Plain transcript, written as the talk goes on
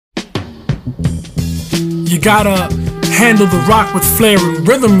You gotta handle the rock with flair and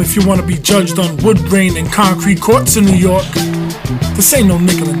rhythm if you wanna be judged on wood grain and concrete courts in New York. This ain't no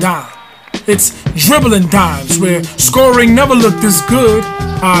nickel and dime. It's dribbling dimes where scoring never looked this good,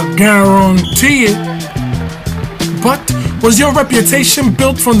 I guarantee it. But was your reputation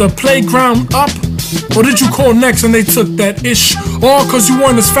built from the playground up? Or did you call next and they took that ish? Or cause you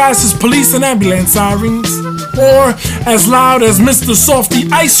weren't as fast as police and ambulance sirens? Or as loud as Mr. Softy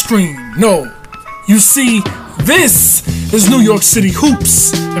Ice Cream? No. You see, this is New York City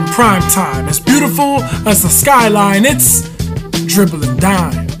hoops in prime time. As beautiful as the skyline, it's dribbling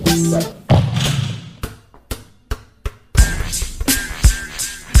dimes.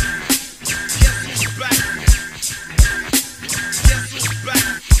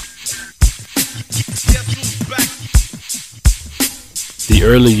 The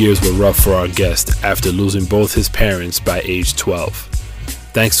early years were rough for our guest after losing both his parents by age 12.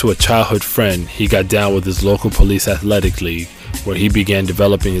 Thanks to a childhood friend, he got down with his local police athletic league, where he began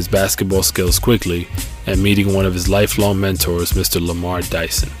developing his basketball skills quickly and meeting one of his lifelong mentors, Mr. Lamar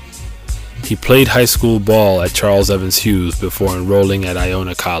Dyson. He played high school ball at Charles Evans Hughes before enrolling at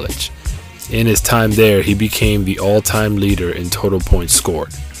Iona College. In his time there, he became the all-time leader in total points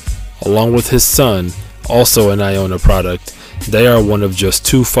scored. Along with his son, also an Iona product, they are one of just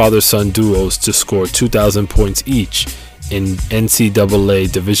two father-son duos to score 2,000 points each in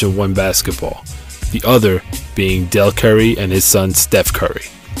NCAA Division I basketball, the other being Del Curry and his son Steph Curry.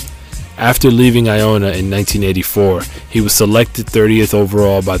 After leaving Iona in 1984, he was selected 30th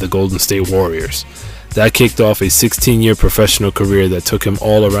overall by the Golden State Warriors. That kicked off a 16-year professional career that took him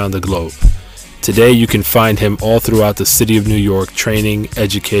all around the globe. Today you can find him all throughout the city of New York training,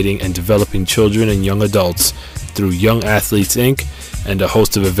 educating, and developing children and young adults through Young Athletes Inc. and a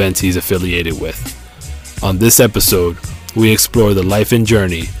host of events he's affiliated with. On this episode, we explore the life and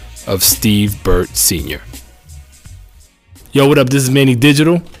journey of Steve Burt Sr. Yo, what up? This is Manny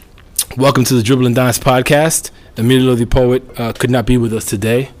Digital. Welcome to the Dribbling Dimes podcast. Emilio the Poet could not be with us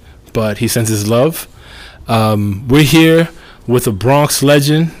today, but he sends his love. We're here with a Bronx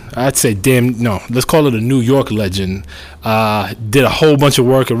legend. I'd say, let's call it a New York legend. Did a whole bunch of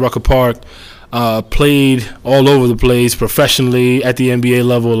work at Rucker Park. Played all over the place professionally at the NBA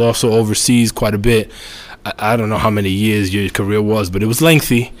level, also overseas quite a bit. I don't know how many years your career was, but it was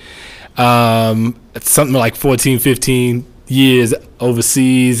lengthy. It's something like 14, 15 years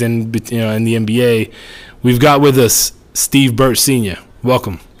overseas and in the NBA. We've got with us Steve Burt Sr.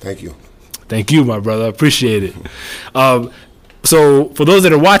 Welcome. Thank you. Thank you, my brother. I appreciate it. So for those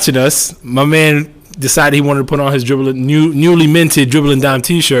that are watching us, my man decided he wanted to put on his newly minted Dribbling Dime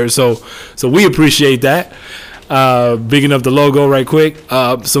t-shirt. So we appreciate that. Bigging up the logo right quick.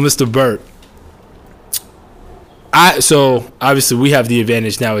 So Mr. Burt, so obviously we have the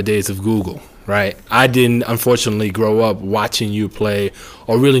advantage nowadays of Google, right? I didn't unfortunately grow up watching you play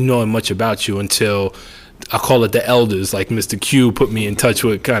or really knowing much about you until I call it the elders, like Mr. Q put me in touch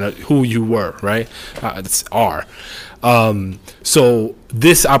with kind of who you were, right? It's R. So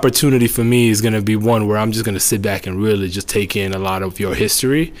this opportunity for me is going to be one where I'm just going to sit back and really just take in a lot of your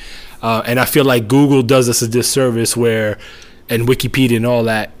history. And I feel like Google does us a disservice and Wikipedia and all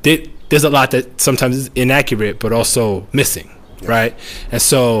that, there's a lot that sometimes is inaccurate, but also missing, right? And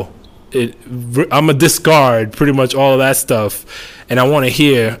so I'm going to discard pretty much all of that stuff. And I want to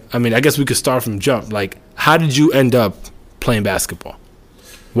hear, I guess we could start from jump. Like, how did you end up playing basketball?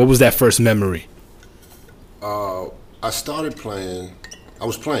 What was that first memory? I started playing. I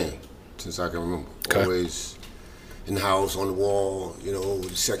was playing since I can remember. Okay. Always in the house, on the wall, with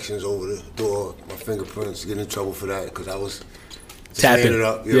the sections over the door, my fingerprints, getting in trouble for that because I was tapping it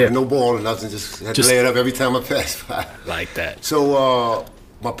up. Yeah. No ball or nothing, just had to lay it up every time I passed by. Like that. So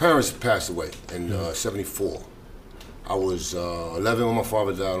my parents passed away in 74. I was 11 when my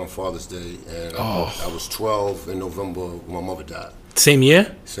father died on Father's Day, and I was 12 in November when my mother died. Same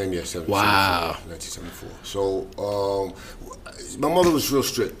year? Same year, 74, wow. 1974. So my mother was real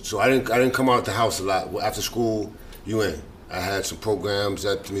strict, so I didn't come out of the house a lot. After school, you in. I had some programs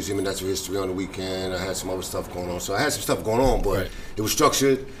at the Museum of Natural History on the weekend. I had some other stuff going on. So I had some stuff going on, but It was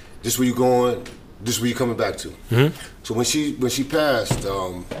structured. This where you going, this where you coming back to. Mm-hmm. So when she passed,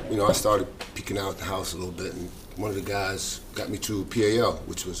 I started peeking out the house a little bit, and one of the guys got me to PAL,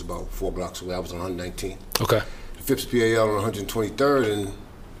 which was about 4 blocks away. I was on 119. Okay. Phipps PAL on 123rd,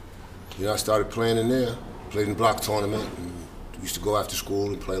 and I started playing in there. Played in the block tournament, and used to go after school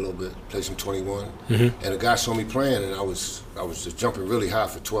and play a little bit, play some 21. Mm-hmm. And a guy saw me playing, and I was just jumping really high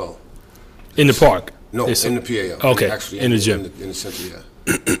for 12. In the park? No, in the PAL. Okay, in the gym. In the center,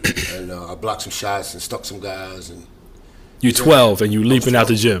 yeah. And I blocked some shots and stuck some guys, and You 12 and you leaping out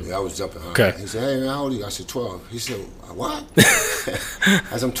the gym. Yeah, I was jumping. Okay. He said, "Hey man, how old are you?" I said 12. He said, "What?" I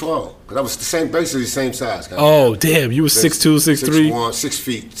said, "I'm 12." Because I was basically the same size. Oh damn, you was 6'2", 6'3". 6'1", 6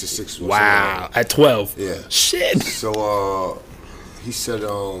 feet to 6'1". Wow, at 12. Yeah. Shit. So he said,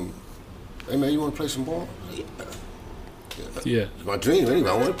 "Hey man, you want to play some ball?" Yeah. It's my dream anyway.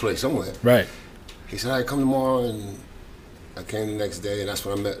 I want to play somewhere. Right. He said, "All right, come tomorrow," and I came the next day, and that's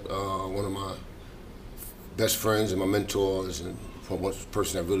when I met one of my best friends and my mentors, and one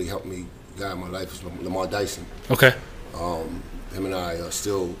person that really helped me guide my life is Lamar Dyson. Okay. Him and I are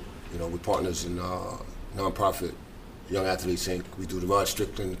still, we're partners in nonprofit Young Athletes Inc. We do the Rod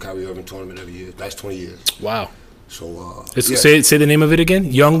Strickland, Kyrie Irving tournament every year. Last 20 years. Wow. So say the name of it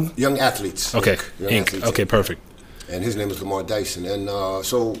again. Young Athletes. Okay. Inc. Inc. Okay, perfect. And his name is Lamar Dyson, and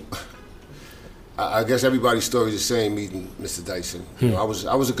so I guess everybody's story is the same. Meeting Mr. Dyson,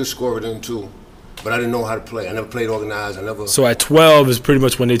 I was a good scorer then too, but I didn't know how to play. I never played organized. So at 12 is pretty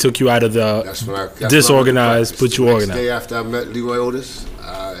much when they took you out of the disorganized, put you organized. The day after I met Leroy Otis,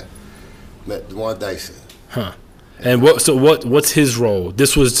 I met Lamar Dyson. Huh. And what's his role?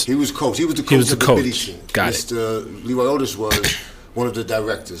 He was coach. He was the coach of the Biddy team. Got Mr. Leroy Otis was one of the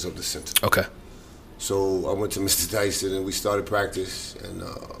directors of the center. Okay. So I went to Mr. Dyson and we started practice, and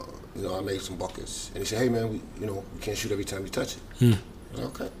I made some buckets. And he said, "Hey man, we can't shoot every time you touch it." I said,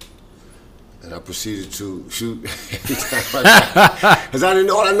 "Okay." And I proceeded to shoot every time because I didn't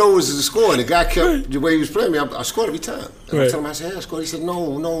know. All I know was the score, and the guy kept the way he was playing me. I scored every time. And I told him, I said, "Hey, I scored." He said,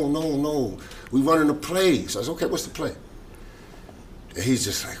 No. We running a play. So I said, "Okay, what's the play?" And he's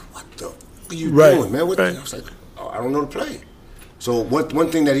just like, "What are you doing, man?" I was like, "Oh, I don't know the play." So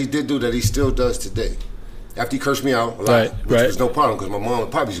one thing that he did do that he still does today, after he cursed me out a lot, which was no problem because my mom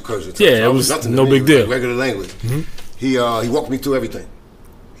and pop used to curse me. Yeah, so it was no big deal. Like regular language. Mm-hmm. He walked me through everything.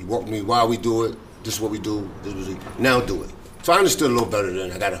 He walked me why we do it. This is what we do. Now do it. So I understood a little better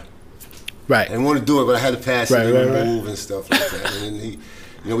than I gotta. Right. I didn't want to do it, but I had to pass it and move and stuff like that. And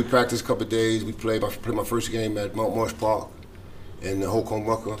then we practiced a couple of days. We played my first game at Mount Morris Park in the Holcomb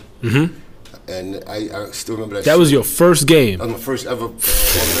Rucker. Mm-hmm. And I still remember that. That was your first game. That was my first ever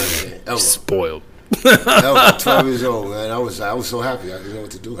organized game. Ever. Spoiled. I was 12 years old, man. I was so happy. I didn't know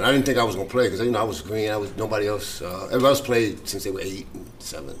what to do, and I didn't think I was gonna play because I was green. Nobody else. Everybody else played since they were 8 and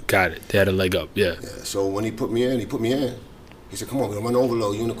 7. Got it. They had a leg up. Yeah. So when he put me in. He said, "Come on, we're gonna run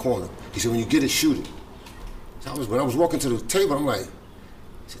overload. You in the corner." He said, "When you get it, shoot it." So when I was walking to the table, I'm like,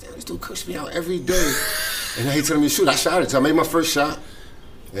 "Damn, this dude cursed me out every day," and then he told me to shoot. I shot it. So I made my first shot,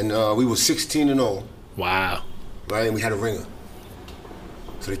 and we were 16-0. Wow. Right, and we had a ringer.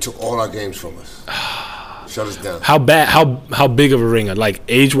 So they took all our games from us. Shut us down. How bad? How big of a ringer? Like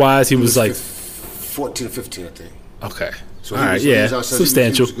age-wise, he was like 14 or 15, I think. Okay. So all right. Yeah.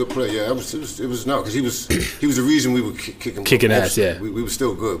 Substantial. He was a good player. Yeah. It was no, because he was the reason we were kicking ass. Yeah. We were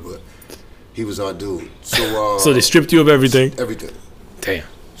still good, but he was our dude. So so they stripped you of everything. Everything. Damn.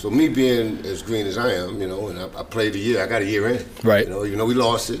 So me being as green as I am, and I played a year. I got a year in. Right. Even though we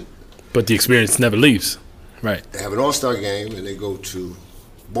lost it. But the experience never leaves. Right. They have an all-star game and they go to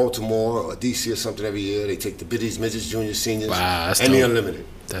Baltimore or DC or something every year. They take the biddies, midgets, juniors, seniors, and dope. The unlimited.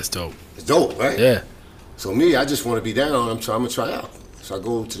 That's dope. It's dope, right? Yeah. So me, I just want to be down. I'm gonna try out. So I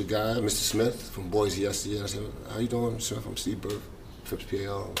go to the guy, Mr. Smith from Boise yesterday, and I said, "How you doing, Mr. Smith? I'm Steve Burke, Phipps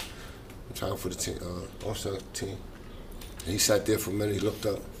PAL. I'm trying for the team, all-star team." And he sat there for a minute. He looked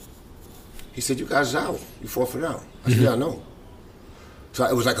up. He said, "You guys are out. You forfeit out." I said, "Yeah, I know." So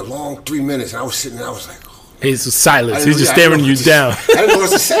it was like a long 3 minutes, and I was sitting there. I was like. He's silent. He's just staring you down. I didn't know what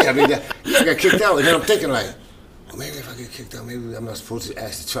to say. I mean, I got kicked out, and then I'm thinking like, maybe if I get kicked out, maybe I'm not supposed to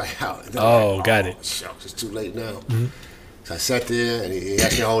ask to try out. Got it. Shucks, it's too late now. Mm-hmm. So I sat there, and he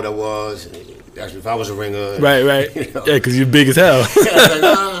asked me how old I was, and he asked me if I was a ringer. Right. Yeah, because you're big as hell. I was like,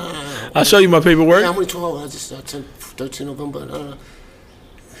 nah. I'll show you my paperwork. Yeah, I'm only 12. I turned 13 November.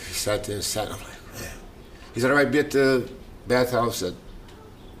 He sat there and sat. I'm like, man. He said, "All right, be at the bathhouse at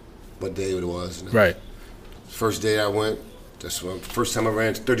what day it was." Right. First day I went, that's the first time I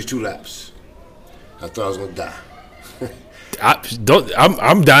ran 32 laps. I thought I was gonna die.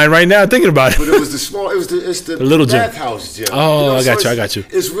 I'm dying right now thinking about it. But it was the little bathhouse gym. Oh, I got you.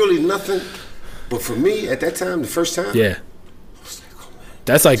 It's really nothing. But for me, at that time, the first time, yeah, I was like, oh man.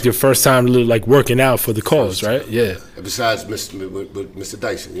 That's like your first time like working out for the cause, right? Yeah. And besides Mr.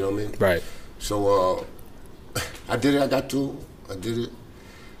 Dyson, you know what I mean? Right. So I did it. I got through. I did it.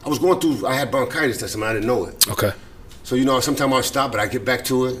 I was going through. I had bronchitis that time. I didn't know it. Okay. So sometimes I'll stop, but I get back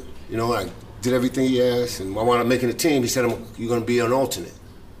to it. I did everything he asked, and when I wound up making the team, he said, "You're going to be an alternate."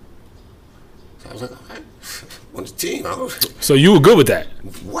 So I was like, "All right." on the team. So you were good with that?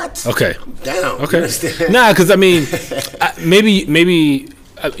 What? Okay. I'm down. Okay. Nah, because I mean, maybe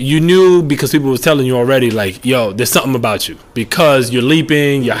you knew because people was telling you already, like, yo, there's something about you because you're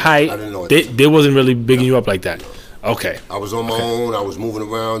leaping, your height. I didn't know it. They wasn't really bigging you up like that. Okay. I was on my own. I was moving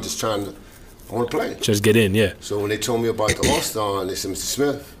around, just trying to. I want to play. Just get in, yeah. So when they told me about the All-Star, and they said, Mr.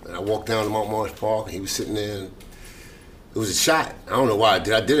 Smith, and I walked down to Mount Morris Park, and he was sitting there, and it was a shot. I don't know why I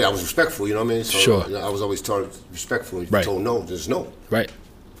did it. I was respectful, you know what I mean? So, sure. I was always taught respectful. If right. you told no, there's no. Right.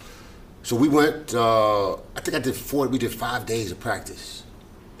 So we went, I think we did 5 days of practice.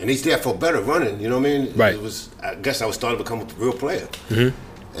 And each day I felt better running, you know what I mean? Right. I guess I was starting to become a real player.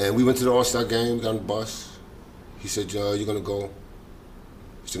 Mm-hmm. And we went to the All-Star game, got on the bus. He said, you're going to go.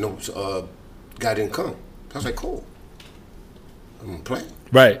 He said, no, guy didn't come. I was like, cool. I'm going to play.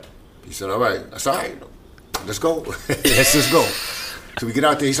 Right. He said, all right. I said, all right, let's go. Let's just go. So we get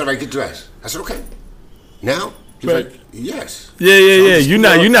out there. He said, all right, get dressed. I said, okay. Now? He was like, yes. Yeah. You're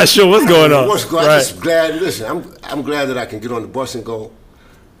not sure what's going on. I'm just glad. Listen, I'm glad that I can get on the bus and go.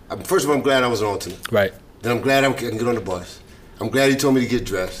 First of all, I'm glad I was an alternate. Right. Then I'm glad I can get on the bus. I'm glad he told me to get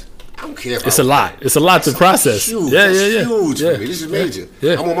dressed. I don't care. It's a lot. It's a lot to process. Huge. Yeah. Huge for me. This is major.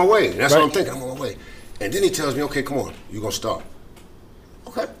 Yeah. I'm on my way. That's what I'm thinking. I'm on my way. And then he tells me, okay, come on, you're gonna start.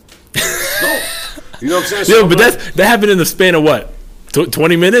 Okay. Go. You know what I'm saying? So but that happened in the span of what?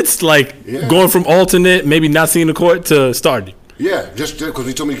 20 minutes? Like going from alternate, maybe not seeing the court, to starting. Yeah, just because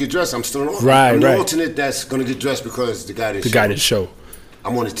he told me to get dressed, I'm still an alternate. Right, I'm the alternate that's gonna get dressed because the guy didn't show.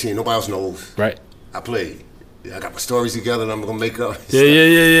 I'm on the team. Nobody else knows. Right. I played. I got my stories together and I'm gonna make up.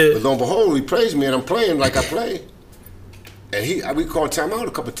 Yeah. But lo and behold, he praised me and I'm playing like I play. And we called timeout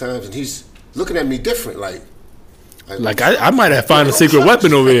a couple of times and he's looking at me different, like I might have found a secret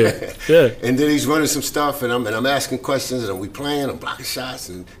weapon over here. Yeah. And then he's running some stuff and I'm asking questions and we playing, I'm blocking shots,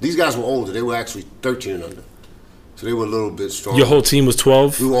 and these guys were older. They were actually 13 and under. So they were a little bit stronger. Your whole team was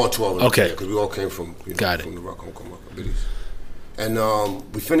 12? We were all 12. Okay. Because we all came from from the Rock Biddies. And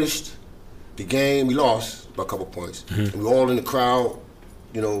we finished the game. We lost by a couple points. Mm-hmm. And we were all in the crowd,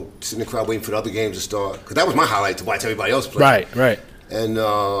 sitting in the crowd waiting for the other games to start. Because that was my highlight, to watch everybody else play. Right. And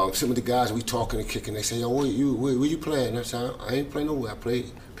I'm sitting with the guys and we talking and kicking. They say, yo, where you playing? I said, I ain't playing nowhere. I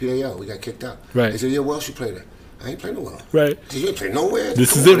played PAL. We got kicked out. Right. They said, yeah, where else you played at? I ain't playing nowhere. Right. I said, you ain't playing nowhere?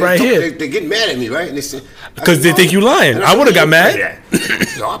 This is it right here. They get mad at me, right? And they said, because they think you lying. I would have got mad.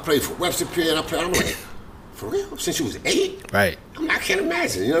 Yo, I played for Webster Pier and I'm like, for real? Since you was 8? Right. I can't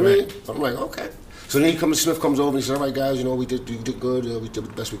imagine, you know what I mean? So I'm like, okay. So then Smith comes over and he says, all right, guys, we did good. We did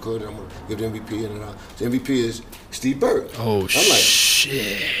the best we could. And I'm going to give the MVP. And the MVP is Steve Bird. Oh, I'm like,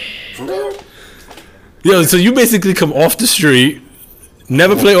 shit. For real? Yo, so you basically come off the street,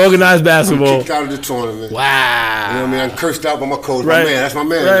 never play organized basketball. I'm kicked out of the tournament. Wow. You know what I mean? I'm cursed out by my coach. Right. My man, that's my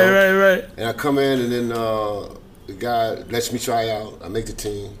man. Right. And I come in and then the guy lets me try out. I make the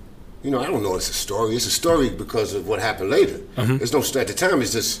team. I don't know it's a story. It's a story because of what happened later. Mm-hmm. There's no, at the time,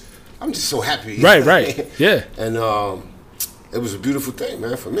 I'm just so happy. Right. Yeah. And it was a beautiful thing,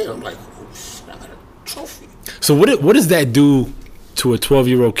 man, for me. I'm like, oh, shit, I got a trophy. So what does that do to a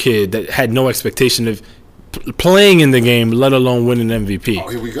 12-year-old kid that had no expectation of playing in the game, let alone winning MVP? Oh,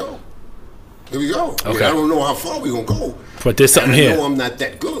 here we go. Okay. I don't know how far we're going to go. But there's something here. I know I'm not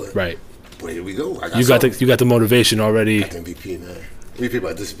that good. Right. But here we go. You got the motivation already. I got the MVP, man. MVP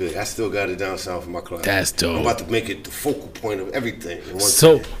about this big. I still got it down south in my class. That's dope. I'm about to make it the focal point of everything.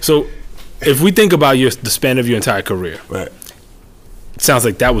 So if we think about the span of your entire career, right? It sounds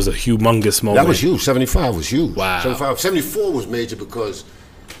like that was a humongous moment. That was huge. 75 was huge. Wow. 74 was major because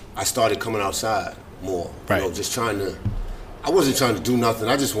I started coming outside more. Right. I wasn't trying to do nothing.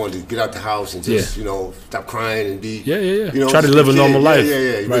 I just wanted to get out the house and just, stop crying and be. Yeah. Try to live a normal life.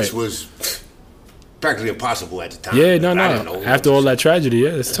 Yeah. Right. Which was practically impossible at the time. Yeah, no. After all that tragedy,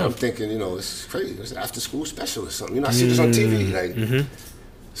 it's tough. I'm thinking, it's crazy. It's after school special or something. I see this on TV.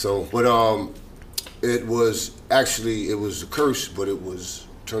 So, but it was a curse, but it was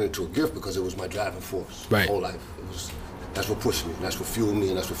turned into a gift because it was my driving force my whole life. That's what pushed me. That's what fueled me,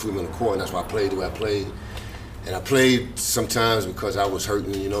 and that's what fueled me on the court. And that's why I played the way I played. And I played sometimes because I was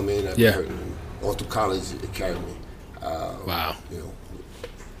hurting. You know what I mean? I've been hurting. All through college, it carried me. Wow.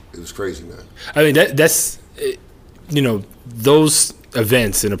 It was crazy, man. I mean, that's those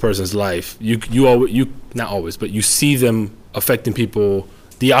events in a person's life. You not always, but you see them affecting people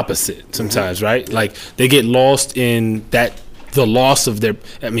the opposite sometimes, right? Like they get lost in the loss of their.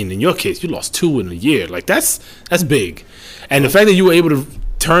 I mean, in your case, you lost 2 in a year. Like that's big, and the fact that you were able to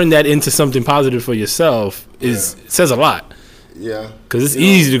turn that into something positive for yourself says a lot. Yeah, because it's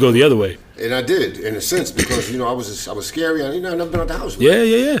easy to go the other way. And I did, in a sense, because I was scary. I never been out the house.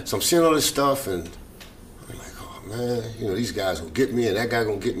 Yeah. So I'm seeing all this stuff, and I'm like, oh man, you know, these guys gonna get me, and that guy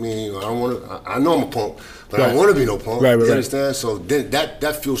gonna get me. You know, I don't want to. I know I'm a punk, but I Right. don't want to be no punk. Right, right, you right. understand? So then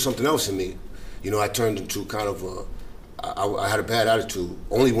that fueled something else in me. You know, I turned into kind of I had a bad attitude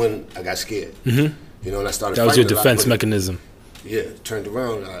only when I got scared. Mm-hmm. You know, and I started. That was your fighting a lot, defense but mechanism. Yeah, turned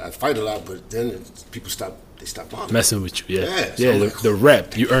around. I fight a lot, but then people stop. They stop bothering me. Messing with you, yeah. Yeah, so Yeah, I'm the, like, the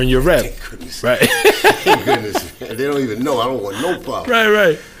rep. You earn your rep. Thank goodness. Right. Thank goodness. They don't even know. I don't want no problem.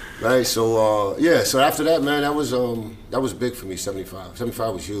 right. Right, so yeah, so after that, man, that was big for me. 75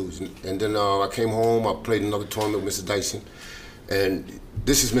 was huge, and then I came home. I played another tournament with Mr. Dyson, and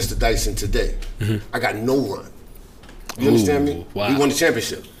this is Mr. Dyson today. Mm-hmm. I got no run. You understand me? Wow. We won the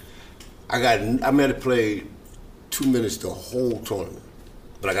championship. I might have played 2 minutes the whole tournament,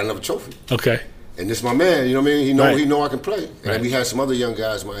 but I got another trophy. Okay. And this my man, you know what I mean? Right. He know I can play. And Right. then we had some other young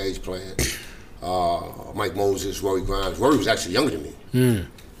guys my age playing. Mike Moses, Rory Grimes. Rory was actually younger than me. Mm.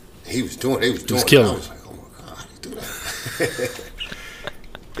 They was killing killing it. I was like, oh my God, how do you do that?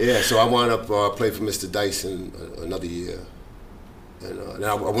 Yeah, so I wound up playing for Mr. Dyson another year. And then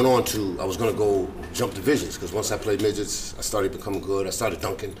I went on to, I was going to go jump divisions, because once I played midgets, I started becoming good. I started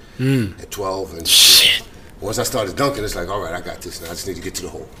dunking at 12. And Shit. once I started dunking, it's like, all right, I got this now. I just need to get to the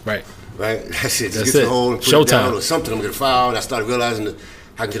hole. Right. Right? That's it. Just That's get to it. the hole and put Showtime. it down or something. I'm going to get a foul. And I started realizing that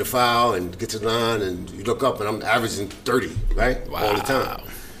I can get a foul and get to the line, and you look up and I'm averaging 30, right? Wow. All the time.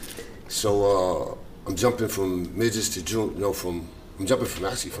 So I'm jumping from midgets to junior. I'm jumping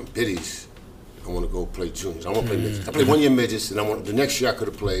from biddies. I want to go play juniors. I want to play midgets. I played 1 year midgets, and the next year I could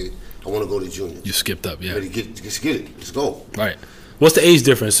have played. I want to go to juniors. You skipped up, yeah. Ready to get it. Let's go. Right. What's the age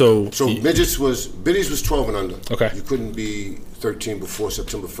difference? So Biddies was 12 and under. Okay. You couldn't be 13 before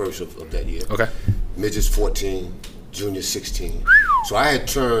September 1st of that year. Okay. Midgets 14, juniors 16. So I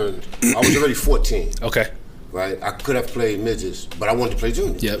was already 14. Okay. Right? I could have played midgets, but I wanted to play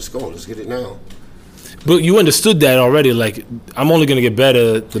juniors. Yep. Let's go. Let's get it now. But you understood that already, like, I'm only gonna get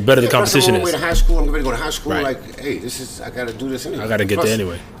better the better the competition I'm on my way is. to high school. I'm ready to go to high school. Right. Like, hey, I got to do this anyway. I gotta get Plus, there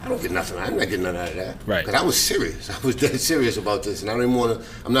anyway. I don't get nothing. I'm not getting nothing out of that. Right. Because I was serious. I was dead serious about this, and I don't even want to.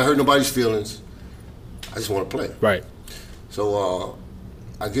 I'm not hurting nobody's feelings. I just want to play. Right. So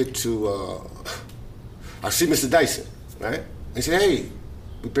I get to. I see Mr. Dyson, right? He said, "Hey,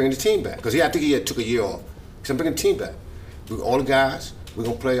 we bringing the team back," because I think he had took a year off. He said, "I'm bringing the team back. All the guys. We're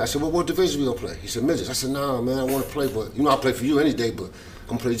going to play." I said, well, what division we going to play? He said, midgets. I said, nah, man, I want to play, but I'll play for you any day, but I'm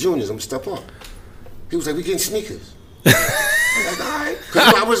going to play juniors. I'm going to step up. He was like, we getting sneakers. I was like, all right.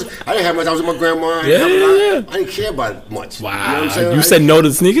 Because I didn't have much. I was with my grandma. I didn't care about it much. Wow. You know what I'm saying? You said no to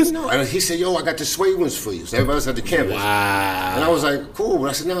the sneakers? No. And he said, yo, I got the suede ones for you. So everybody else had the canvas. Wow. And I was like, cool.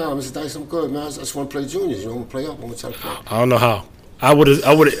 But I said, nah, Mr. Dyson, I'm good, man. I just want to play juniors. I'm going to play up. I'm going to try to play. I don't know how. I would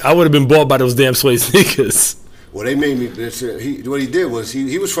have been bought by those damn suede sneakers. Well, they made me. What he did was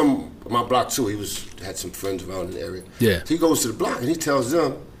he was from my block too. He had some friends around in the area. Yeah. So he goes to the block and he tells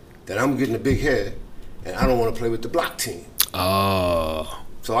them that I'm getting a big head and I don't want to play with the block team. Oh.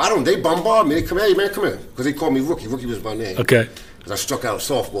 So they bombard me. They come, hey man, come here, because they called me Rookie. Rookie was my name. Okay. Because I struck out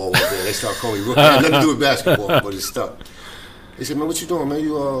softball one day. They started calling me Rookie. It had nothing to do with basketball, but it stuck. They said, man, what you doing, man?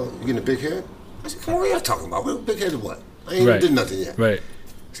 You getting a big head? I said, come on, what are y'all talking about? What big head of what? I ain't even did nothing yet. Right.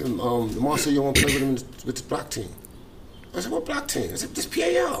 I said, the mom said you want to play with him with the block team. I said, what block team? I said, this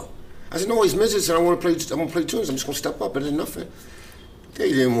PAL. I said, no, he's midgets and I'm gonna play juniors. I'm just gonna step up. It ain't nothing. They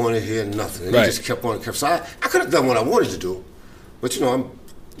didn't want to hear nothing. They just kept on and kept. So I could have done what I wanted to do, but I'm a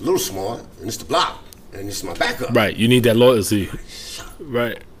little small and it's the block and it's my backup. Right. You need that loyalty.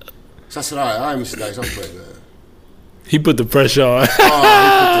 Right. So I said, all right, Mr. Dice, I'm playing, man. He put the pressure on. He put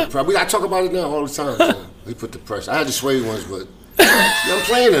the pressure. I talk about it now all the time. Man. He put the pressure. I had the suede ones, but I'm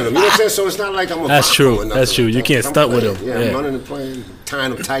playing in them. You know what I'm saying? So it's not like I'm a. That's true. That's true. Like you can't stunt with them. Yeah, I'm running and playing,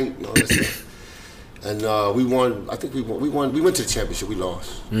 tying them tight and all that stuff. And we won. I think we won. We went to the championship. We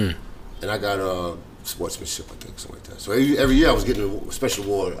lost. And I got sportsmanship, I think, something like that. So every year I was getting a special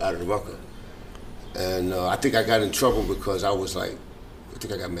award out of the Rucker. And I think I got in trouble because I was like, I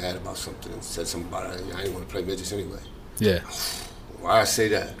think I got mad about something and said something about it. I didn't want to play midgets anyway. Yeah. Why I say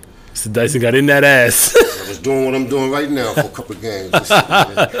that? Mr. Dyson got in that ass. I was doing what I'm doing right now for a couple of games.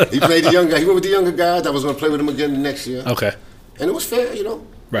 He played the young guy. He went with the younger guys. I was going to play with him again the next year. Okay. And it was fair,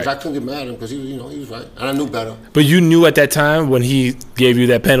 Right. I couldn't get mad at him because he was right. And I knew better. But you knew at that time when he gave you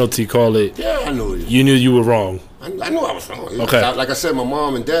that penalty, call it. Yeah, I knew it. You knew you were wrong. I knew I was wrong. Okay. Like I said, my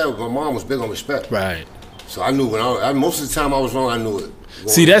mom was big on respect. Right. So I knew most of the time I was wrong, I knew it.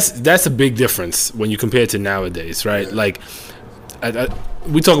 See, that's a big difference when you compare it to nowadays, right? Yeah. Like,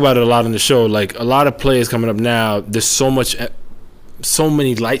 we talk about it a lot on the show. Like, a lot of players coming up now, there's so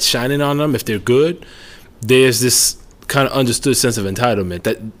many lights shining on them. If they're good, there's this kind of understood sense of entitlement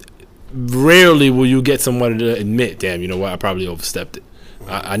that rarely will you get someone to admit, damn, you know what, I probably overstepped it.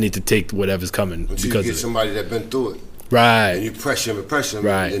 I need to take whatever's coming Until because you get of it. somebody that been through it. Right. And you pressure him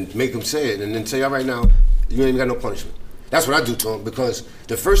Right. and make him say it and then say, all right, now, you ain't got no punishment. That's what I do to him, because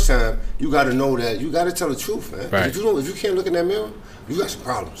the first time, you got to know that you got to tell the truth, man. Right. If you can't look in that mirror, you got some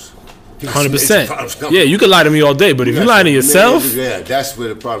problems. You got some 100%. major problems coming. Yeah, you can lie to me all day, but if you lie to yourself, Yeah, that's where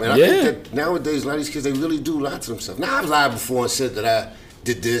the problem. And Yeah. I think that nowadays, a lot of these kids, they really do lie to themselves. Now, I've lied before and said that I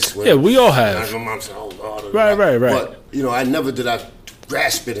did this. yeah, we all have. My mom said, oh, Lord. Right. But, you know, I never did I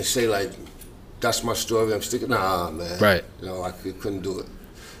grasp it and say, like, that's my story, I'm sticking. Nah, man. Right. You know, I couldn't do it.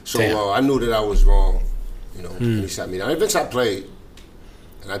 So Damn. I knew that I was wrong, you know, when he sat me down. Eventually I played,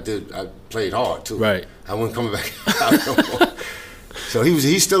 and I played hard, too. Right. I wasn't coming back out no more. So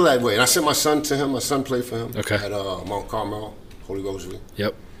he's still that way. And I sent my son to him. My son played for him Okay. at Mount Carmel, Holy Rosary.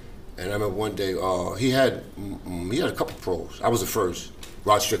 Yep. And I remember one day he had a couple pros. I was the first.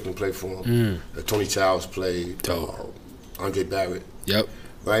 Rod Strickland played for him. Tony Childs played. Dope. Andre Barrett. Yep.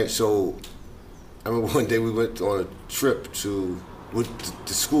 Right. So I remember one day we went on a trip to with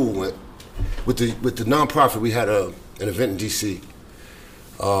the school went with the nonprofit. We had an event in D.C.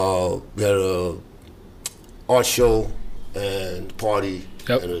 We had a art show and party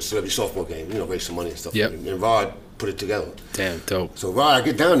Yep. and a celebrity softball game. You know, raise some money and stuff. Yep. And Rod put it together. Damn, dope. So Rod, I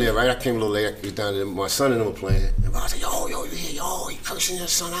get down there, right? I came a little late. I get down there. My son and them were playing. And Rod said, yo, he cursing your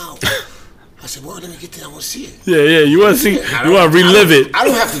son out. I said, well, let me get there. I want to see it. Yeah. You want to see? You want to relive it? I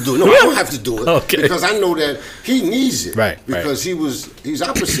don't have to do it. No, I don't have to do it. Okay. Because I know that he needs it. Right. Because he's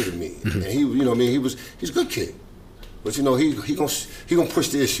opposite of me, and he, you know, what I mean, he's a good kid, but you know, he gonna push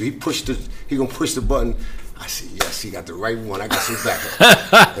the issue. He gonna push the button. I said, yes, he got the right one. I got some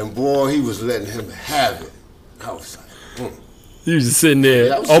backup. And boy, he was letting him have it. I was like, You was just sitting there,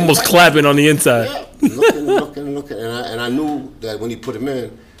 Yeah, I was almost sitting clapping on the inside. yeah, looking, and I knew that when he put him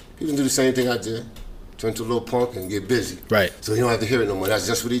in, he was gonna do the same thing I did, turn to a little punk and get busy. Right. So he don't have to hear it no more. That's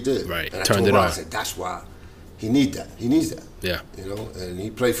just what he did. Right. And I Turned told it Rod, on. I said, that's why he needs that. He needs that. Yeah. You know, and he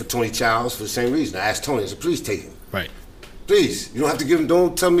played for Tony Childs for the same reason. I asked Tony, I said, please take him. Right. Please, you don't have to give him.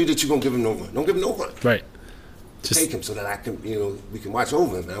 Don't tell me that you're gonna give him no run. Don't give him no run. Right. Just Take him so that I can, you know, we can watch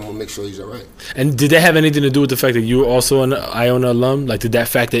over him, and I'm gonna make sure he's all right. And did that have anything to do with the fact that you were also an Iona alum? Like, did that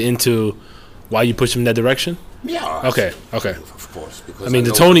factor into why you pushed him in that direction? Yeah. Okay. Of course. Because I mean, know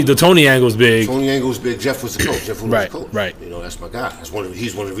the Tony angle's big. Tony Angle's big. Jeff was the coach. Jeff was Right, the coach. right. You know, that's my guy. He's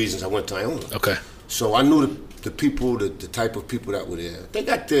one of the reasons I went to Iona. Okay. So I knew the people, the type of people that were there. They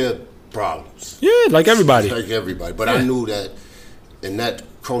got their problems. Yeah, like everybody. Like everybody. But Yeah. I knew that in that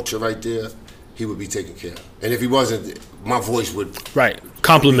culture right there, he would be taken care of. And if he wasn't, my voice would Right.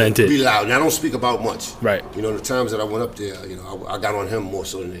 Complimented. be loud. And I don't speak about much. Right. You know, the times that I went up there, you know, I got on him more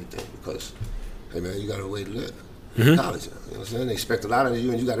so than anything because, hey man, you got a way to live. Mm-hmm. College, you know what I'm saying? They expect a lot of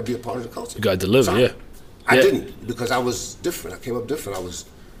you, and you got to be a part of the culture. You got to deliver, yeah. I Yeah. didn't because I was different. I came up different. I was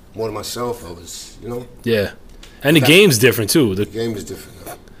more to myself. I was, you know, Yeah. And the game's different, too. the game is different.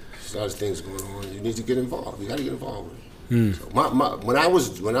 There's a lot of things going on. You need to get involved. You got to get involved with it. Hmm. So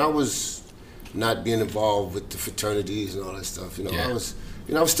when I was not being involved with the fraternities and all that stuff, you know, Yeah.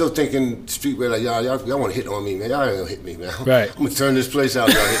 I was still thinking streetwear like y'all want to hit on me, man. Y'all ain't gonna hit me, man. Right. I'm gonna turn this place out.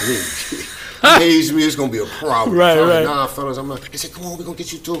 Y'all hit me. Haze me, it's gonna be a problem. Right, So I was right. like, nah, fellas, I'm not. They said, come on, we're gonna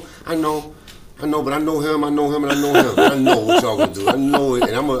get you too. I know, but I know him, and I know him. I know what y'all gonna do. I know it,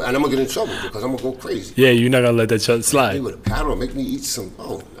 and I'm gonna get in trouble because I'm gonna go crazy. Yeah, you're not going to let that shot He slide. with a paddle, make me eat some.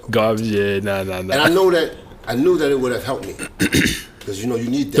 Oh, no. Garbage, yeah, nah. And I knew that it would have helped me because you know you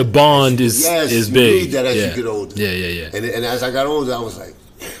need that. The bond is you big. need that as Yeah. you get older. Yeah. And as I got older, I was like,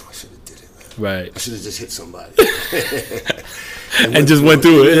 damn, I should have did it, man. Right. I should have just hit somebody. And just went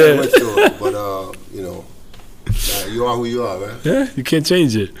through it, yeah. Went through it. But you know, you are who you are, man. Yeah, you can't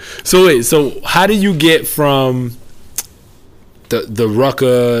change it. So wait, how do you get from the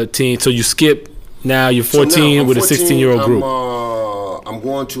Rucker team? So you skip now. You're 14 So now, I'm with a 14, 16-year-old group. I'm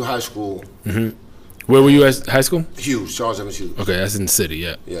going to high school. Where were you at high school? Hughes, Charles Evans Hughes. Okay, that's in the city.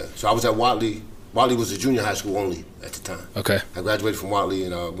 Yeah. Yeah. So I was at Watley. Watley was a junior high school only at the time. Okay. I graduated from Watley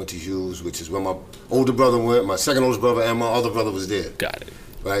and went to Hughes, which is where my older brother went, my second oldest brother, and my other brother was there. Got it.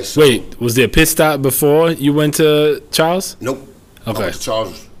 Right. So, Wait, was there a pit stop before you went to Charles? Nope. Okay. I went to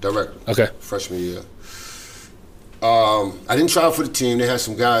Charles direct. Okay. Freshman year. I didn't try out for the team. They had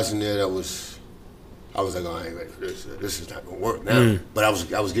some guys in there that I was like, oh, I ain't ready for this. This is not gonna work now. But I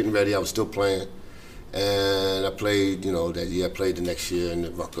was getting ready. I was still playing, and I played. You know, that year I played the next year in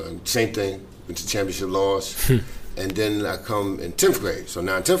the Rucker. And same thing. Went to championship, lost, and then I come in 10th grade. So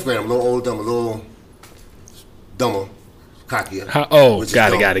now in 10th grade, I'm a little older. I'm a little dumber, cockier. Oh, which is got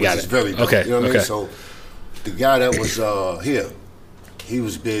it, dumb, got it, which got is it. very dumb. Okay, You know what I okay. mean? So the guy that was here he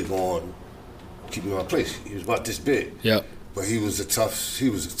was big on keeping me in my place. He was about this big. Yep. But he was a tough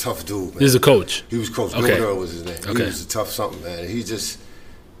dude, man. This is a coach. He was coach. Okay. Bill Earl was his name. Okay. He was a tough something, man. He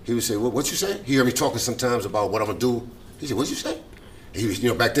would say, what you say? He heard me talking sometimes about what I'm gonna do. He said, what you say? And he was,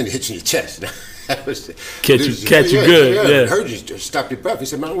 back then he hit you in your chest. Catch you good. Yeah. I heard you just stop your breath. He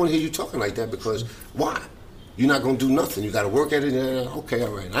said, man, I don't want to hear you talking like that because why? You're not gonna do nothing. You got to work at it. Okay,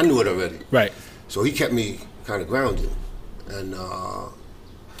 all right. I knew it already. Right. So he kept me kind of grounded, and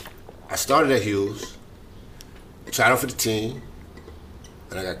I started at Hughes, tried out for the team,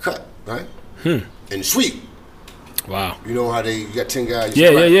 and I got cut. Right. And sweep. Wow. You know how you got 10 guys.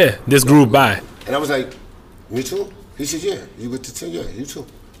 Yeah. This grew by. And I was like, me too? He said, yeah. You with the 10? Yeah, you too.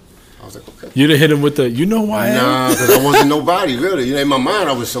 I was like, okay. You didn't hit him with the, you know why I am? Nah, because I wasn't nobody, really. In my mind,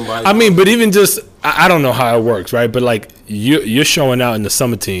 I was somebody. I mean, but even just, I don't know how it works, right? But like, you're showing out in the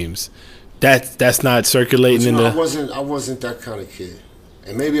summer teams. That's not circulating in the... I wasn't that kind of kid.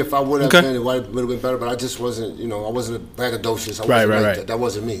 And maybe if I would have been, it would have been better, but I just wasn't, I wasn't a braggadocious. Right. That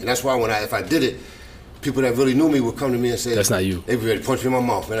wasn't me. And that's why if I did it, people that really knew me would come to me and say, that's not you. They would ready to punch me in my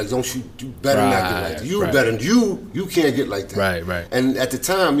mouth, man. Like, don't you better not get like that. You better, you can't get like that. Right. And at the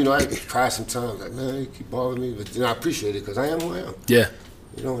time, I cry sometimes, like, man, you keep bothering me, but I appreciate it because I am who I am. Yeah.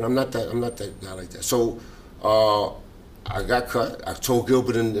 And I'm not that guy like that. So I got cut. I told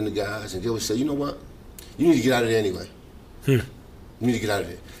Gilbert and the guys, and Gilbert said, you know what? You need to get out of there anyway. You need to get out of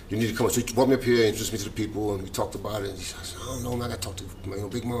there. You need to come. So he brought me up here, introduced me to the people, and we talked about it. And he said, I don't know, man. I got to talk to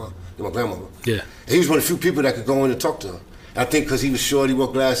Big Mama, my grandmother. Yeah. And he was one of the few people that could go in and talk to her. And I think because he was short, he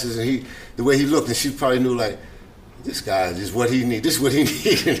wore glasses, and the way he looked, and she probably knew, like, this guy is what he needs. This is what he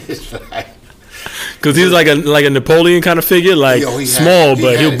needs in his life. Because he was like a Napoleon kind of figure, like small,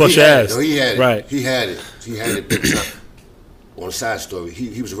 but he'll bust your ass. No, he had it. Right. He had it big time. On a side story,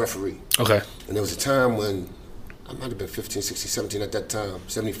 he was a referee. Okay. And there was a time when, I might have been 15, 16, 17 at that time,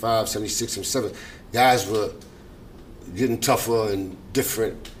 75, 76, 77. Guys were getting tougher and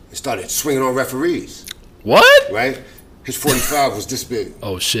different and started swinging on referees. What? Right? His 45 was this big.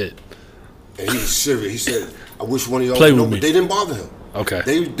 Oh, shit. And he was serious. He said, I wish one of y'all Play would know, with me. but they didn't bother him. Okay.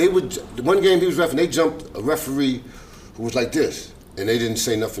 They would, one game he was reffing, they jumped a referee who was like this, and they didn't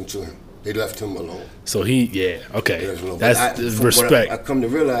say nothing to him. They left him alone. So okay. That's respect. respect. I come to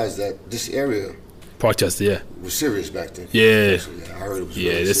realize that this area Parkchester, yeah. was serious back then. Yeah. So, I heard it was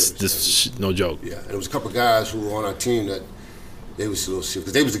really serious. This no joke. Yeah, and there was a couple of guys who were on our team that they was a little serious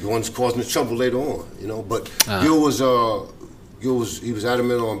because they was the ones causing the trouble later on, But Gil was he was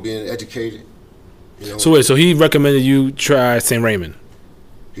adamant on being educated. So wait, so he recommended you try St. Raymond?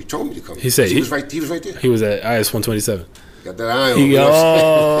 He told me to come. He said he was right there. He was at IS 127. Got that eye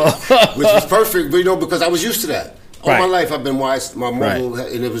on, which was perfect, because I was used to that. All my life I've been wise. My mother,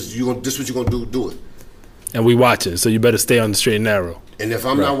 and it was this what you're gonna do it. And we watching, so you better stay on the straight and narrow. And if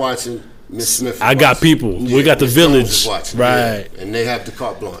I'm not watching, Miss Smith, I got people. We got the village, watching, right? Yeah. And they have the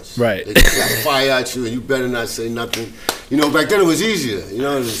carte blanche, right? They can fire at you, and you better not say nothing. Back then it was easier.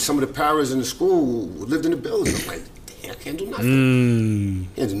 Some of the powers in the school lived in the building. I'm like, I can't do nothing.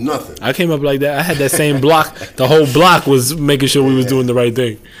 Can't do nothing. I came up like that. I had that same block. The whole block was making sure we was doing the right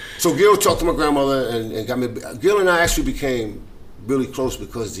thing. So Gil talked to my grandmother and got me. Gil and I actually became really close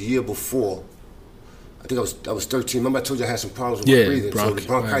because the year before, I think I was 13. Remember I told you I had some problems with my breathing. So the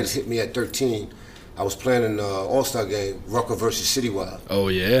bronchitis hit me at 13. I was playing an All-Star game, Rucker versus Citywide. Oh,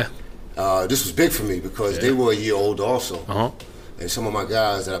 yeah. This was big for me because they were a year older also. And some of my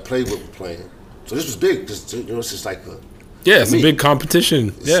guys that I played with were playing. So this was big because it's just like it's a big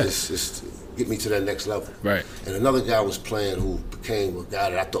competition. It's get me to that next level. Right. And another guy was playing who became a guy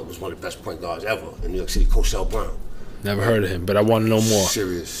that I thought was one of the best point guards ever in New York City, Coachell Brown. Never heard of him, but I want to know more.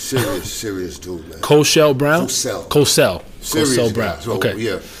 Serious dude, man. Coachell Brown? Coachell. Coachell Brown. So, okay.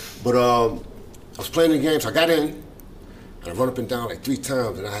 Yeah. But I was playing the game, so I got in, and I run up and down like 3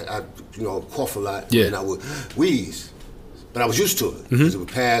 times, and I cough a lot, and I would wheeze. But I was used to it, because it would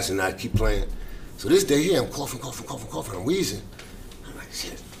pass, and I'd keep playing. So this day here, I'm coughing, I'm wheezing. I'm like,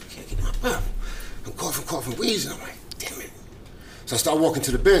 shit, I can't get my breath. I'm coughing, wheezing. I'm like, damn it. So I start walking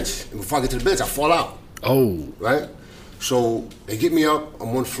to the bench, and before I get to the bench, I fall out. Oh. Right? So they get me up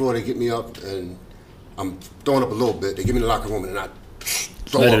on one floor, they get me up, and I'm throwing up a little bit. They get me in the locker room, and I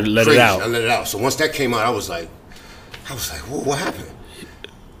throw up let crazy. it out. I let it out. So once that came out, I was like, whoa, what happened?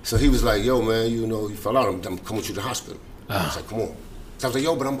 So he was like, yo, man, you fell out. I'm coming with you to the hospital. I was like, come on. So I was like,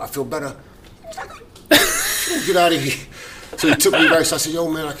 yo, but I feel better. Get out of here. So he took me back. So I said, yo,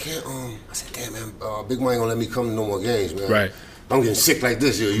 man, I can't. I said, damn, man, Big Man ain't gonna let me come to no more games, man. Right. I'm getting sick like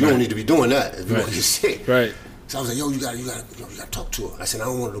this. You don't need to be doing that if you want to get sick. Right. So I was like, yo, you gotta talk to her. I said, I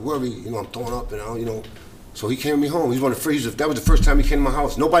don't want her to worry. I'm throwing up, and So he came with me home. He's one of the first. That was the first time he came to my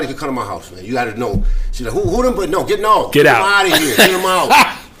house. Nobody could come to my house, man. You got to know. She's like, who them? But no, get out. Get out. Him out of here. Get him out.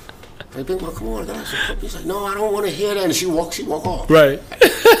 Like, Big Man, come on. He's like, no, I don't want to hear that. And she walk off. Right.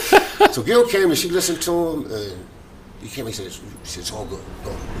 So Gil came and she listened to him, and he came and he said, it's all good.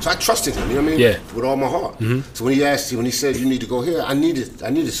 Go. So I trusted him, you know what I mean? Yeah. With all my heart. So when he said, you need to go here, I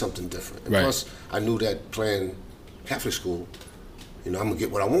needed something different. And plus, I knew that playing Catholic school, you know, I'm gonna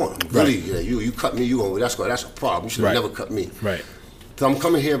get what I want. I'm really, you cut me, that's a problem. You should have never cut me. Right. So I'm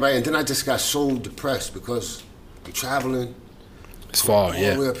coming here, right, and then I just got so depressed because I'm traveling. It's far, all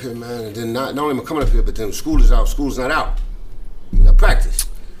the way up here, man. And then not only am I coming up here, but then school is out. School's not out. You got practice.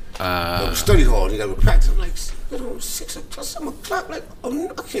 Study hall. You got to practice. I'm like, 6 o'clock, 7 o'clock. Like, oh, no,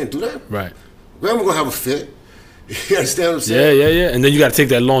 I can't do that. Right. Grandma gonna have a fit. You understand what I'm saying? Yeah. And then you got to take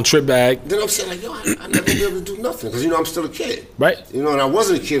that long trip back. Then I'm saying, like, yo, I never be able to do nothing because, you know, I'm still a kid. Right. You know, and I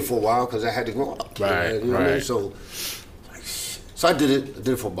wasn't a kid for a while because I had to grow up. Right. You know what I mean? So I did it. I did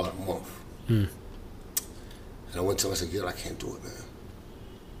it for about a month. And I went to him. I said, Gil, I can't do it, man.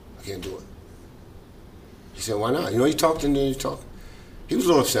 I can't do it. He said, why not? You know, he talked and then he talked. He was a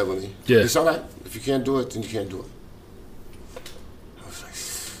little upset with me. Yeah. It's all right. If you can't do it, then you can't do it. I was like,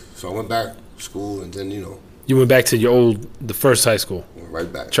 so I went back to school and then, you know. You went back to the first high school? Went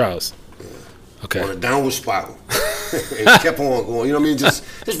right back. Charles? Yeah. Okay. On a downward spiral. And kept on going. You know what I mean? Just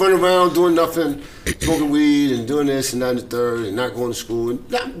running around doing nothing, smoking weed and doing this and that and the third and not going to school and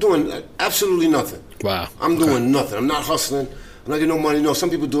not doing absolutely nothing. Wow. I'm doing nothing. I'm not hustling. I'm not getting no money. You know, some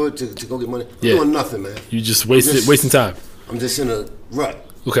people do it to go get money. I'm doing nothing, man. You just wasting time. I'm just in a rut.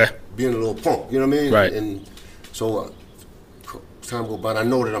 Okay. Being a little punk. You know what I mean? Right. And so time go by and I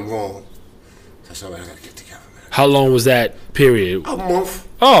know that I'm wrong. So I said, all right, I got to get together, man. How long was that period? A month.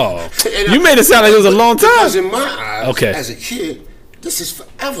 Oh. You made it sound like it was a long time. Because in my eyes, okay, as a kid, this is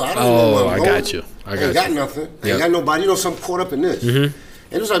forever. I don't know where I'm going. I got you. I ain't got nothing. I ain't got nobody. You know, so I'm caught up in this. And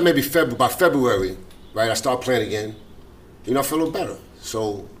it was like maybe by February, right? I started playing again. You know, I feel a little better.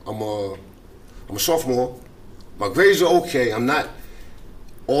 So I'm a sophomore. My grades are okay. I'm not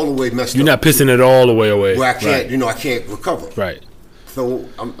all the way messed up. You're not pissing it all the way away. Where I can't, you know, I can't recover. Right. So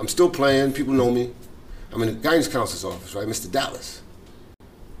I'm still playing. People know me. I'm in the guidance counselor's office, right? Mr. Dallas.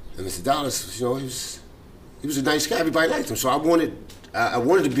 And Mr. Dallas, you know, he was a nice guy. Everybody liked him. So I wanted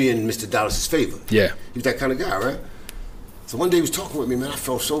to be in Mr. Dallas's favor. Yeah. He was that kind of guy, right? So one day he was talking with me, man. I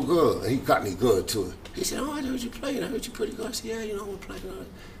felt so good. And he got me good, too. He said, oh, I heard you playing. I heard you pretty good. I said, yeah, you know, I'm playing.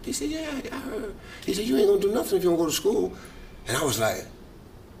 He said, yeah, I heard. He said, you ain't going to do nothing if you don't go to school. And I was like,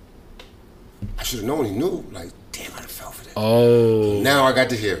 I should have known he knew. Like, damn, I fell for that. Oh. Now I got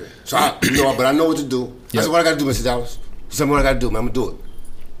to hear it. So, but I know what to do. I said, what I got to do, Mr. Dallas? He said, what I got to do, man, I'm going to do it.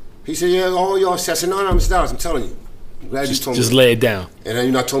 He said, yeah, all y'all. I said, no, Mr. Dallas, I'm telling you. I'm glad you told me. Just lay it down. And then,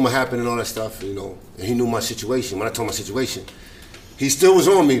 you know, I told him what happened and all that stuff, you know. And he knew my situation. When I told my situation, he still was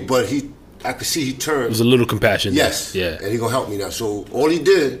on me, but I could see he turned. It was a little compassion. Yes. Yeah. And he gonna help me now. So all he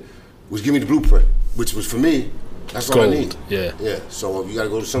did was give me the blueprint, which was for me. That's all I need. Yeah. Yeah. So you gotta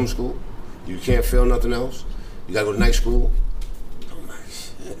go to summer school. You can't fail nothing else. You gotta go to night school. Oh my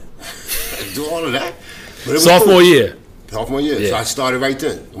shit. Do all of that. But Sophomore year. Sophomore year. Yeah. So I started right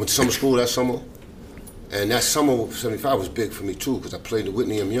then. I went to summer school that summer. And that summer of '75 was big for me too, because I played the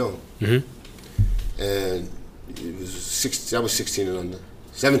Whitney M. Young. And it was I was 16 and under.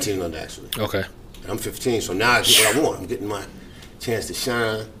 17 and under, actually. Okay. And I'm 15, so now I get what I want. I'm getting my chance to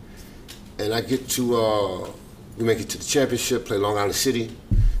shine. And I get to, we make it to the championship, play Long Island City,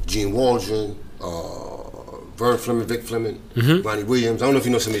 Gene Waldron, Vern Fleming, Vic Fleming, Ronnie Williams. I don't know if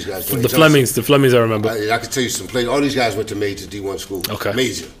you know some of these guys. The Flemings I remember. I can tell you some players. All these guys went to major D1 school. Okay.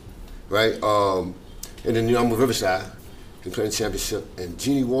 Major, right? And then, you know, I'm with Riverside. We played the championship, and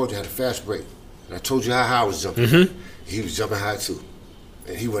Genie Waldron had a fast break. And I told you how high I was jumping. He was jumping high, too.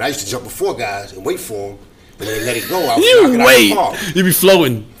 And I used to jump before guys and wait for him, and then let it go. I was knocking out the park. You be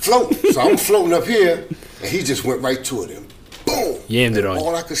floating. Floating. So I'm floating up here, and he just went right to it, and boom. Yammed it on you.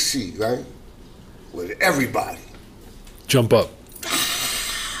 All I could see, right, was everybody Jump up.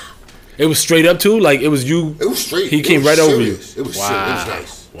 It was straight up too? Like it was you? It was straight. He came right over you. It was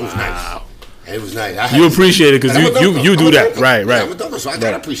nice. It was nice. And it was nice. You appreciate it because you do that. Right. I'm a dunker, so I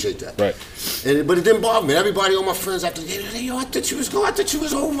gotta appreciate that. Right. But it didn't bother me. Everybody, all my friends after the game, they, yo, I thought you was going. I thought you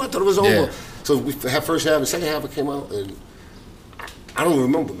was over. I thought it was over. Yeah. So we had first half and second half. It came out, and I don't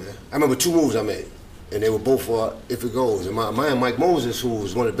remember, man. I remember two moves I made, and they were both for if it goes. And my man Mike Moses, who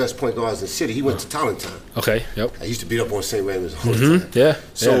was one of the best point guards in the city, he went to Talentine. Okay. Yep. I used to beat up on St. Raymond's all the time. Yeah.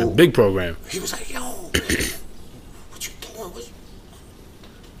 So big program. He was like, yo, man, what you doing?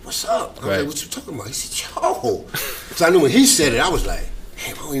 What's up? I was like, what you talking about? He said, yo. So I knew when he said it, I was like,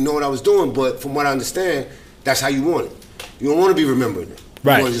 damn, I don't even know what I was doing. But from what I understand, that's how you want it. You don't want to be remembering it.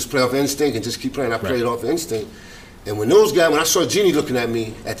 Right. You want to just play off instinct and just keep playing. I played off instinct. And when I saw Jeannie looking at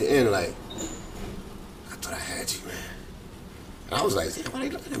me at the end like, I thought I had you, man. And I was like, damn, why they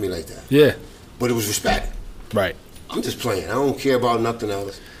looking at me like that? Yeah. But it was respect. Right. I'm just playing. I don't care about nothing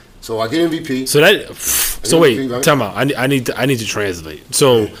else. So I get MVP. So wait, right? time out. I need to translate.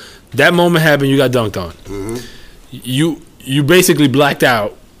 So that moment happened. You got dunked on. Mm-hmm. You basically blacked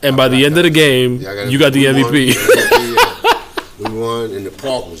out, and by the end of the game, you got the MVP. We won, and the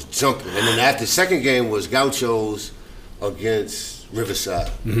park was jumping. And then after the second game was Gauchos against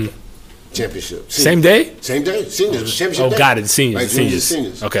Riverside. Championship. Same day? Same day. Seniors. It was championship day. Got it. Seniors. Right,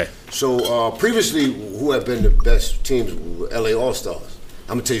 seniors. Okay. So previously, who had been the best teams were LA All-Stars.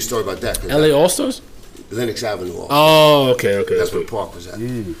 I'm going to tell you a story about that. LA All-Stars? Lennox Avenue All-Stars. Oh, okay. That's where the park was at.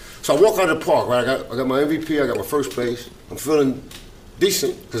 So I walk out of the park, right? I got my MVP, I got my first place. I'm feeling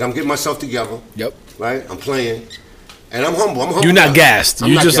decent because I'm getting myself together. Yep. Right? I'm playing. And I'm humble. You're not gassed.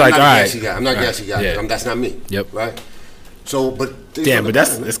 You're just like, all right. I'm not gassy guy. Yeah. That's not me. Yep. Right? So, but damn, but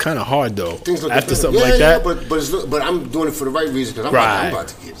it's kind of hard though. Things look after better. something like that. But I'm doing it for the right reason because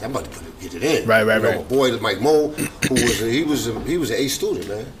I'm about to get it in. Right. My boy Mike Mo, he was an A student,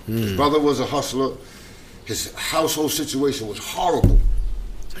 man. His brother was a hustler. His household situation was horrible.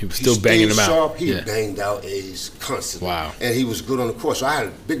 He was still banging them out. He banged out A's constantly. Wow. And he was good on the court. So I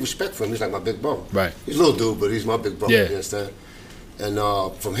had big respect for him. He's like my big brother. Right. He's a little dude, but he's my big brother. Yeah. You understand? And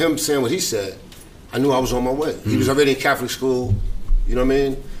from him saying what he said, I knew I was on my way. He was already in Catholic school. You know what I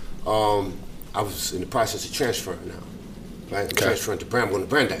mean? I was in the process of transferring now. Right? Okay. Transferring to I'm going to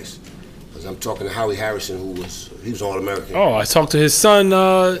Brandeis. Because I'm talking to Howie Harrison, he was All-American. Oh, I talked to his son,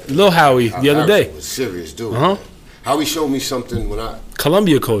 Lil Howie, the other day. He was a serious dude. Howie showed me something when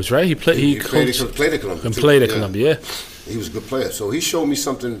Columbia coach, right? He played at Columbia. And played at Columbia, yeah. He was a good player. So he showed me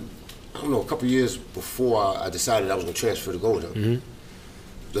something, I don't know, a couple of years before I decided I was going to transfer to go with him.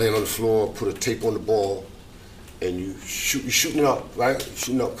 Laying on the floor, put a tape on the ball, and you're shooting it up, right?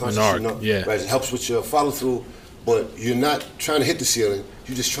 Shooting up, constantly shooting up. Yeah. Right? It helps with your follow through, but you're not trying to hit the ceiling.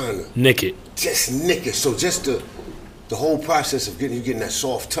 You're just trying to nick it. Just nick it. So just the whole process of getting that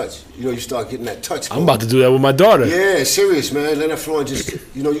soft touch. You know, you start getting that touch. I'm about to do that with my daughter. Yeah, serious, man. Let that floor and just,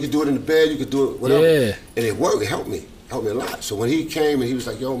 you can do it in the bed. You can do it whatever. Yeah. And it worked. It helped me. It helped me a lot. So when he came and he was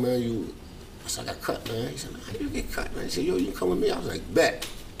like, "Yo, man, I said, I got cut, man." He said, "How you get cut, man?" He said, "Yo, you can come with me." I was like, "Bet.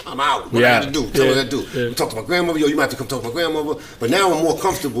 I'm out. What I got to do? Tell me what I do." Yeah. Talk to my grandmother. Yo, you might have to come talk to my grandmother. But now I'm more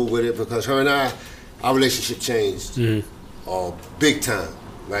comfortable with it because her and our relationship changed big time,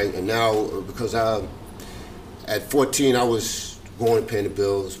 right? And now because at 14 I was going and paying the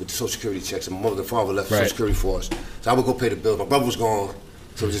bills with the Social Security checks. And my mother and father left Social Security for us, so I would go pay the bills. My brother was gone,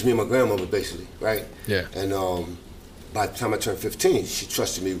 so it was just me and my grandmother basically, right? Yeah. And by the time I turned 15, she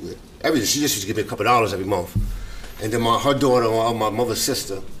trusted me with everything. She just used to give me a couple of dollars every month. And then her daughter, or my mother's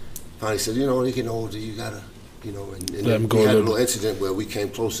sister, finally said, they getting older, you gotta, and then we had a little incident where we came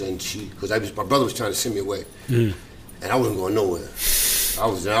closer, and because my brother was trying to send me away, and I wasn't going nowhere. I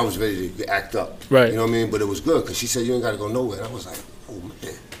was ready to act up, right? You know what I mean? But it was good because she said you ain't gotta go nowhere. And I was like, oh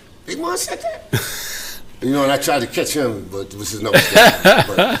man, Big Mom said that. And I tried to catch him, but it was another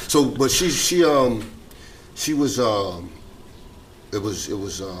story. But she was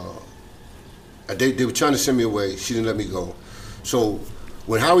they were trying to send me away. She didn't let me go. So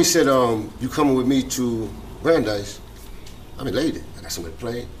when Howie said, you coming with me to Brandeis, I'm elated. I got somebody to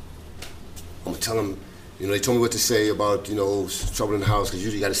play. I'm gonna tell them, they told me what to say about, trouble in the house because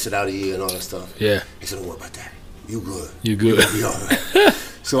usually you got to sit out a year and all that stuff. Yeah. He said, don't worry about that. You good. You good. You'll be all right.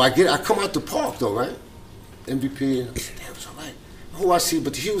 So I come out the park though, right? MVP, and I said, damn, it's all right. Who I see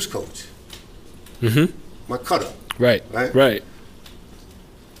but the Hughes coach. My cutter. Right.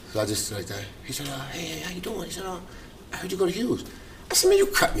 So I just like that. He said, hey, how you doing? He said, I heard you go to Hughes. I said, man, you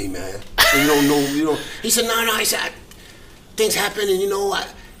cut me, man. And you don't know. He said, no. He said, things happen, and he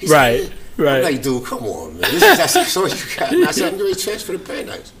said, right. I'm like, dude, come on, man. That's all you got. And I said, I'm going to transfer to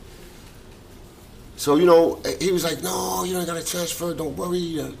Brandeis. So, he was like, no, you don't got to transfer. Don't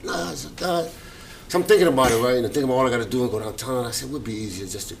worry. So I'm thinking about it, right? And thinking about all I got to do and go downtown. I said, it would be easier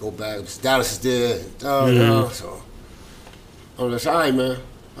just to go back. Dallas is there. So I was like, all right, man.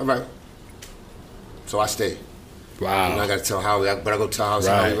 All right. So I stayed. Wow. And I got to tell Howie, but I go tell Howie,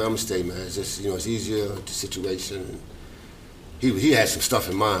 I'm going to stay, man. It's just, it's easier, the situation. He had some stuff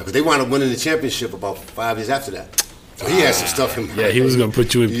in mind. Because they wound up winning the championship about 5 years after that. So he had some stuff in mind. Yeah, he was going to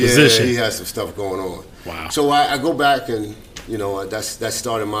put you in position. Yeah, he had some stuff going on. Wow. So I go back and, that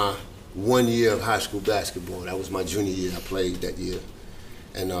started my 1 year of high school basketball. That was my junior year. I played that year.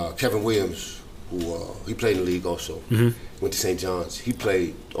 And Kevin Williams, who he played in the league also, went to St. John's. He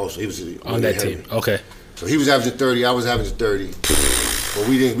played also. He was on that team. Okay. So he was averaging 30, I was averaging 30. But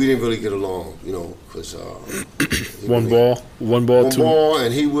we didn't really get along, you know, because one ball, two.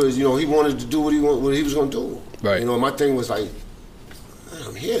 And he was, you know, he wanted to do what he was going to do. Right. You know, my thing was like, man,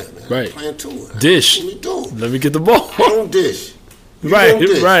 I'm here, man. Right. I'm playing too. Dish. What do we do? Let me get the ball. I don't dish. You Right, don't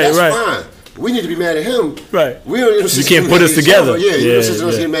dish. right, That's right. fine. We need to be mad at him. Right. We don't, You can't put us together. Yeah, you Yeah,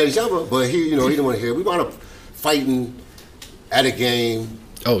 don't yeah. get mad at each other. But he, you know, he didn't want to hear it. We wound up fighting at a game.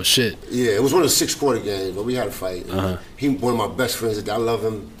 Oh shit. Yeah, it was one of the 6-quarter games, but we had a fight. He one of my best friends. I love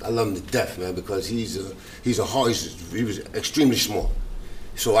him. I love him to death, man, because he was extremely smart.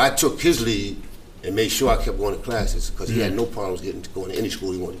 So I took his lead and made sure I kept going to classes because he had no problems going to any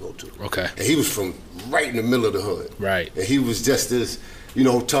school he wanted to go to. Okay. And he was from right in the middle of the hood. Right. And he was just as, you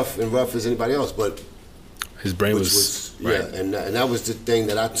know, tough and rough as anybody else, but His brain was right. yeah, and that was the thing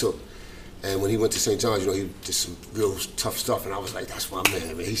that I took. And when he went to St. John's, you know, he did some real tough stuff, and I was like, "That's my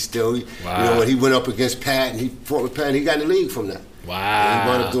man, man." He's still, you know, when he went up against Pat, and he fought with Pat, and he got in the league from that. Wow. And he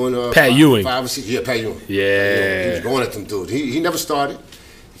wound up doing Pat Ewing. 5 or 6. Yeah, Pat Ewing. Yeah. He was going at them dudes. He never started.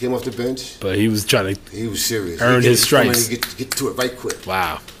 He came off the bench. But he was trying to. He was serious. Earn his stripes. He get to it right quick.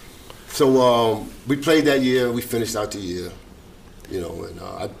 Wow. So we played that year. We finished out the year. You know, and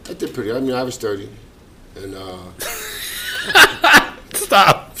I did pretty. I mean, I was 30, and.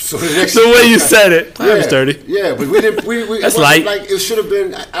 Stop. So the next The way you said it. I was 30. Yeah, but we didn't. We That's it wasn't light. Like it should have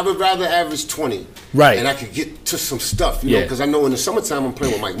been. I would rather average 20. Right. And I could get to some stuff, you know, because I know in the summertime I'm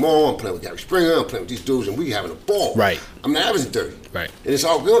playing with Mike Moore, I'm playing with Gary Springer, I'm playing with these dudes, and we having a ball. Right. I'm not averaging 30. Right. And it's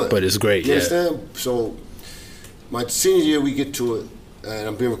all good. But it's great, You yeah. understand? So my senior year we get to it, and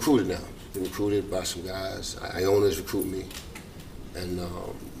I'm being recruited now. Been recruited by some guys. Iona's recruiting me, and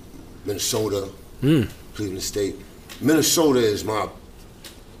Minnesota, Cleveland State. Minnesota is my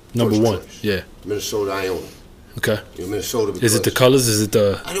Number first one. choice. Yeah. Minnesota, Iona. Okay. You know, Minnesota. Is it the colors? Is it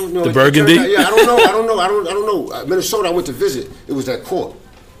the I don't know. the burgundy? Yeah, I don't know. Minnesota, I went to visit. It was that court.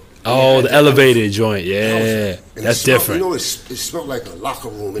 Oh, the elevated joint. Yeah. And That's it smelled, different. You know, it smelled like a locker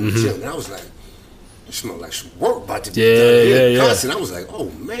room in the gym, and I was like, it smelled like some work about to be Yeah, done. yeah. Constant. I was like, oh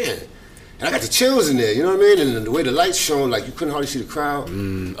man. And I got the chills in there, you know what I mean? And the way the lights shone, like you couldn't hardly see the crowd.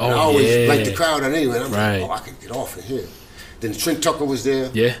 And I always liked the crowd out anyway. And I'm Right. like, oh, I can get off in here. Then Trent Tucker was there.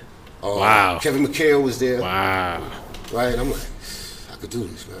 Yeah. Wow. Kevin McHale was there. Wow. Right? And I'm like, I could do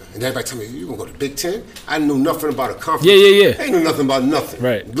this, man. And everybody told me, you gonna go to the Big Ten? I knew nothing about a conference. Yeah. I ain't knew nothing about nothing.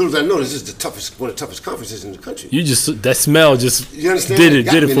 Right. Little did I know this is one of the toughest conferences in the country. You just that smell just You understand? did it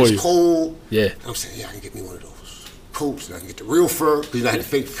Got me, for and you. It's cold. Yeah. And I'm saying, yeah, I can get me one of those coats, and I can get the real fur because I had the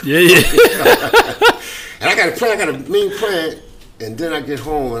fake fur. Yeah. And I got a plan. I got a mean plan. And then I get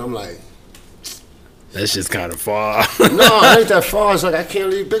home and I'm like, That's just kind of far. no, it ain't that far. It's like I can't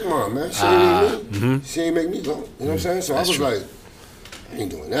leave Big Mom, man. She ain't leave me. She ain't make me go. You know what I'm saying? So I was like, I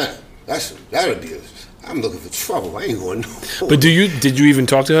ain't doing that. That'd be I'm looking for trouble. I ain't going nowhere. But did you even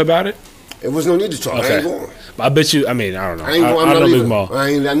talk to her about it? It was no need to talk. I ain't going. I bet you. I mean, I don't know. I ain't going. I I'm don't not know leaving. Big Ma.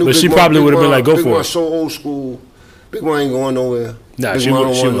 I knew But Big she Ma- probably Big would have been Ma- like, go Big for Ma's it. so old school. Big Ma ain't going nowhere. Nah, Big she Ma would-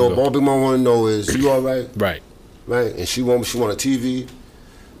 don't she want to would know. go. All Big Ma want to know is you all right, Right. right? And she want a TV.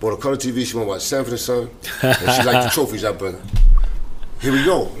 Bought a color TV. She want to watch Sanford and Son. And she like the trophies I bring her. Here we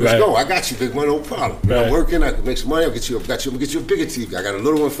go. Let's Right. go. I got you, Big Ma. No problem. Right. I'm working. I can make some money. I'm gonna get you a bigger TV. I got a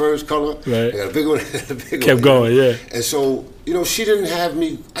little one first, color. Right. I got a big one. A big Kept one. going, yeah. And so, you know, she didn't have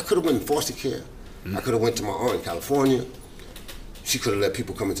me. I could have went in foster care. I could have went to my aunt in California. She could have let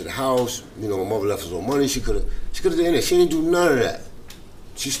people come into the house. You know, my mother left us no money. She could have did anything. She didn't do none of that.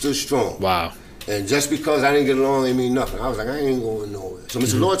 She stood strong. Wow. And just because I didn't get along, it mean nothing. I was like, I ain't going nowhere. So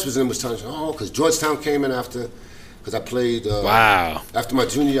Mr. Lawrence was telling me, because Georgetown came in after, because I played. Wow. After my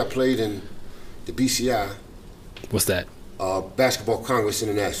junior year, I played in the BCI, What's that? Basketball Congress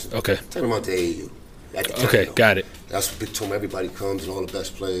International. Okay. Talking about the AAU. At the time, Okay, though. got it. That's what Big Tom, everybody comes and all the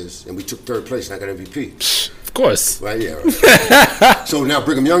best players. And we took third place and I got MVP. Of course. Right, yeah. Right. So now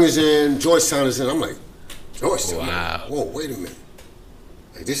Brigham Young is in, Georgetown is in. I'm like, Georgetown? Wow. I'm like, whoa, wait a minute.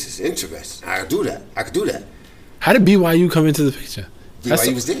 Like, this is interesting. I could do that. How did BYU come into the picture?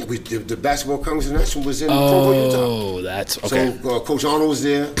 BYU was there. The Basketball Congress International was in Provo, Utah. Oh, that's okay. So Coach Arnold was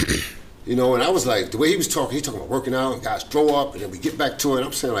there. You know, and I was like, the way he was talking about working out and guys throw up, and then we get back to it.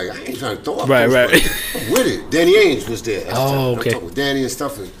 I'm saying, like, I ain't trying to throw up. Right. I'm with it. Danny Ainge was there. At the time. Okay. I'm talking with Danny and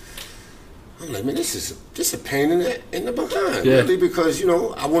stuff. And I'm like, man, this is a pain in the behind, Yeah. really, because, you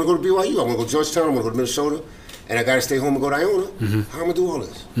know, I want to go to BYU. I want to go to Georgetown. I want to go to Minnesota. And I got to stay home and go to Iona. How am I going to do all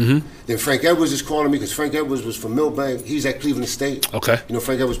this? Then Frank Edwards is calling me because Frank Edwards was from Millbank. He's at Cleveland State. Okay. You know,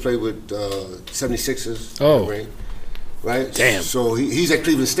 Frank Edwards played with 76ers. Oh. Right? Damn. So he's at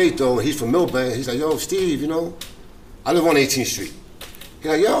Cleveland State, though, and he's from Millbank. He's like, yo, Steve, you know, I live on 18th Street.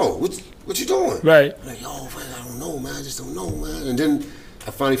 He's like, yo, what you doing? Right. I'm like, yo, man, I don't know, man. I just don't know, man. And then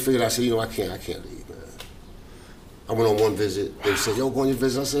I finally figured, I said, I can't leave, man. I went on one visit. They said, yo, go on your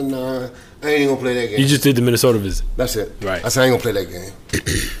visit. I said, nah, I ain't even gonna play that game. You just did the Minnesota visit. That's it. Right. I said, I ain't gonna play that game.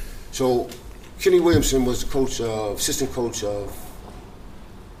 So Kenny Williamson was the assistant coach of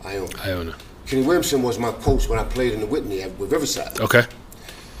Iona. Kenny Williamson was my coach when I played in the Whitney with Riverside. Okay.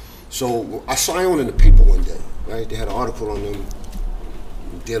 So I saw Iona in the paper one day, right? They had an article on them,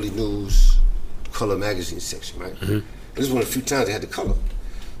 Daily News, Color magazine section, right? Mm-hmm. And this was one of the few times they had the color.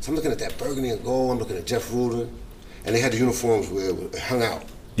 So I'm looking at that burgundy and gold, I'm looking at Jeff Rudin, and they had the uniforms where it hung out.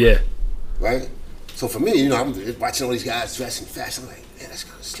 Yeah. Right? So for me, I'm watching all these guys dressing fast, I'm like, man, that's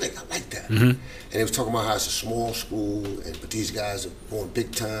kind of slick, I like that. Mm-hmm. And they was talking about how it's a small school, but these guys are going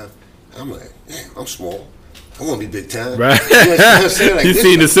big time. I'm like, man, I'm small. I want to be big time. Right. You know what I'm saying? Like, you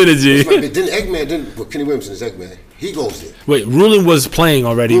seen the synergy. Then Eggman, Kenny Williamson is Eggman. He goes there. Wait, Rulin was playing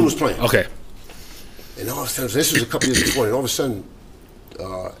already? Rulin was playing. Okay. And all of a sudden, this was a couple years before, and all of a sudden,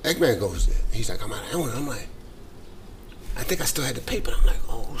 Eggman goes there. He's like, I'm out of Iona. I'm like, I think I still had the paper. I'm like,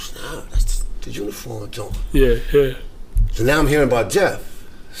 oh, snap, that's the uniform joint. Yeah. So now I'm hearing about Jeff.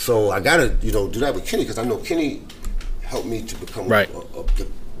 So I got to, do that with Kenny, because I know Kenny helped me to become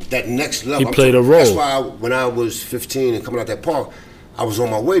that next level. He played a role. That's why when I was 15 and coming out that park, I was on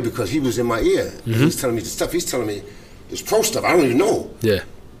my way, because he was in my ear. Mm-hmm. He was telling me the stuff. He's telling me it's pro stuff. I don't even know. Yeah.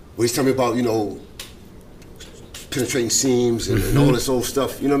 But he's telling me about, penetrating seams and all this old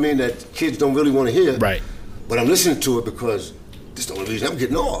stuff, that kids don't really want to hear. Right. But I'm listening to it because this is the only reason I'm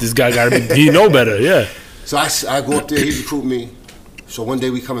getting off. This guy got to be, he know better, yeah. So I go up there, he recruit me. So one day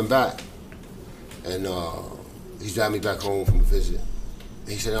we coming back, and he's driving me back home from a visit. And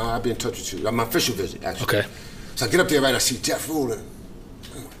he said, I'll be in touch with you. My official visit, actually. Okay. So I get up there, right, I see Jeff Rulin.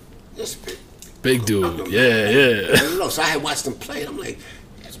 This big dude, yeah. So I had watched him play, and I'm like,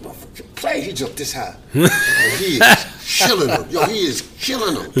 this motherfucker play, he jumped this high. And he is killing him. He is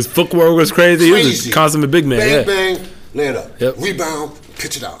killing him. His footwork was crazy. He was a consummate big man. Bang, bang, lay it up. Yep. Rebound,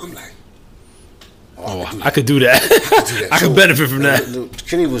 pitch it out. I'm like, I could do that. I could benefit from that.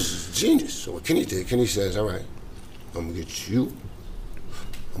 Kenny was genius. So what Kenny did, Kenny says, all right, I'm going to get you.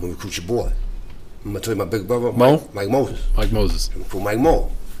 I'm going to recruit your boy. I'm going to tell you my big brother, Mike Moses. Mike Moses. I'm going to recruit Mike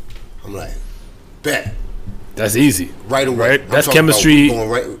Mo. I'm like, bet. That's easy. Right away. Right? That's chemistry in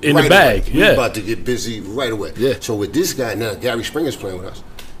the bag. Away. We're about to get busy right away. Yeah. So with this guy, now Gary Springer's playing with us.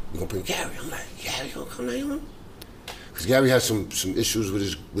 We're going to bring Gary. I'm like, Gary going to come down? Because Gary had some issues with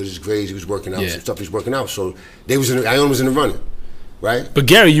his grades. He was working out, some stuff he was working out. So Iona was in the running, right? But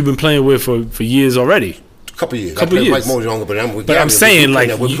Gary, you've been playing with for years already. Couple years. I played Mike Moses longer, but I'm with Gary. I'm saying, like,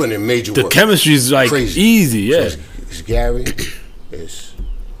 we're putting in major work. The chemistry's like crazy. Easy, yeah. So it's Gary, it's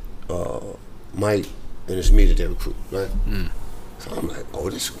Mike, and it's me that they recruit, right? So I'm like, oh,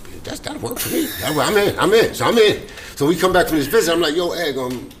 that'll work for me. I'm in. So I'm in. So we come back from this visit. I'm like, yo, Egg,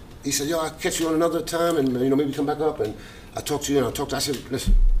 he said, yo, I'll catch you on another time, and maybe come back up, and I talk to you, and I said,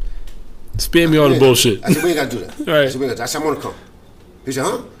 listen. Spare me all the bullshit. I said, we ain't got to do that. Right. I said, I'm going to come. He said,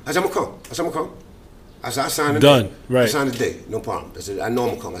 huh? I said, I'm going to come. I said, I signed the done. Day. Right. I signed the day. No problem. I said, I know I'm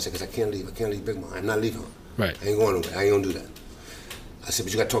going to come. I said, because I can't leave. I can't leave Big Mom. I'm not leaving her. Right. I ain't going nowhere. I ain't going to do that. I said,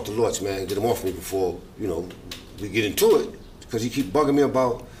 but you got to talk to Lords, man. Get him off me before, we get into it. Because he keep bugging me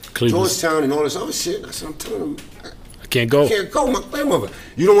about Cleveland. Georgetown and all this other shit. I said, I'm telling him, I can't go. I can't go. My grandmother.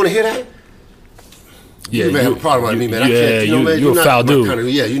 You don't want to hear that? Yeah, you may have a problem with me, man. I can't. Man, you're a foul dude.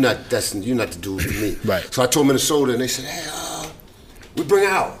 You're not the dude for me. Right. So I told Minnesota, and they said, hey, we bring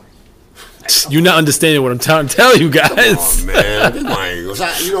her out. You're not understanding what I'm trying to tell you guys. Come on, man. So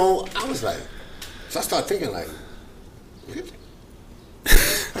I was like, so I started thinking like,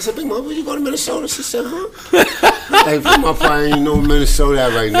 I said, Big Mom, will you go to Minnesota? She said, huh? Like, Big Mom probably ain't no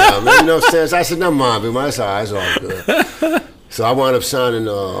Minnesota right now, man. You know what I'm saying? So I said, never mind, Big Mom. That's all right. It's all good. So I wound up signing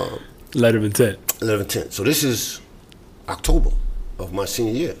letter of intent. Letter of intent. So this is October of my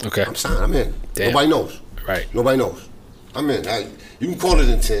senior year. Okay. I'm signed. I'm in. Damn. Nobody knows. Right. Nobody knows. I'm in. You can call it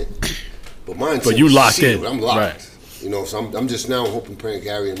intent, but my intent. But you locked in. I'm locked. Right. So I'm just now hoping, praying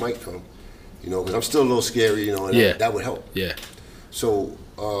Gary and Mike come. Because I'm still a little scary. And that would help. Yeah. So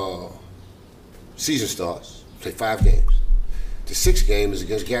season starts. Play 5 games. The 6th game is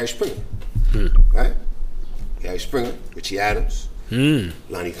against Gary Springer. Right. Gary Springer, Richie Adams,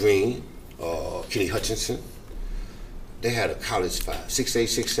 Lonnie Green, Kenny Hutchinson. They had a college 5, 6'8",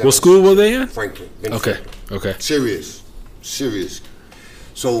 6'7". What school were they in? Franklin. Okay. Franklin. Okay. Serious.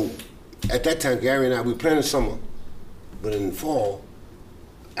 So at that time, Gary and I, we were playing in the summer, but in the fall,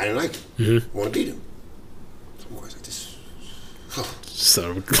 I didn't like him. Want to beat him. So I was like, this.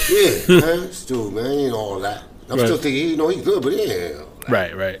 So. Yeah, man. This dude, man, ain't all that. I'm still thinking, he's good, but he ain't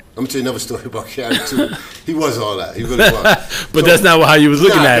Right. I'm gonna tell you another story about Gary too. He was all that. He really was. But that's not how you was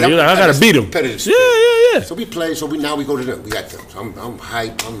looking at it. You're like, I gotta beat him. Competitive spirit. Yeah. So we play. So now we go to them. We got them. So I'm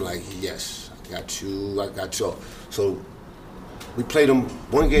hyped. I'm like, yes, I got you. So we played them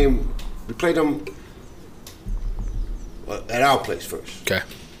one game. We played them at our place first. Okay.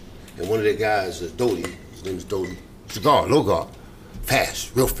 And one of their guys, Doty, his name is Doty. He's a guard, low guard,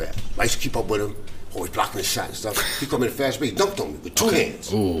 fast, real fast. I used to keep up with him, always blocking his shot and stuff. He come in fast, but he dunked on me with two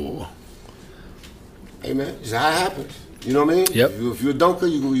hands. Ooh. Hey man, this is how it happens. You know what I mean? Yep. If you're a dunker,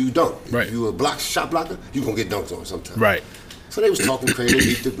 you dunk. Right. If you're a shot blocker, you gonna get dunked on sometime. Right. So they was talking crazy, they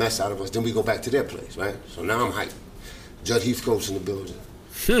beat the mess out of us. Then we go back to their place, right? So now I'm hyped. Judd Heathcote's in the building.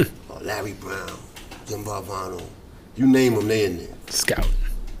 Larry Brown, Jim Valvano, you name them, they in there. Scout.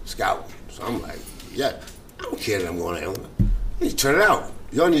 So I'm like, yeah, I don't care that I'm going out. You need to turn it out.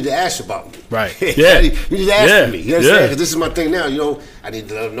 Y'all need to ask about me. Right. Yeah. You need to ask for me. You know what I'm saying? Because this is my thing now. You know, I need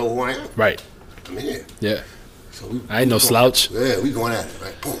to let them know who I am. Right. I'm in here. Yeah. So I ain't no slouch. Yeah, we going at it,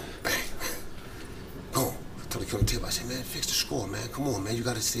 right? Boom, bang, bang. Go. I told the tip. I said, man, fix the score, man. Come on, man. You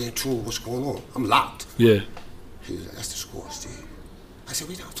got to stay in tune with what's going on. I'm locked. Yeah. He was like, that's the score, Steve. I said,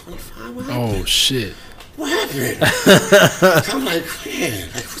 we down 25? What Oh, happened? shit. What happened? So I'm like, man,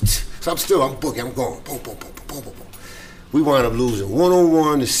 like, what? So I'm booking, I'm going, boom, boom, boom, boom, boom, boom. We wound up losing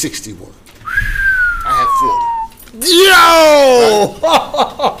 101 to 61. I had 40. Yo!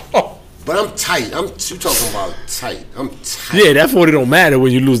 But I'm tight. You talking about tight. I'm tight. Yeah, that 40 don't matter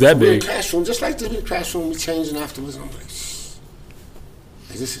when you lose that We're in big. the classroom, just like this in the classroom, we changing afterwards. I'm like, this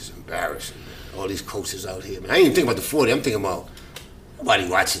is embarrassing, man. All these coaches out here, man. I ain't even thinking about the 40. I'm thinking about nobody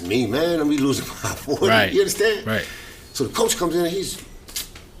watching me, man. I'm losing by 40. Right. You understand? Right. So the coach comes in and he's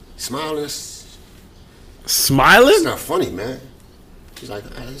smiling. Smiling? It's not funny, man. He's like,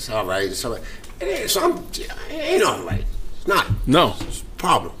 it's all right. It's all right. It ain't all right. It's not. No. It's a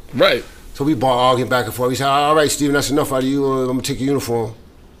problem. Right. So we arguing back and forth. He said, all right, Steven, that's enough out of you. I'm going to take your uniform.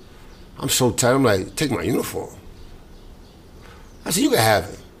 I'm so tired. I'm like, take my uniform. I said, you can have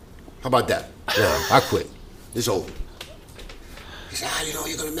it. How about that? Yeah, I quit. It's over. He said, you're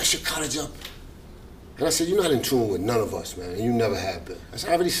going to mess your college up. And I said, you're not in tune with none of us, man. And you never have been. I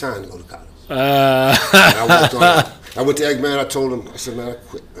said, I already signed to go to college. And I walked on. I went to Eggman. I told him, I said, man, I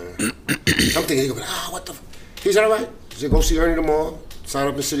quit, man. I'm thinking, he's going to be what the He said, all right. He said, go see Ernie tomorrow. Sign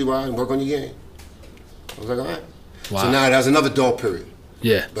up in Citywide and work on your game. I was like, all right. Wow. So now there's another dull period.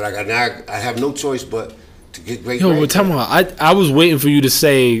 Yeah. But I have no choice but to get great Yo, grades. but tell me, I was waiting for you to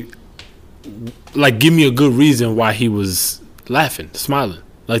say, like, give me a good reason why he was laughing, smiling,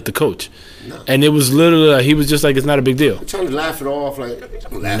 like the coach. No. And it was literally, like, he was just like, it's not a big deal. I'm trying to laugh it off. Like,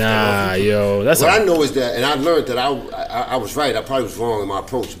 I'm laughing Nah, it off. yo, that's What I know is that, and I learned that I was right. I probably was wrong in my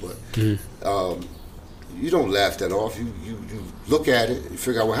approach, but you don't laugh that off. You look at it, you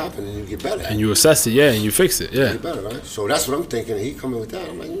figure out what happened, and you get better. and you assess it, yeah, and you fix it, yeah. You get better, right? So that's what I'm thinking. And he coming with that.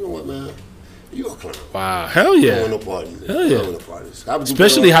 I'm like, you know what, man? You a clown. Wow, hell I yeah. don't want no parties. Hell yeah. I don't want no parties.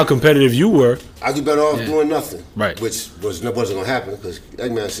 Especially how competitive you were. I'd be better off doing nothing. Right. Which wasn't going to happen because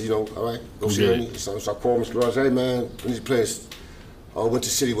Eggman said, all right, go see Yeah. Ernie. So I called Mr. Ross, hey, man, when you play, I went to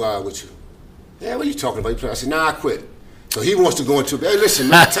Citywide with you. Yeah, what are you talking about? You play? I said, nah, I quit. So he wants to go into, hey, listen,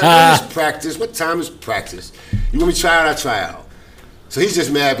 man, time is practice. What time is practice? You want me to try out? I try out. So he's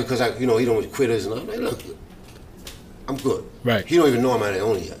just mad because, he don't want quitters. And I'm like, look, I'm good. Right. He don't even know I'm at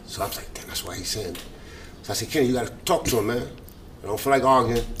Iona yet. So I was like, damn, that's why he's saying it. So I said, Kenny, you got to talk to him, man. I don't feel like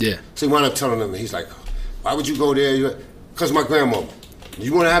arguing. Yeah. So he wound up telling him, and he's like, why would you go there? Because my grandmother.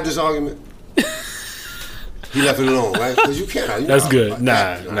 You want to have this argument? He left it alone, right? Because you can't. That's good.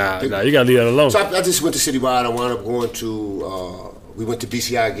 Nah, you got to leave that alone. So I just went to Citywide. I wound up going to, we went to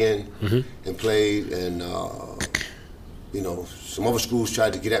BCI again and played, and, some other schools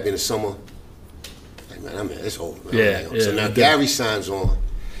tried to get at me in the summer. Like, man, it's over. Man. Yeah, So now Gary signs on,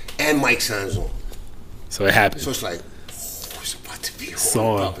 and Mike signs on. So it happened. So it's like, it's about to be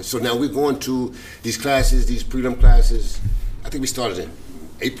So, on. So now we're going to these classes, these prelim classes. I think we started in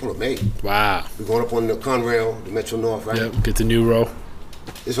April or May. Wow. We're going up on the Conrail, the Metro North, right? Yep, get the new row.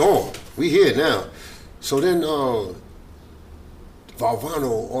 It's on. We here now. So then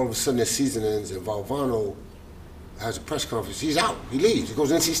Valvano, all of a sudden their season ends, and Valvano has a press conference. He's out. He leaves. He goes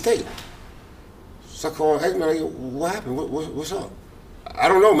to NC State. So I call Eggman, what happened? What's up? I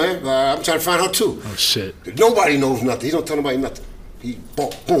don't know, man. I'm trying to find out too. Oh, shit. Nobody knows nothing. He don't tell nobody nothing. He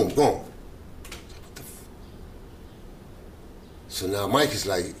boom, gone. So now Mike is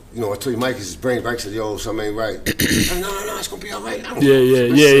like, I told you Mike is his brain. Mike said, yo, something ain't right. No, it's gonna be all right. Yeah.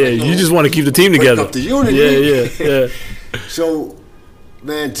 You just want to keep the team together. Up the unity. Yeah. So,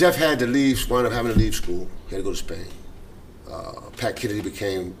 man, Jeff had to leave, wound up having to leave school. He had to go to Spain. Pat Kennedy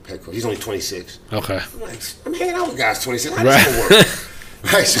became head coach. He's only 26. Okay. I'm hanging out with guys 26. How does that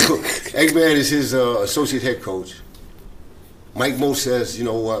work? Right. So Eggman is his associate head coach. Mike Mo says, you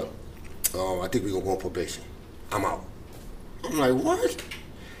know what? I think we're gonna go on probation. I'm out. I'm like, what?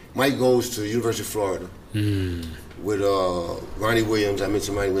 Mike goes to the University of Florida with Ronnie Williams. I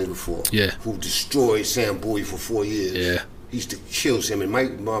mentioned Ronnie Williams before. Yeah. Who destroyed Sam Bowie for 4 years. Yeah. He used to kill him.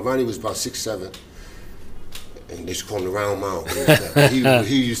 And Ronnie was about 6'7". And they used to call him the Round Mound.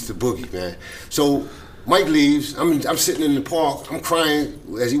 he used to boogie, man. So Mike leaves. I'm sitting in the park. I'm crying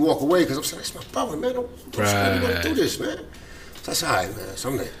as he walk away because I'm saying, that's my brother, man. Don't right. do this, man. So that's all right, man. So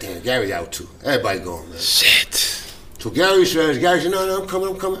I'm like, damn, Gary out too. Everybody going, man. Shit. So Gary says, no, I'm coming.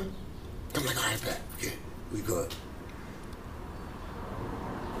 I'm like, all right, bet. Okay, we good.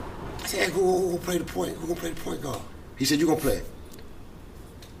 I said, hey, who gonna play the point? Who gonna play the point guard? He said, you gonna play.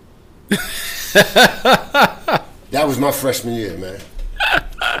 That was my freshman year, man.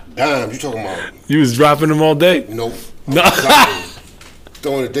 Damn, you talking about? You was dropping them all day? Nope. No.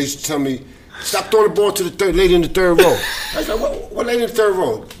 Throwing it. They used to tell me, stop throwing the ball to the lady in the third row. I was like, what lady in the third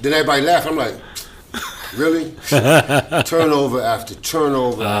row? Then everybody laughed. I'm like, really? Turnover after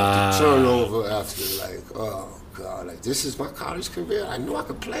turnover after turnover after, like, oh, God. Like, this is my college career. I knew I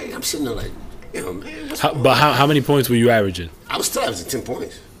could play. I'm sitting there like, man. How many points were you averaging? I was still averaging 10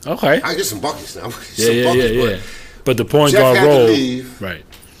 points. Okay. I get some buckets now. Yeah. But the point guard role, right?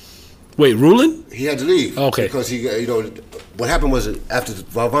 Wait, Rulin? He had to leave. Okay. Because he, what happened was after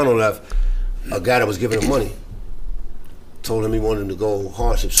Valvano left, a guy that was giving him money told him he wanted him to go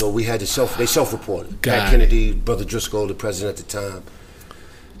hardship. So we had to self-reported. Pat Kennedy, Brother Driscoll, the president at the time,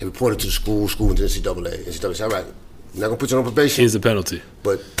 they reported to the school went to NCAA. NCAA said, all right, I'm not gonna put you on probation. Here's the penalty.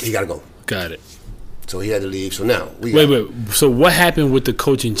 But he gotta go. Got it. So he had to leave. So now wait. So what happened with the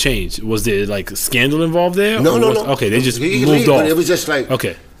coaching change? Was there like a scandal involved there? No. Okay, they just moved off. It was just like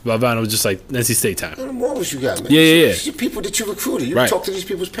Valvano was just like NC State time. What morals you got, man? Yeah. These are people that you recruited. You talk to these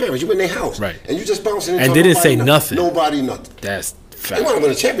people's parents. You in their house, right? And you just bouncing. And they didn't say nothing. Nobody nothing. That's fact. He wanted to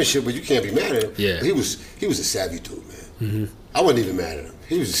win a championship, but you can't be mad at him. Yeah. But he was a savvy dude, man. Mm-hmm. I wasn't even mad at him.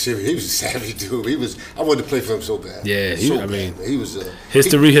 He was a savvy dude. I wanted to play for him so bad. Yeah, he was.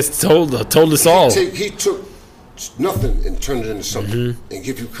 History has told us all. He took nothing and turned it into something and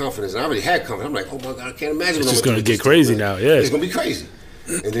give you confidence. And I already had confidence. I'm like, oh my God, I can't imagine. It's just gonna get crazy now. Yeah, it's gonna be crazy.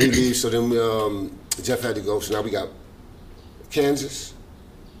 And then he leaves. So then Jeff had to go. So now we got Kansas,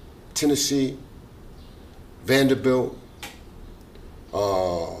 Tennessee, Vanderbilt,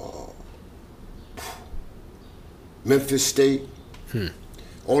 Memphis State.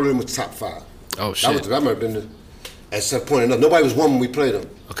 All of them were top 5. Oh shit! That might have been at some point enough. Nobody was won when we played them.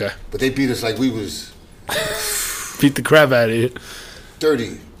 Okay. But they beat us like we was. Beat the crap out of you.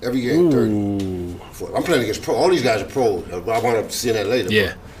 30 every game. 30. I'm playing against pro. All these guys are pros. I wound up seeing that later.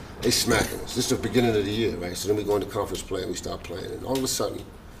 Yeah. They smacking us. This is the beginning of the year, right? So then we go into conference play and we start playing. And all of a sudden,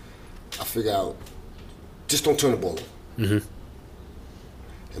 I figure out, just don't turn the ball over. Mm-hmm.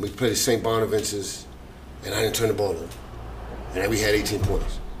 And we played at St. Bonaventure's, and I didn't turn the ball over. And then we had 18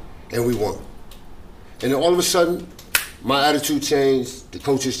 points. And we won. And then all of a sudden, my attitude changed, the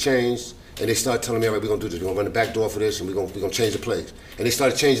coaches changed, and they started telling me, all right, we're going to do this. We're going to run the back door for this, and we're going to change the plays. And they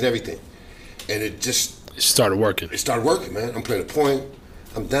started changing everything. And it started working. It started working, man. I'm playing a point.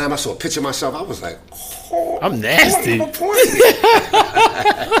 I'm down. I saw a picture of myself. I was like, oh, I'm nasty. I'm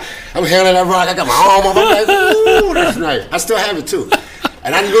handling that rock. I got my arm up. I'm like, ooh, that's nice. I still have it, too.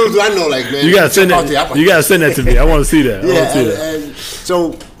 And I know, like, man. You got to send that. You got to send that to me. I want to see that. And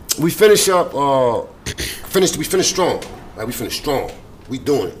so we finish up, we finished strong. Right? We finished strong. We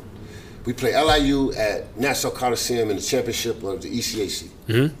doing it. We play LIU at Nassau Coliseum in the championship of the ECAC.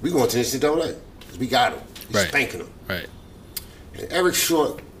 Mm-hmm. We going to the NCAA because we got them. We spanking them. Right. And Eric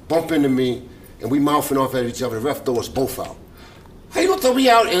Short bump into me, and we mouthing off at each other. The ref throw us both out. How you gonna throw me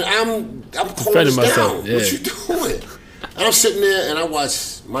out? And I'm calling us down. Yeah. What you doing? And I'm sitting there, and I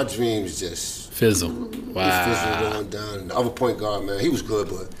watch my dreams just fizzle. Wow. He fizzled on down. And the other point guard, man, he was good,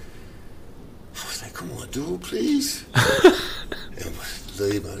 but I was like, come on, dude, please.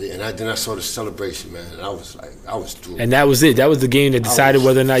 And then I saw the celebration, man, and I was through. And that was it. That was the game that decided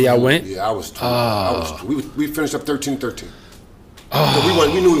whether or not y'all went. Yeah, I was through. We finished up 13-13.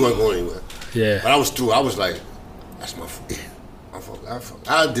 Oh. We knew we weren't going anywhere. Yeah. But I was through. I was like, that's my fault.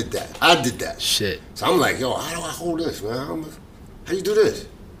 I did that. Shit. So I'm like, yo, how do I hold this, man? How you do this?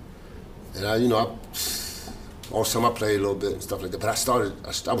 And all the time I played a little bit and stuff like that. But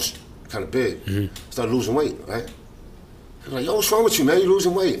I was kind of big. Mm-hmm. Started losing weight, right? I'm like, yo, what's wrong with you, man? You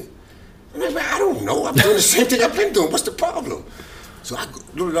losing weight? I'm like, man, I don't know. I'm doing the same thing I've been doing. What's the problem? So I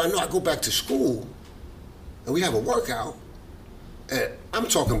go back to school, and we have a workout, And I'm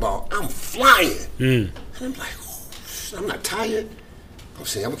talking about, I'm flying. And I'm like, oh, shit, I'm not tired. I'm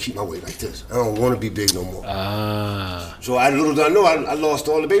saying, I'm gonna keep my weight like this. I don't want to be big no more. So little did I know, I lost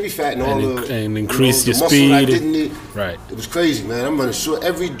all the baby fat and all and increased your the muscle speed. I didn't need. Right. It was crazy, man. I'm running short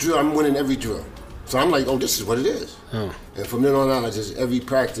every drill. I'm winning every drill. So I'm like, oh, this is what it is. And from then on out, I just every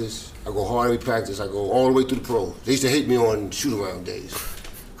practice, I go hard every practice. I go all the way through the pros. They used to hate me on shoot around days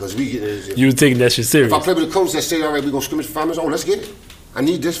because we get it. You were taking that shit serious. If I play with a coach that say, all right, we gonna scrimmage for 5 minutes. Oh, let's get it. I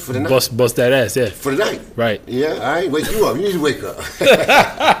need this for the night. Bust that ass, yeah. For the night. Right. Yeah, I ain't wake you up. You need to wake up.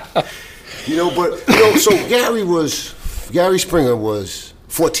 So Gary Springer was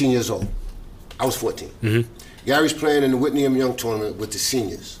 14 years old. I was 14. Gary's playing in the Whitney M. Young tournament with the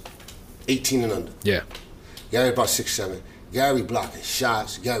seniors, 18 and under. Yeah. Gary about 6'7". Gary blocking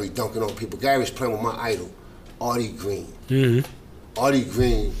shots. Gary dunking on people. Gary's playing with my idol, Artie Green. Artie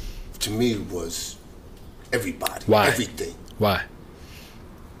Green, to me, was everybody. Why? Everything. Why?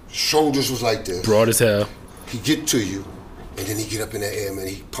 Shoulders was like this. Broad as hell. He get to you, and then he get up in the air, man.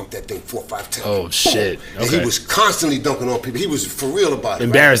 He pumped that thing 4 or 5 times. Oh, shit. And he was constantly dunking on people. He was for real about it.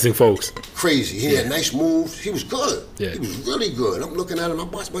 Embarrassing folks. Crazy. He had nice moves. He was good. Yeah. He was really good. I'm looking at him. I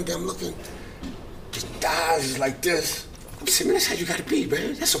watched one day. I'm looking. His thighs is like this. I'm saying, man, that's how you got to be,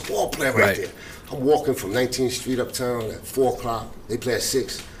 man. That's a ball player right there. I'm walking from 19th Street uptown at 4 o'clock. They play at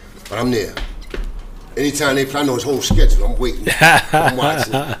 6, but I'm there. Anytime they play, I know his whole schedule. I'm waiting. I'm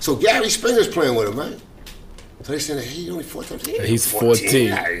watching. So Gary Springer's playing with him, man. So they saying, hey, he's only 14. He's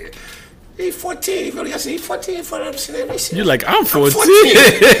 14. He's 14. Really, I said, he's 14. You're like, I'm 14.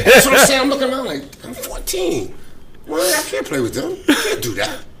 That's what I'm saying. I'm looking around like, I'm 14. Well, I can't play with them. I can't do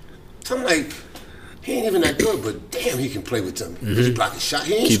that. So I'm like, he ain't even that good, but damn, he can play with them. He's blocking shot.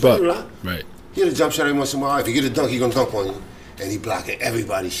 He ain't Keep scoring up. a lot. Right. He had a jump shot every once in a while. If he get a dunk, he gonna dunk on you. And he blocking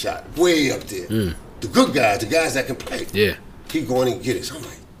everybody's shot. Way up there. The good guys, the guys that can play. Yeah. He going and get it. So I'm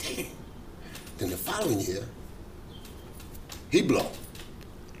like, damn. Then the following year, he blow.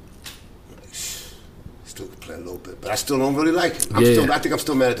 I'm like, still can play a little bit, but I still don't really like him. I think I'm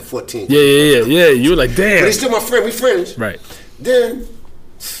still mad at the 14. Yeah. You were like, damn. But he's still my friend. We friends. Right. Then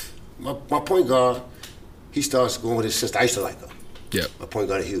my point guard, he starts going with his sister. I used to like her. Yeah. My point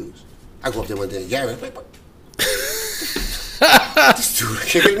guard at Hughes. I go up there one day, Gary, I'm like, what? This dude, I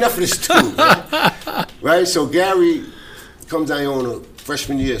can't get enough of this dude, man. Right? So Gary comes down here on a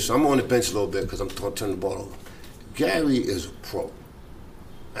freshman year, so I'm on the bench a little bit because I'm turning the ball over. Gary is a pro.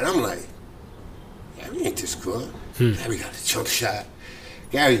 And I'm like, Gary ain't this good. Gary got a jump shot.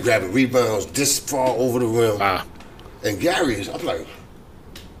 Gary grabbing rebounds this far over the rim. Wow. And I'm like,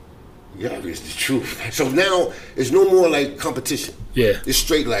 Gary is the truth. So now it's no more like competition. Yeah. It's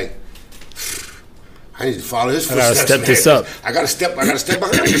straight like, I need to follow his I footsteps. gotta step this up. I gotta step behind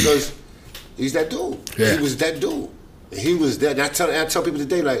him because he's that dude. Yeah. He was that dude. He was that. And I tell people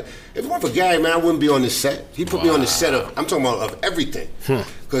today, like, if it weren't for Gary, man, I wouldn't be on this set. He put me on the set of, I'm talking about of everything.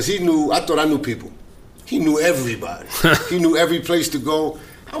 Because I thought I knew people. He knew everybody. He knew every place to go.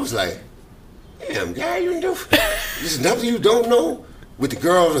 I was like, damn, Gary, you know, there's nothing you don't know. With the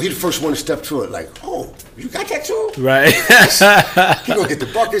girls, he the first one to step to it. Like, oh, you got that too? Right. He gonna get the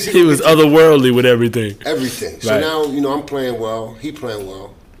buckets. He was otherworldly with everything. Everything. So now, I'm playing well. He playing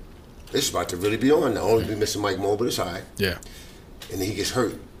well. It's about to really be on now. Only be missing Mike Moe, but it's all right. Yeah. And then he gets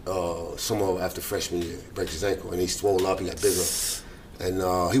hurt somewhere after freshman year. He breaks his ankle, and he swole up. He got bigger. And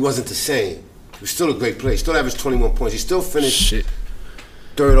he wasn't the same. He was still a great player. He still averaged 21 points. He still finished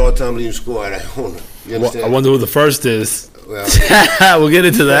third all-time leading scorer at Iona. You understand? I wonder who the first is. Well, we'll get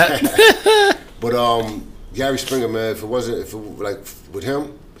into that. But Gary Springer, man, if it like with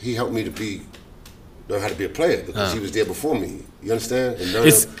him, he helped me to learn how to be a player because he was there before me. You understand? And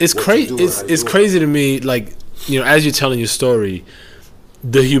it's crazy. It's crazy to me, like, as you're telling your story,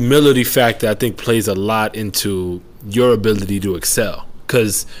 the humility factor I think plays a lot into your ability to excel.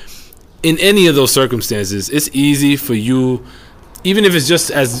 Because in any of those circumstances, it's easy for you. Even if it's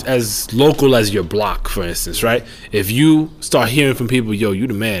just as local as your block, for instance, right? If you start hearing from people, yo, you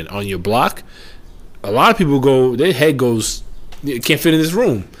the man on your block, a lot of people their head goes, it can't fit in this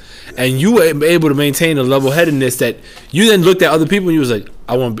room. And you were able to maintain a level-headedness that you then looked at other people and you was like,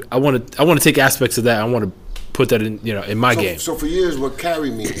 I want to take aspects of that. I want to put that in, in my game. So for years, what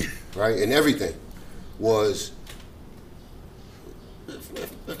carried me, right, and everything was,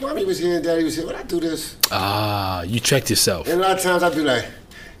 if mommy was here and daddy was here, would I do this? You checked yourself. And a lot of times I'd be like,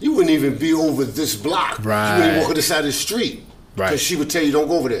 you wouldn't even be over this block. Right. You wouldn't even walk on the side of the street. Right. Because she would tell you, don't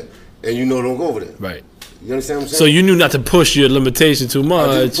go over there. And don't go over there. Right. You understand what I'm saying? So you knew not to push your limitation too much.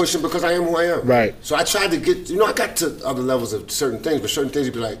 I didn't push him because I am who I am. Right. So I tried to get, I got to other levels of certain things, but certain things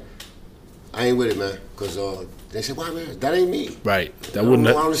you'd be like, I ain't with it, man. Because they said, why, man? That ain't me. Right. That I wouldn't.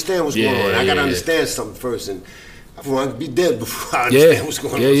 don't understand what's going on. I got to understand something first. And I want to be dead before I understand what's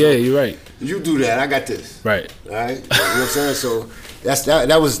going on. Yeah, So you're right. you do that. I got this. Right. All right? You know what I'm saying? So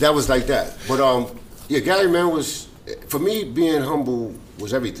that was like that. But, yeah, Gary, man, was, for me, being humble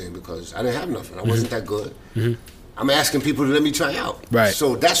was everything because I didn't have nothing. I wasn't that good. Mm-hmm. I'm asking people to let me try out. Right.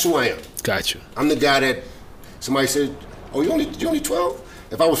 So that's who I am. Got you. I'm the guy that somebody said, "Oh, you only 12?"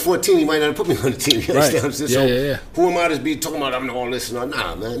 If I was 14, he might not have put me on the team. You understand what I'm saying? Yeah. Who am I to be talking about I'm all this and all?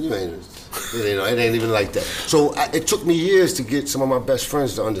 Nah, man, you ain't. It ain't even like that. So it took me years to get some of my best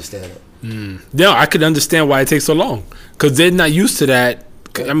friends to understand it. Yeah, I could understand why it takes so long because they're not used to that.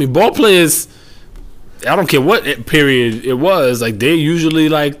 I mean, ball players, I don't care what period it was, like they're usually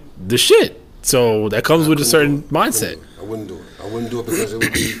like the shit. So that comes with a certain mindset. I wouldn't do it. I wouldn't do it because it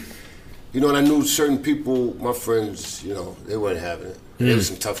would be, and I knew certain people, my friends, they weren't having it. They were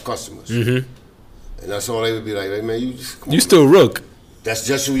some tough customers. Mm-hmm. And that's all they would be like, hey, man, you just come on, still rook. That's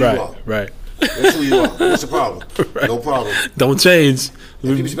just who you are. Right. That's who you are. What's the problem? Right. No problem. Don't change.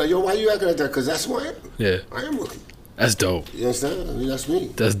 And people be like, yo, why you acting like that? Because that's who I am. Yeah. I am rookie. That's dope. You understand? I mean, that's me.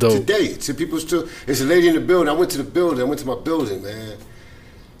 That's dope. Today, people still, there's a lady in the building. I went to my building, man.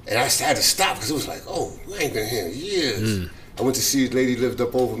 And I had to stop because it was like, oh, I ain't been here in years. I went to see a lady lived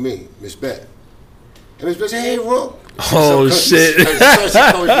up over me, Miss Bet. And Miss Bet said, hey, Rook. Oh, shit.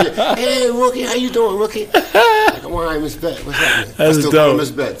 Hey, Rookie, how you doing, Rookie? Like, I'm all right, Miss Bet. What's happening? That's I still dope. call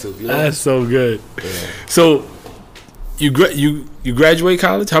Miss Bet, too. That's so good. Yeah. So, you graduate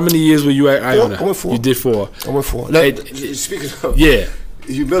college? How many years were you at Iona? I went 4. You did 4. I went 4. Hey, speaking of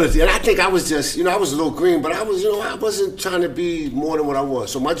humility, and I think I was just, I was a little green, but I was, I wasn't trying to be more than what I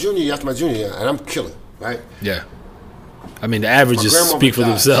was. So after my junior year, and I'm killing, right? Yeah. I mean, the averages speak for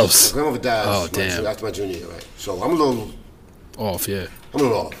themselves. My grandmother died damn. after my junior year, right? So I'm a little off, yeah. I'm a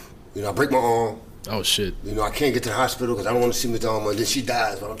little off. I break my arm. Oh, shit. I can't get to the hospital because I don't want to see my arm. And then she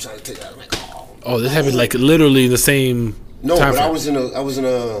dies, but I'm trying to take her. I'm like, oh, this happened like literally the same No, time but frame. I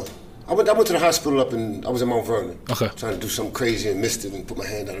went to the hospital I was in Mount Vernon. Okay. Trying to do something crazy and missed it and put my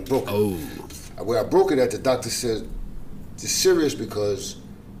hand out and broke it. Oh. Where I broke it at, the doctor said, it's serious because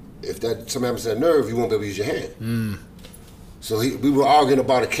if something happens to that nerve, you won't be able to use your hand. So we were arguing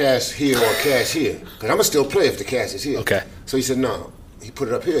about a cast here or a cast here. Because I'm going to still play if the cast is here. Okay. So he said, no. He put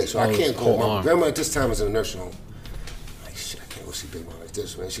it up here. So I can't go. My grandma at this time was in a nursing home. I'm like, shit, I can't go see Big Mom like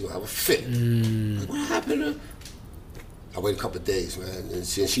this, man. She's going to have a fit. Like, what happened to her? I waited a couple of days, man, and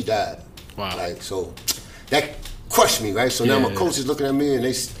she died. Wow. So that crushed me, right? So now my coach is looking at me, and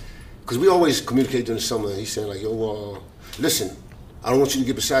because we always communicate during the summer, and he's saying like, yo, listen, I don't want you to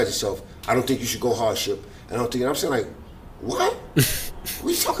get beside yourself. I don't think you should go hardship. And I'm saying like, what? What are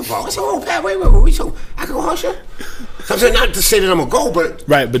you talking about? I said, oh, Pat, wait, what are you talking? I can go hardship? So I'm saying not to say that I'm going to go, but...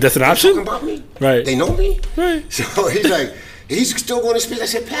 Right, but that's an option? Talking about me? Right. They know me? Right. So he's like, he's still going to speak. I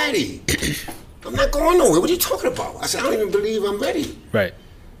said, Patty, I'm not going nowhere. What are you talking about? I said, I don't even believe I'm ready. Right.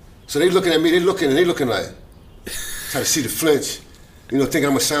 So they looking at me, they looking like, trying to see the flinch, thinking I'm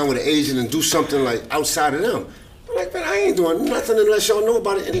going to sign with an agent and do something like outside of them. I'm like, man, I ain't doing nothing unless y'all know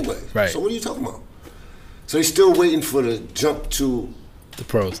about it anyway. Right. So what are you talking about? So he's still waiting for the jump to... The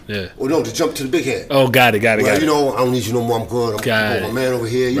pros, yeah. Or no, to jump to the big head. Oh, got it. I don't need you no more, I'm good. I'm my man over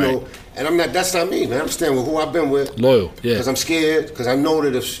here, you know. And that's not me, man. I'm staying with who I've been with. Loyal, yeah. Because I'm scared, because I know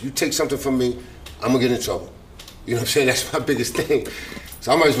that if you take something from me, I'm going to get in trouble. You know what I'm saying? That's my biggest thing.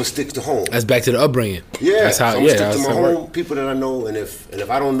 So I might as well stick to home. That's back to the upbringing. Yeah, that's how, so I'm going to stick to my home, people that I know, and if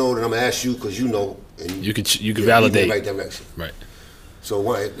I don't know, then I'm going to ask you because you know. And you can validate. In the right direction. Right. So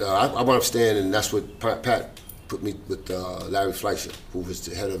I wound up staying, and that's what Pat put me with Larry Fleischer, who was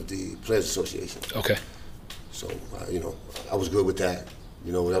the head of the Players Association. Okay. So, I was good with that.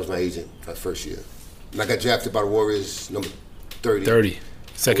 That was my agent for that first year. And I got drafted by the Warriors, number 30. 30.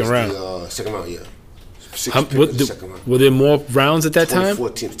 Second round. Second round, yeah. Second round. Were there more rounds at that time?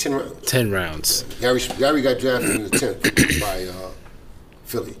 14, 10 rounds. 10 rounds. Yeah. Gary got drafted in the 10th by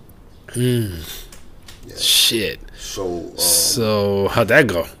Philly. Yeah. Shit. So how'd that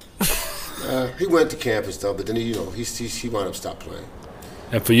go? He went to camp and stuff, but then he wound up stopped playing.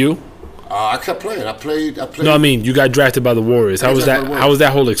 And for you? I kept playing. I played. No, I mean you got drafted by the Warriors. How was that? How was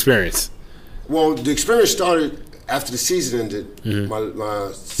that whole experience? Well, the experience started after the season ended. Mm-hmm.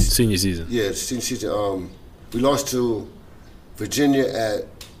 My senior season. Yeah, senior season. We lost to Virginia at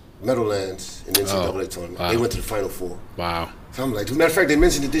Meadowlands in the NCAA tournament. Wow. They went to the Final Four. Wow. So I'm like, as a matter of fact, they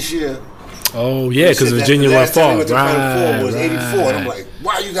mentioned it this year. Oh yeah, because Virginia went far. Right. The Final Four was 84, and I'm like,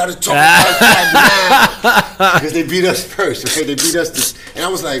 why you got to talk about that now? Because they beat us first. Okay, they beat us, and I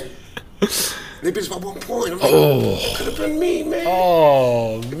was like, They beat us by 1 point. I'm like, could have been me, man.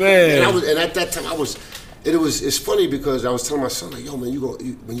 Oh man. And at that time, it's funny because I was telling my son, like, yo, man,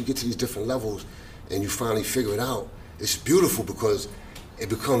 when you get to these different levels and you finally figure it out, it's beautiful because it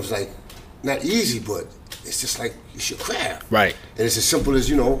becomes like, not easy, but it's just like, it's your craft. Right. And it's as simple as,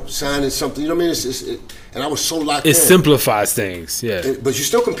 signing something, you know what I mean? And I was so locked in. It simplifies things, yeah. But you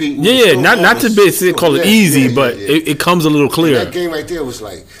still compete. Yeah, not to be call it easy, but it comes a little clearer. And that game right there was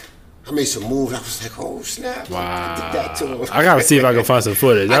like, I made some moves. I was like, oh snap! Wow. I did that to him. I gotta see if I can find some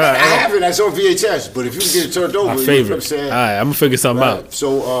footage. I have it. That's on VHS. But if you can get it turned over, my favorite. You know what I'm saying? All right, I'm gonna figure something out.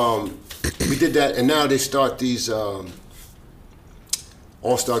 So we did that, and now they start these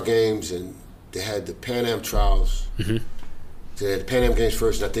all-star games, and they had the Pan Am trials. Mm-hmm. So they had the Pan Am games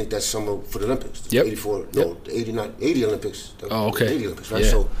first, and I think that's summer for the Olympics. Yep. 84, no, the 80 Olympics. Oh, okay. 80 Olympics, right?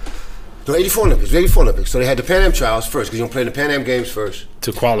 Yeah. So. No, 84 Olympics. So they had the Pan Am trials first, because you're gonna play in the Pan Am games first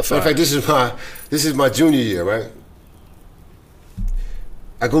to qualify. In fact, this is my junior year, right?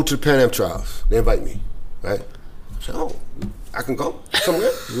 I go to the Pan Am trials. They invite me, right? I say, oh, I can go somewhere.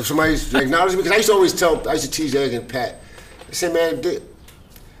 If somebody's acknowledging me, because I used to tease Egg and Pat. I say, man, they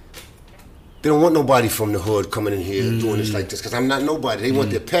don't want nobody from the hood coming in here doing this like this, because I'm not nobody. They want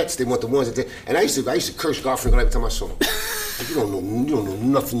their pets. They want the ones that they. And I used to curse Garfinkel every time I saw him. You don't know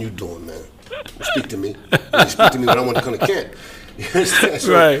nothing you doing, man. Speak to me. Speak to me when I want to come to camp. You understand?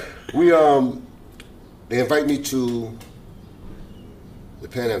 So right. They invite me to the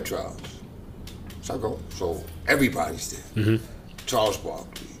Pan Am trials. So I go. So everybody's there. Mm-hmm. Charles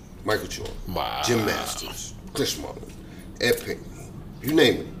Barkley, Michael Jordan, Jim Masters, Chris Mullin, Ed Pinckney, you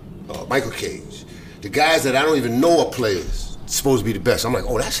name it. Michael Cage. The guys that I don't even know are players, supposed to be the best. I'm like,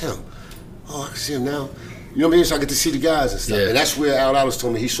 oh, that's him. Oh, I can see him now. You know what I mean? So I get to see the guys and stuff. Yeah. And that's where Al Atlas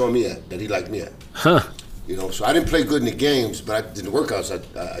told me he saw me at, that he liked me at. Huh. So I didn't play good in the games, but in the workouts,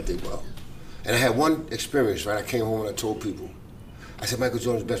 I did well. And I had one experience, right? I came home and I told people, I said, Michael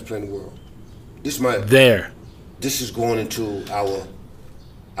Jordan's the best player in the world. This is going into it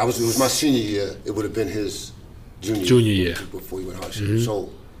was my senior year. It would have been his junior year. Before he went high school. Mm-hmm. So,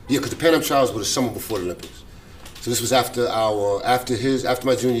 yeah, because the Pan Am trials were the summer before the Olympics. So this was after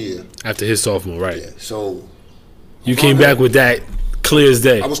my junior year. After his sophomore, right? Yeah. So you came back with that clear as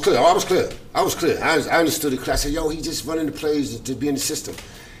day. I was clear. I understood it. I said, "Yo, he just running the plays to be in the system.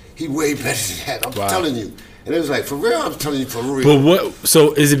 He way better than that. I'm telling you." And it was like, for real. I'm telling you, for real. But what?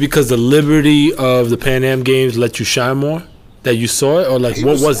 So is it because the liberty of the Pan Am Games let you shine more? That you saw it, or like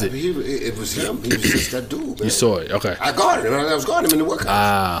what was it? It was him. He was just that dude, man. You saw it, okay. I guarded him. I was guarding him in the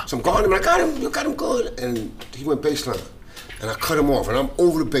workout. So I'm guarding him. I got him good, and he went baseline, and I cut him off, and I'm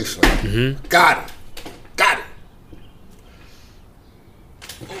over the baseline. Mm-hmm. Got him.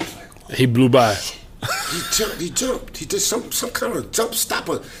 He blew by. He jumped. He did some kind of jump stop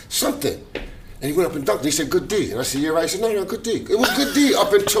or something. And he went up and dunked. And he said, good D. And I said, yeah, right. He said, no, good D. It was good D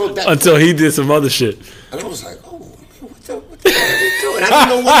up until that Until point. He did some other shit. And I was like, oh, what the hell did he do? And I didn't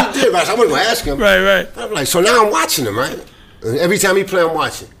know what he did. But I wasn't going to ask him. Right. But I'm like, so now I'm watching him, right? And every time he play, I'm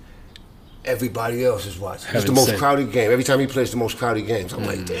watching. Everybody else is watching. It's the most crowded game. Every time he plays, the most crowded games. I'm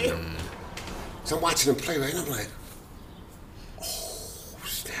like, damn. So I'm watching him play, right? And I'm like, oh,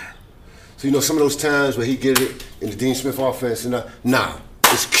 snap. So, some of those times where he get it in the Dean Smith offense, and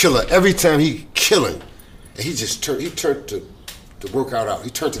it's killer. Every time he killing. And he just turned the workout out. He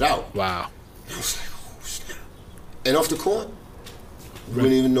turned it out. Wow. And I was like, oh, snap. And off the court, we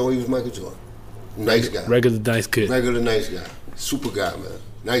didn't even know he was Michael Jordan. Nice guy. Regular nice kid. Regular nice guy. Super guy, man.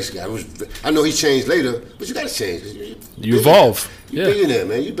 Nice guy. I know he changed later, but you got to change. You evolve. You're billionaire,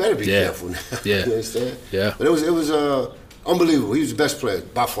 man. You better be careful now. Yeah. You understand? Yeah. But it was unbelievable. He was the best player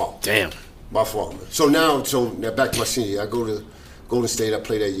by far. Damn. By far, man. So now back to my senior year. I go to Golden State. I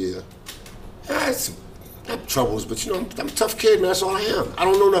play that year. I had some troubles, but I'm a tough kid, man. That's all I am. I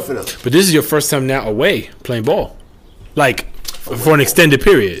don't know nothing else. But this is your first time now away playing ball, like for an extended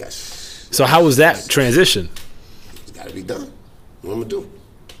period. Yes. So how was that transition? It's got to be done. What am I gonna do?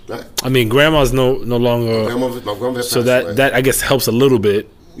 Right? I mean, grandma's no longer. My grandma. So that I guess helps a little bit.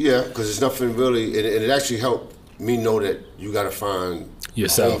 Yeah, because it's nothing really, and it actually helped me know that you got to find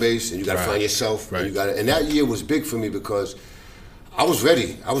yourself, home base, and you got to find yourself, right. And that year was big for me because I was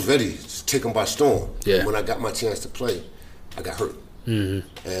ready. I was ready to take them by storm. Yeah. And when I got my chance to play, I got hurt.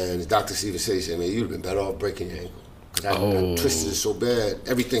 Mm-hmm. And the doctor even said, man, you'd have been better off breaking your ankle. Because I twisted it so bad,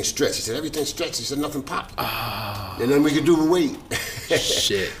 everything stretched. He said, everything stretched. He said, nothing popped. And nothing we could do with weight.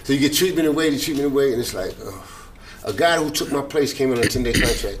 Shit. So you get treatment and weight, and it's like, a guy who took my place came in on a 10-day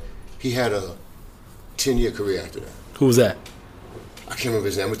contract. He had a 10-year career after that. Who was that? I can't remember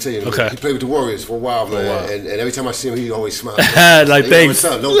his name. I'm gonna tell you. Okay. He played with the Warriors for a while, man. And every time I see him, he always smiles. Like, thanks.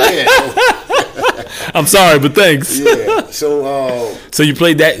 No, I'm sorry, but thanks. Yeah. So. So you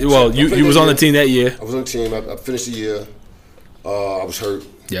played that. Well, you was on the team that year. I was on the team. I finished the year. I was hurt.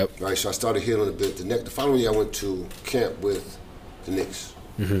 Yep. Right. So I started healing a bit. The following year, I went to camp with the Knicks.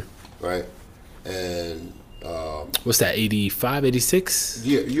 Mm-hmm. Right. And. What's that? 85, 86?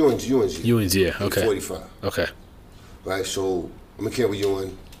 Yeah, UNG. UNG. Yeah. Okay. 45. Okay. Right. So I'm in camp with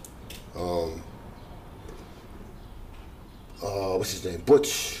UN. What's his name?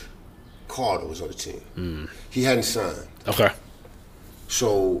 Butch Carter was on the team. He hadn't signed. Okay.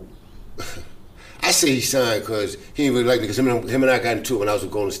 So I say he signed because he didn't really like me because him and I got into it when I was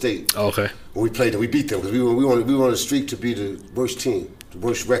with Golden State. Okay. When we played them, we beat them because we were on the streak to be the worst team, the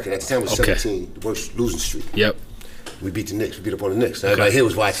worst record at the time was 17, the worst losing streak. Yep. We beat the Knicks. We beat up on the Knicks. Everybody here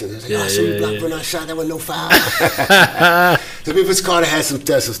was watching. I was like, so we blocked Bernard shot. That was no foul. So me and Vince Carter had some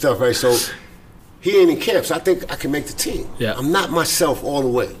stuff, right? So he ain't in camp, so I think I can make the team. Yeah. I'm not myself all the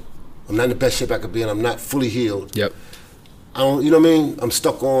way. I'm not in the best shape I could be in. I'm not fully healed. Yep. I don't, you know what I mean? I'm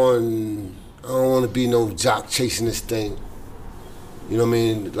stuck on, I don't want to be no jock chasing this thing. You know what I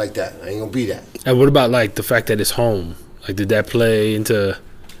mean? Like that. I ain't going to be that. And what about, like, the fact that it's home? Like, did that play into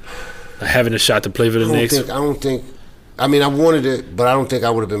having a shot to play for the Knicks? I don't think. I mean, I wanted it, but I don't think I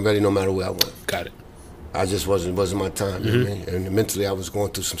would have been ready no matter where I went. Got it. I just wasn't my time. You know what I mean? And mentally, I was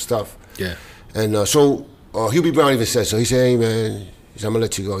going through some stuff. Yeah. And so Hubie Brown even said so. He said, hey, man, he said, I'm going to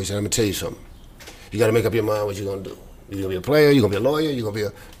let you go. He said, I'm going to tell you something. You got to make up your mind what you're going to do. You're going to be a player, you're going to be a lawyer, you're going to be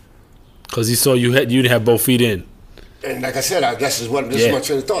a... Because he saw you didn't have both feet in. And like I said, I guess this is my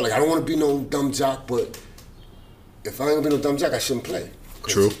train of thought. Like, I don't want to be no dumb jock, but if I ain't going to be no dumb jock, I shouldn't play.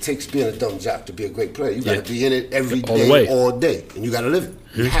 True. It takes being a dumb jock to be a great player. You got to be in it every all day, all day. And you got to live it.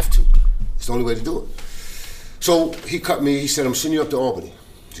 You have to. It's the only way to do it. So he cut me. He said, I'm sending you up to Albany.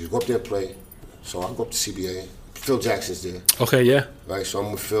 You go up there and play. So I go up to CBA. Phil Jackson's there. Okay, yeah. Right, so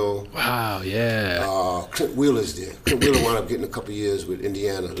I'm with Phil. Wow, yeah. Clint Wheeler's there. Clint Wheeler wound up getting a couple of years with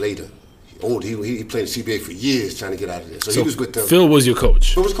Indiana later. He played in CBA for years trying to get out of there. So he was with them. Phil was your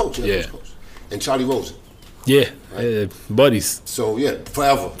coach. Phil was coach, yeah. Phil was coach. And Charlie Rosen. Yeah, right? Buddies. So yeah,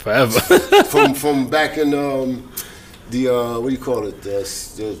 forever. from back in the what do you call it?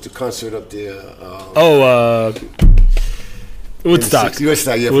 The concert up there. Woodstock.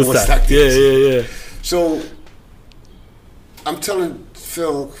 Woodstock. Yeah. So I'm telling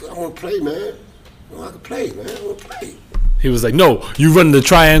Phil, I want to play, man. I can play, man. I want to play. He was like, "No, you run the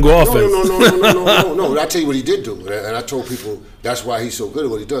triangle offense." No. I tell you what he did do, and I told people that's why he's so good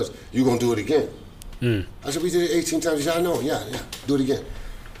at what he does. You're gonna do it again. I said, we did it 18 times. He said, I know, yeah, do it again. I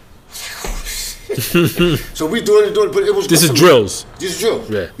was like, oh, shit. So we doing it, but it was This is drills. These are drills.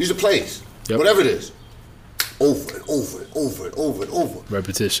 Yeah. These are plays. Yep. Whatever it is. Over and over.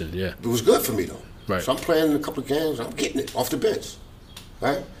 Repetition, yeah. It was good for me, though. Right. So I'm playing a couple of games. I'm getting it off the bench.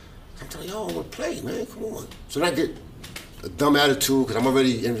 Right? I'm telling y'all, I want to play, man. Come on. So then I get a dumb attitude because I'm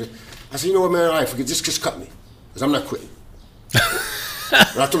already in. I said, you know what, man? All right, forget this. Just cut me because I'm not quitting.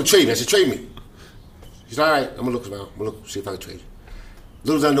 And I told him, trade me. I said, trade me. He said, all right, I'm going to look around. I'm going to look, see if I can trade you.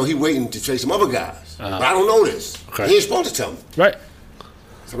 Little did I know he waiting to trade some other guys. But I don't know this. Okay. He ain't supposed to tell me. Right.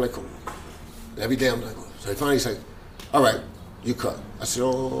 So I'm like, cool. Every day I'm like, so finally he's like, all right, you cut. I said,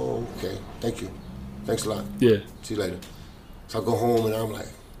 oh, okay, thank you. Thanks a lot. Yeah. See you later. So I go home and I'm like,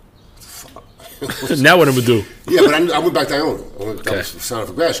 fuck. Now what I'm going to do? Yeah, but I went back to Iona. I was signed up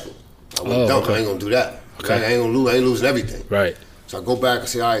for grad school. I went dumb. Okay. I ain't going to do that. Okay. I ain't going to lose. I ain't losing everything. Right. So I go back and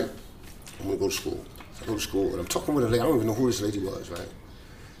say, all right, I'm going to go to school. I go to school, and I'm talking with a lady. I don't even know who this lady was, right?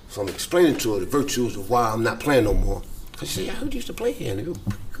 So I'm explaining to her the virtues of why I'm not playing no more. Because she said, yeah, I heard you used to play here, and it was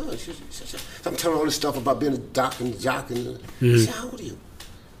pretty good. So I'm telling her all this stuff about being a doc and a jock. And she said, how old are you?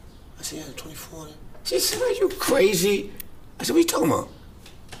 I said, yeah, I'm 24. She said, are you crazy? I said, what are you talking about?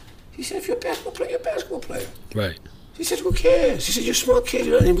 She said, if you're a basketball player, you're a basketball player. Right. She said, who cares? She said, you're a smart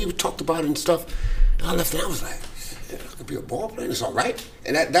kid. And we talked about it and stuff. And I left, and I was like, I could be a ball player. It's all right.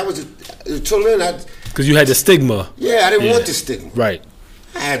 And that was until then. Because you had the stigma. Yeah, I didn't want the stigma. Right.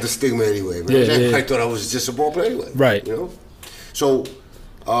 I had the stigma anyway, man. I thought I was just a ball player anyway. Right. You know. So,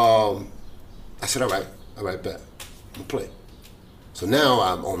 I said, all right, bet. I'm gonna play. So now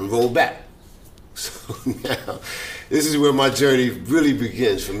I'm on the road back. So now, this is where my journey really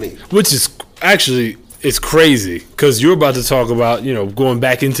begins for me. Which is actually. It's crazy because you're about to talk about, going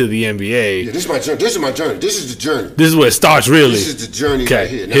back into the NBA. Yeah, this is my journey. This is my journey. This is the journey. This is where it starts, really. This is the journey right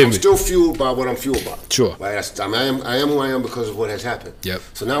here. Now, I'm still fueled by what I'm fueled by. Sure. Right? I am who I am because of what has happened. Yep.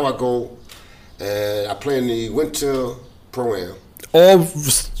 So now I go and I play in the Winter Pro-Am. All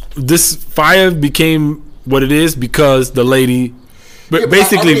this fire became what it is because the lady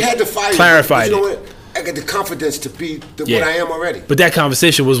basically had the fire, clarified you know what? I got the confidence to be what I am already. But that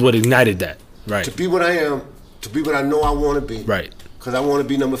conversation was what ignited that. Right. To be what I am, to be what I know I want to be. Right. Because I want to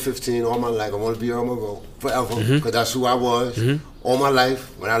be number 15 all my life. I want to be Earl Monroe forever. Because that's who I was all my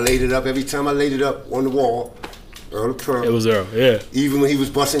life. When I laid it up, every time I laid it up on the wall, Earl the Pearl. It was Earl, yeah. Even when he was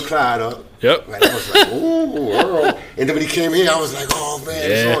busting Clyde up. Yep. Right, I was like, ooh, Earl. And then when he came here, I was like, oh,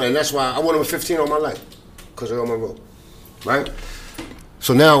 man, it's on. And that's why I want number 15 all my life. Because of Earl Monroe. Right?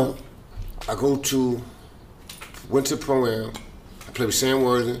 So now, I went to the program. I played with Sam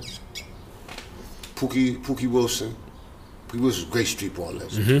Worthing, Pookie Wilson. Pookie Wilson was a great street ball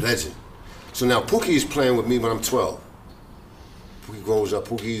legend. So now Pookie is playing with me when I'm 12. Pookie grows up.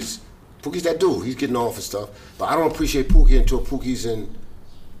 Pookie's that dude. He's getting off and stuff. But I don't appreciate Pookie until Pookie's in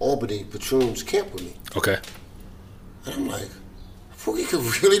Albany, Patroon's camp with me. Okay. And I'm like, Pookie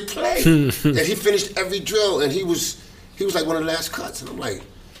could really play. And he finished every drill, and he was like one of the last cuts. And I'm like,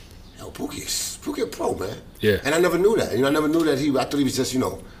 yo, Pookie a pro, man. Yeah. And I never knew that. I never knew that I thought he was just,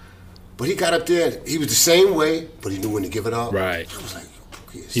 But he got up there, he was the same way, but he knew when to give it up. Right. I was like,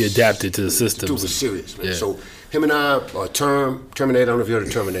 Pookie is... He adapted to the system. The dude was serious, man. Yeah. So him and I, Terminator, I don't know if you heard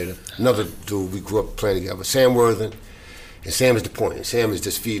of Terminator. Another dude, we grew up playing together. Sam Worthing. And Sam is the point. And Sam is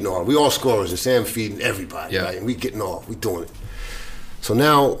just feeding all. We all scorers, and Sam feeding everybody, right? And we getting off. We doing it. So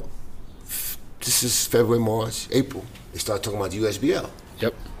now, this is February, March, April. They start talking about the USBL.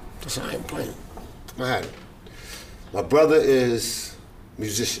 Yep. So I ain't playing. I had it. My brother is a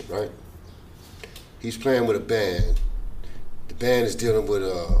musician, right? He's playing with a band. The band is dealing with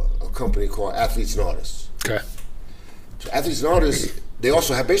a company called Athletes and Artists. Okay. So Athletes and Artists, they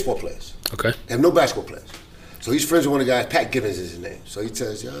also have baseball players. Okay. They have no basketball players. So he's friends with one of the guys, Pat Gibbons is his name. So he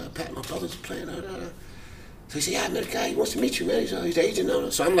tells, yeah, Pat, my brother's playing. So he said, yeah, I met a guy, he wants to meet you, man. He's an agent now.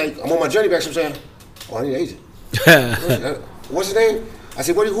 So I'm like, I'm on my journey back, so I'm saying, oh, I need an agent. What's his name? I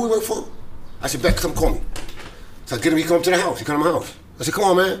said, who he work for? I said, Beck, come call me. So I get him, he come to the house. He come to my house. I said, come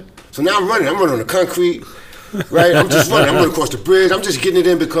on, man. So now I'm running on the concrete, right? I'm just running. I'm running across the bridge. I'm just getting it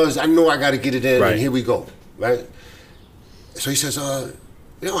in because I know I got to get it in, and here we go, right? So he says, I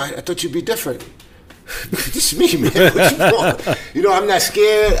thought you'd be different. This is me, man. What you want? I'm not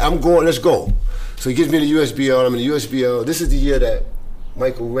scared. I'm going, let's go. So he gives me the USBL. I'm in the USBL. This is the year that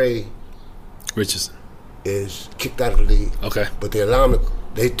Michael Ray Richardson is kicked out of the league. Okay. But they allowed him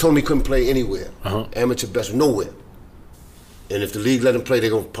they told him he couldn't play anywhere. Amateur best, nowhere. And if the league let him play, they're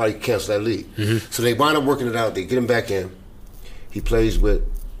going to probably cancel that league. So they wind up working it out. They get him back in. He plays with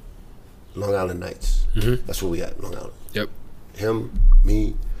Long Island Knights. That's where we at, Long Island. Yep. Him,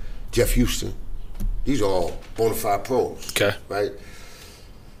 me, Jeff Houston. These are all bona fide pros. Okay. Right?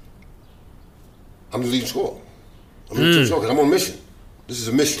 I'm the leading scorer. I'm the leading scorer because I'm on a mission. This is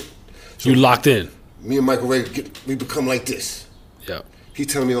a mission. So you locked in. Me and Michael Ray, we become like this. Yeah. He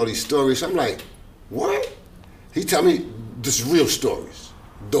telling me all these stories. I'm like, what? He tell me this real stories,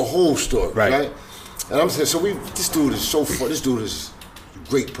 the whole story, right? And I'm saying, so this dude is so fun. This dude is a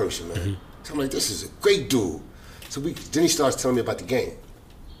great person, man. So I'm like, this is a great dude. So then he starts telling me about the game.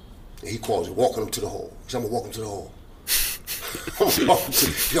 And he calls it, walking him to the hole. He said, I'm gonna walk him to the hole.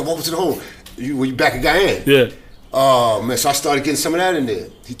 walk him to the hole. You back a guy in. Yeah. Oh, man, so I started getting some of that in there.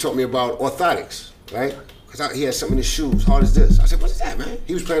 He taught me about orthotics, right? Because he had something in his shoes, hard as this. I said, what is that, man?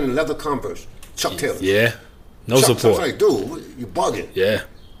 He was playing in leather Converse, Chuck Taylor. Yeah. No Chuck, support. So I was like, dude, you bugging. Yeah.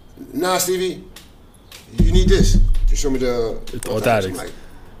 Nah, Stevie, you need this. You show me the orthotics. Like,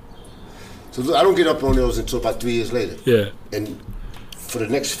 so look, I don't get up on those until about 3 years later. Yeah. And for the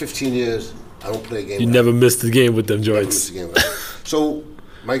next 15 years, I don't play a game. You never missed the game with them joints. Never missed a game. So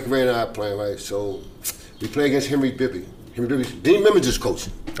Mike Ray and I are playing, right? So we play against Henry Bibby. Dean Mimminger's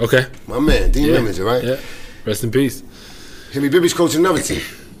coaching. Okay. My man, Dean Mimminger, right? Yeah. Rest in peace. Henry Bibby's coaching another team.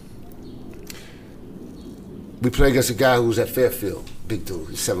 We play against a guy who's at Fairfield, big dude,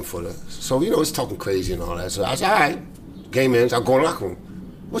 he's 7-footer. So, it's talking crazy and all that. So I said, all right, game ends, I'll go in the locker room.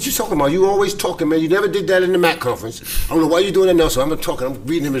 What you talking about? You always talking, man. You never did that in the MAC conference. I don't know why you're doing that now, so I'm talking. I'm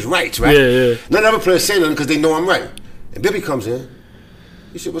reading him his rights, right? Yeah. None of the other players say nothing because they know I'm right. And Bibby comes in.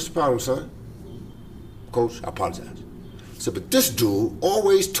 He said, what's the problem, son? Coach, I apologize. I said, but this dude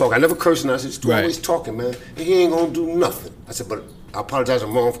always talking. I never cursed him. I said, this dude always talking, man. And he ain't going to do nothing. I said, but I apologize.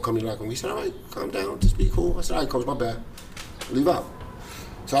 I'm wrong for coming to the locker room. He said, all right, calm down. Just be cool. I said, all right, coach, my bad. Leave out.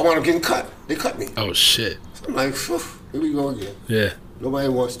 So I wound up getting cut. They cut me. Oh, shit. So I'm like, phew, here we go again. Yeah. Nobody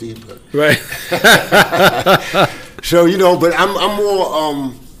wants Steve, but right. So but I'm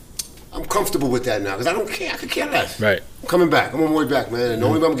more I'm comfortable with that now because I don't care. I could care less. Right. I'm coming back. I'm on my way back, man. And the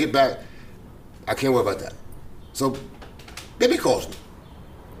only way I'm gonna get back, I can't worry about that. So, Bibby calls me.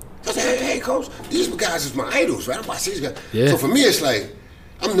 I say, hey, coach, these guys is my idols, right? I'm watching these guys. Yeah. So for me, it's like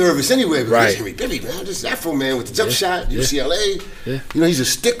I'm nervous anyway because Henry Bibby, man, this Afro man with the jump shot, UCLA. Yeah. He's a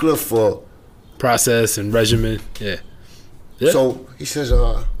stickler for process and regimen. Yeah. So he says,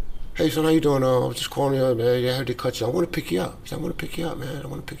 hey, son, how you doing? I was just calling you up, man. I heard they cut you. I want to pick you up. He said, I want to pick you up, man. I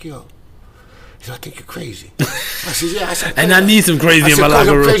want to pick you up. He said, I think you're crazy. I said, yeah. I said, and I need some crazy in my life.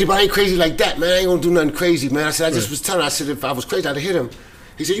 locker room. I'm crazy, but I ain't crazy like that, man. I ain't going to do nothing crazy, man. I said, I just was telling him. I said, if I was crazy, I'd have hit him.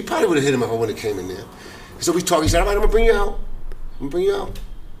 He said, you probably would have hit him if I wouldn't have came in there. So we talked. He said, all right, I'm going to bring you out. I'm going to bring you out.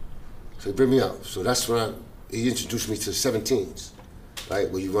 So he bring me out. So that's when he introduced me to the 17s. Right,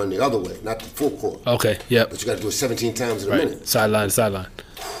 where you run the other way, not the full court. Okay, yep. But you got to do it 17 times in a minute. Sideline to sideline.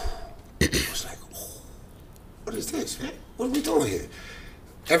 I was like, oh, what is this, man? What are we doing here?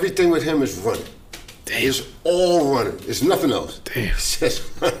 Everything with him is running. Damn. It's all running. It's nothing else. Damn. It's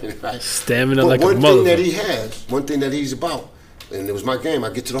just running, right? Stamina but like a motherfucker. One thing that he has, one thing that he's about, and it was my game, I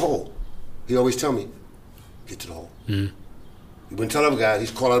get to the hole. He always tell me, get to the hole. Mm-hmm. He wouldn't tell other guys,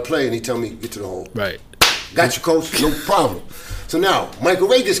 he's call out a play and he tell me, get to the hole. Right. Got you, coach, no problem. So now, Michael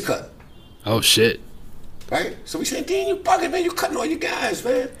Ray gets cut. Oh, shit. Right? So we said, Dean, you bugging, man. You cutting all your guys,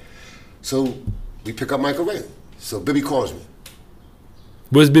 man. So we pick up Michael Ray. So Bibby calls me.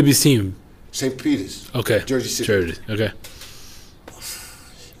 Where's Bibby's team? St. Peter's. Okay. Jersey City. Jersey. Okay.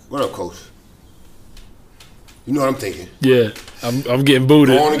 What up, coach? You know what I'm thinking. Yeah. I'm getting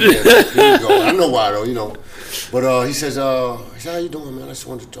booted. Go on again. Here you go. I know why, though, you know. But he says, how you doing, man? I just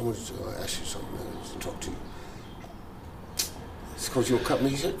wanted to ask you something, man. Just talk to you. Coach, you gonna cut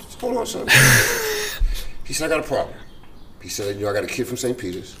me? He said, hold on, son. He said, I got a problem. He said, I got a kid from St.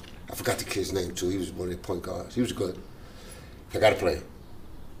 Peter's. I forgot the kid's name, too. He was one of the point guards. He was good. I got to play him.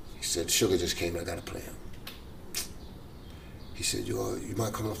 He said, Sugar just came and I got to play him. He said, you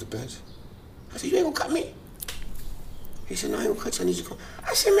mind coming off the bench? I said, you ain't gonna cut me? He said, no, I ain't gonna cut you. I need you to come.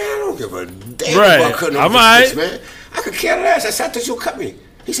 I said, man, I don't give a damn about cutting off the bench, man. I could care less. I said, I thought you would cut me.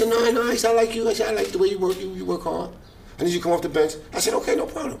 He said, no. He said, I like you. I said, I like the way you work. You work hard. I need you to come off the bench. I said, okay, no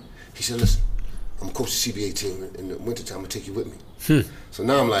problem. He said, listen, I'm going to coach the CBA team in the wintertime. I'm going to take you with me. So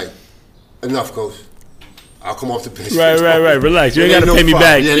now I'm like, enough, coach. I'll come off the bench. Right. Relax. You ain't got to pay me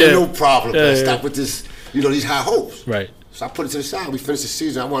back. Yeah, there's no problem. Man. Stop with this, these high hopes. Right. So I put it to the side. We finished the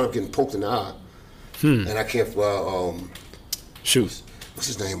season. I wound up getting poked in the eye. And I can't, shoot. What's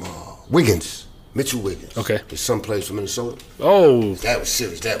his name? Wiggins. Mitchell Wiggins. Okay. His son plays for Minnesota. Oh. That was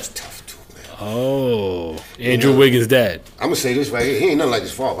serious. That was tough, too, man. Oh. Andrew Wiggins' dad. I'm going to say this right here. He ain't nothing like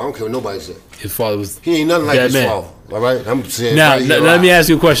his father. I don't care what nobody said. His father was. He ain't nothing like his father. All right? I'm saying. Now, let me ask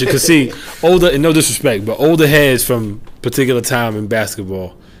you a question. Because, see, older, and no disrespect, but older heads from particular time in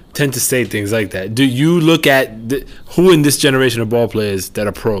basketball tend to say things like that. Do you look at who in this generation of ball players that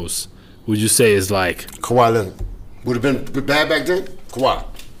are pros would you say is like. Kawhi Leonard. Would have been bad back then? Kawhi.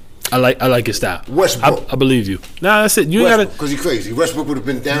 I like your style. Westbrook. I believe you. Nah, that's it. You gotta. Because he's crazy. Westbrook would have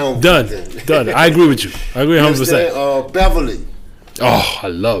been down. Done. I agree with you. I agree 100%. Beverly. Oh, I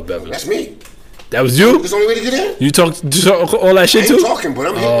love Beverly. That's me. That was you? That's the only way to get in. You talk all that shit I too? ain't talking, but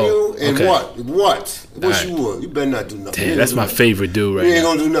I'm hitting you. And okay. What? Right. You would. You better not do nothing. Damn, that's my favorite dude right now. You ain't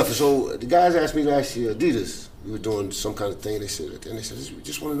gonna do nothing. So the guys asked me last year, Adidas, we were doing some kind of thing. They said, we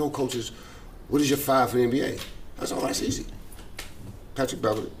just want to know, coaches, what is your 5 for the NBA? I said, that's easy. Patrick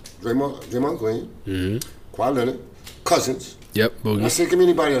Beverly, Draymond Green, Kawhi Leonard, Cousins. Yep, Boogie. I said, give me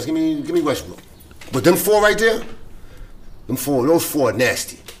anybody else. Give me Westbrook. But them 4 right there, those 4 are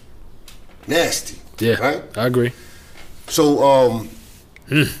nasty. Nasty. Yeah, right? I agree. So, all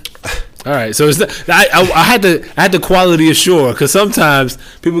right, so it's I had the quality ashore because sometimes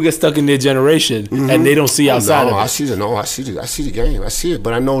people get stuck in their generation and they don't see outside of it. I see the game. I see it,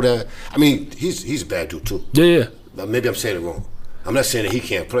 but I know that. I mean, he's a bad dude too. Yeah. Maybe I'm saying it wrong. I'm not saying that he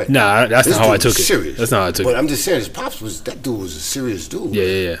can't play. Nah, that's not how I took it. Serious. That's not how I took it. But I'm just saying, that dude was a serious dude.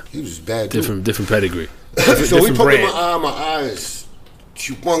 Yeah. He was a bad dude. Different pedigree. So we put in my eye is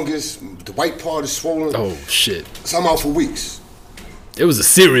humongous. The white part is swollen. Oh shit! So I'm out for weeks. It was a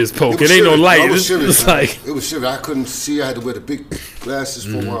serious poke. It ain't no light. It was serious. It was serious. I couldn't see. I had to wear the big glasses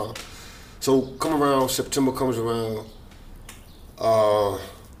for a while. So September comes around.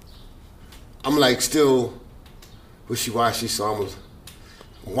 I'm like still wishy-washy, so I'm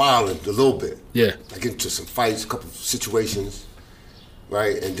wilding a little bit. Yeah. I get into some fights, a couple of situations,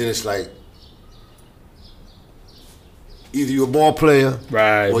 right? And then it's like, either you're a ball player,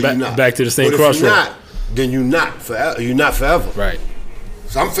 right? Or you're not. Back to the same crossroad. If you're crossroad. not, then you're not forever. You're not forever. Right.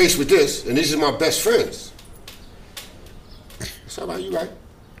 So I'm faced with this, and these are my best friends. So about you, right?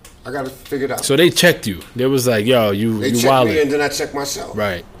 I got to figure it out. So they checked you. They was like, yo, they checked wildin'. me, and then I checked myself.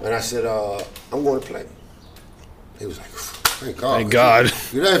 Right. And I said, I'm going to play. He was like, thank God. Thank God.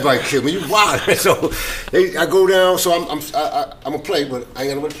 Everybody killed me. You wild. So I go down. So I'm a play, but I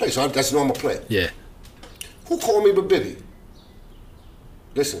ain't gonna play. So that's normal play. Yeah. Who called me but Bibby?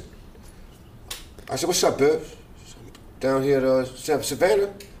 Listen, I said, what's up, Bibbs? Down here at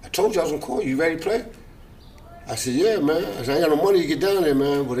Savannah. I told you I was gonna call you. You ready to play? I said, yeah, man. I said, I ain't got no money to get down there,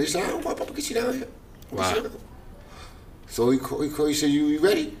 man. But they said, I don't want to get you down here. Wow. So he called, he said, you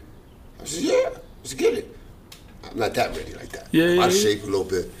ready? I said, yeah, let's get it. I'm not that ready like that. Yeah, I'm yeah, out of yeah. shape a little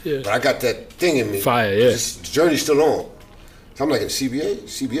bit. Yeah. But I got that thing in me. Fire, yeah. The journey's still on. So I'm like, in CBA?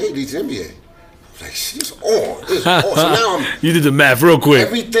 CBA leads to NBA. I'm like, shit, it's on. It's on. So now I'm... You did the math real quick.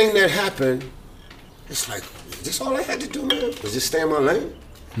 Everything that happened, it's like, is this all I had to do, man? Was just stay in my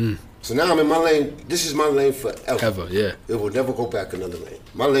lane? So now I'm in my lane. This is my lane forever. Ever, yeah. It will never go back another lane.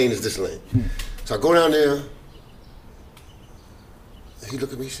 My lane is this lane. So I go down there. And he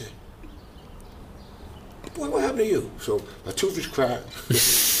looked at me and said, boy, what happened to you? So my tooth is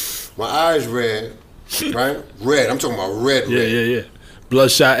cracked. My eyes red, right? Red. I'm talking about red. Yeah.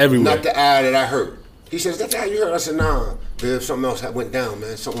 Bloodshot everywhere. Not the eye that I hurt. He says, that's the eye you hurt? I said, nah, Biv, something else went down,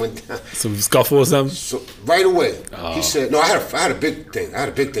 man. Something went down. Some scuffle or something? So right away, he said, no, I had a big thing. I had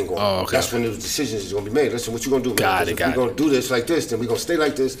a big thing going on. Oh, okay. That's when the decisions is going to be made. Listen, what you going to do, man? Got it, If we're going to do this like this, then we're going to stay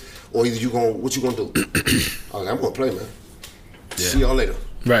like this, or either what you going to do? I was like, I'm going to play, man. Yeah. See y'all later.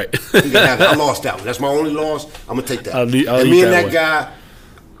 Right. You can have it. I lost that one. That's my only loss. I'm going to take that. I'll and eat me and that that one. guy,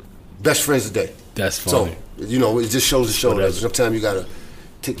 best friends today. That's funny. So, you know, it just shows the show that Whatever. sometimes you got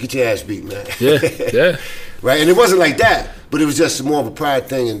to get your ass beat, man. Yeah. Right? And it wasn't like that, but it was just more of a pride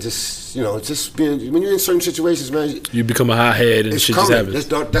thing and just, you know, just being, when you're in certain situations, man, You become a hothead and it's shit coming.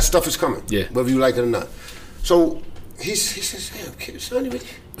 just happens. That stuff is coming, Yeah. whether you like it or not. So he says, damn, kid, son, you ready?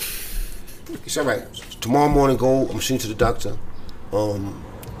 He said, all right, tomorrow morning, go, I'm going to send you to the doctor.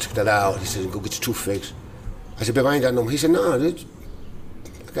 Took that out. He said, go get your tooth fixed. I said, babe, I ain't got no more. He said, nah, I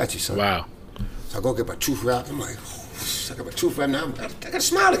got you, son. Wow. So I go get my tooth wrapped. I'm like, oh, I got my tooth wrapped now. I got to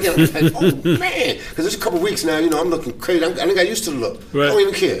smile again. I'm like, oh, man. Because it's a couple weeks now, you know, I'm looking crazy. I think I used to the look. Right. I don't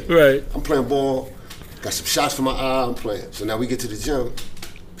even care. Right. I'm playing ball. Got some shots for my eye. I'm playing. So now we get to the gym.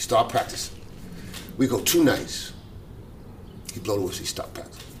 We start practicing. We go 2 nights. He blow the whistle. He stop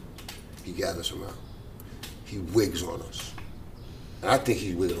practicing. He gathers around. He wigs on us. And I think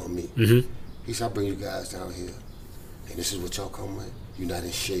he's wigging on me. Mm-hmm. He said, I'll bring you guys down here. And this is what y'all come with. You're not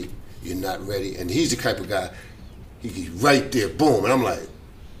in shape. You're not ready. And he's the type of guy, he's right there, boom. And I'm like,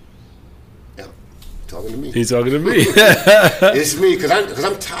 yeah, talking to me. He's talking to me. It's me, because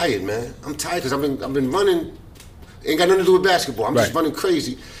I'm tired, man. I'm tired because I've been running. Ain't got nothing to do with basketball. I'm just Right. running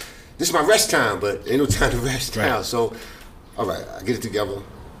crazy. This is my rest time, but ain't no time to rest Right. now. So, all right, I get it together.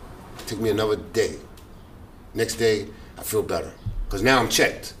 Take me another day. Next day, I feel better. Because now I'm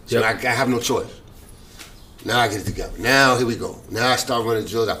checked. So Yep. I have no choice. Now I get it together. Now, here we go. Now I start running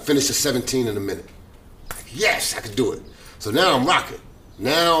drills. I finish the 17 in a minute. Yes, I can do it. So now I'm rocking.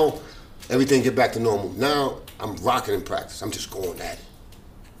 Now everything get back to normal. Now I'm rocking in practice. I'm just going at it.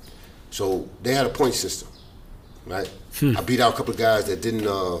 So they had a point system, right? I beat out a couple of guys that didn't,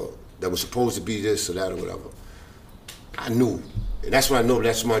 that were supposed to be this or that or whatever. I knew, and that's when I know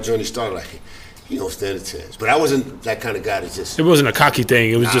that's when my journey started. Like, he don't stand a chance. But I wasn't that kind of guy that just. It wasn't a cocky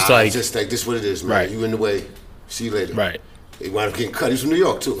thing. It was just like, this is what it is, man. Right. You in the way. See you later. Right. He wound up getting cut. He's from New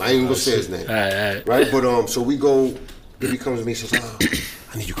York too. I ain't even gonna say his name. All right. Right? But so we go. He comes to me and says,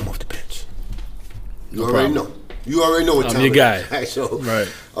 I need you to come off the bench. You already know. You already know what I'm time your it guy. is. Right, so, Right.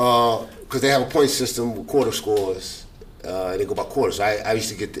 Because they have a point system with quarter scores. And they go by quarters. I used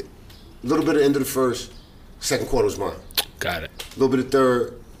to get a little bit of end of the first. Second quarter was mine. Got it. A little bit of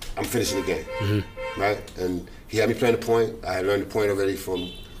third. I'm finishing the game. Right? And he had me playing the point. I had learned the point already from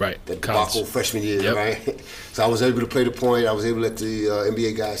Right. that College. debacle freshman year, Yep. right? So I was able to play the point. I was able to let the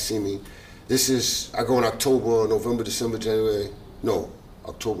NBA guys see me. I go in October, November, December, January. No,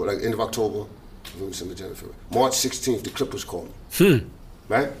 October, like end of October, November, December, January, February. March 16th, the Clippers called me.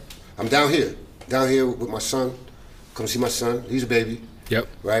 Right? I'm down here with my son. Come see my son. He's a baby. Yep.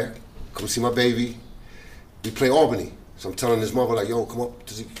 Right? Come see my baby. We play Albany. So I'm telling his mother, like, yo, come up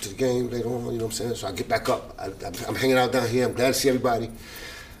to the game later on, you know what I'm saying? So I get back up. I'm hanging out down here. I'm glad to see everybody.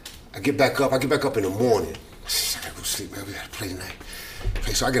 I get back up in the morning. I gotta go sleep, man. We gotta play tonight.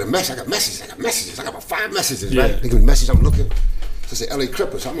 So I get a message. I got messages. I got about 5 messages, Yeah. right? They give me a message. I'm looking. So I say LA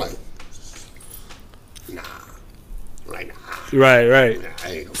Clippers. I'm like, nah. Right now. Right. Nah, I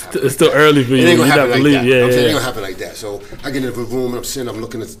ain't gonna happen. It's still early for you. It ain't You're gonna not happen like believing. that. Yeah, I'm saying it ain't yeah. gonna happen like that. So I get into the room and I'm sitting, I'm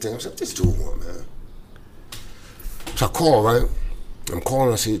looking at the thing. I'm like, this dude want, man. So I call, right? I'm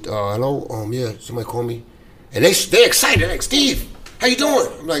calling. I said, hello. Yeah, somebody called me, and they excited. Like, Steve, how you doing?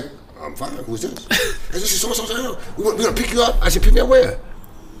 I'm like, I'm fine. Who's this? I said, this is so. We gonna pick you up. I said, pick me up where?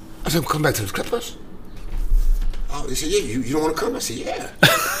 I said, come back to the Clippers. Oh, they said, yeah. You don't want to come? I said, yeah.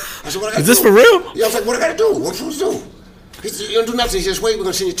 I said, what I gotta Is this do? for real? Yeah, I was like, what I gotta do? What am I supposed to do? He said, you don't do nothing. He says, wait, we're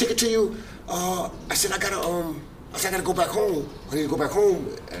gonna send you a ticket to you. I said, I gotta go back home. I need to go back home.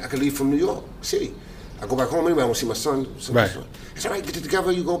 I can leave from New York City. I go back home anyway. I want to see my son. Right. I said, all right, get it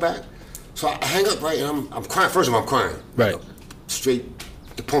together. You go back. So I hang up, right, and I'm crying. First of all, I'm crying. Right. Straight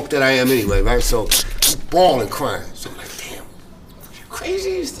the punk that I am anyway, right? So I'm bawling, crying. So I'm like, damn, you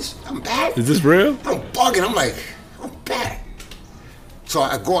crazy? Is this? I'm bad. Is this real? I'm bugging. I'm like, I'm bad. So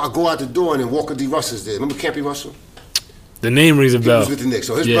I go out the door and then Walker D. Russell's there. Remember Campy Russell? The name rings a He bell. was with the Knicks.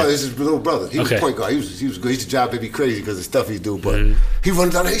 So his brother, this is his little brother. He was Okay. point guard. He was good. He used to drive baby crazy because of the stuff he do. But he run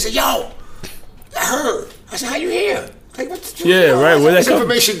down there. He said, "Yo, I heard." I said, "How you here?" Like, what's Right. Where that There's come?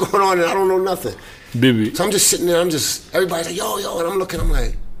 information going on and I don't know nothing. Bibi. So I'm just sitting there. Everybody's like, "Yo," and I'm looking. I'm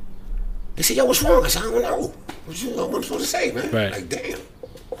like, they said, "Yo, what's wrong?" I said, "I don't know. What I'm supposed to say, man?" Right. Like, damn.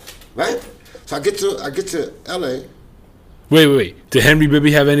 Right. So I get to L.A. Wait. Did Henry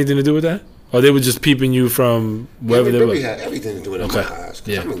Bibi have anything to do with that? Or they were just peeping you from wherever they were? Bibi had everything to do with it in my eyes. 'Cause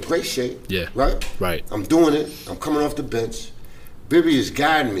Yeah. I'm in great shape. Yeah. Right? Right. I'm doing it. I'm coming off the bench. Bibi is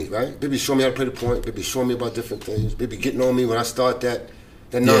guiding me, right? Bibi showing me how to play the point. Bibi showing me about different things. Bibi getting on me when I start that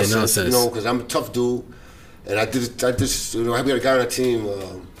nonsense, you know, because I'm a tough dude. And I did, you know, we had a guy on our team,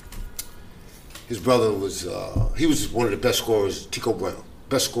 his brother was, he was one of the best scorers, Tico Brown.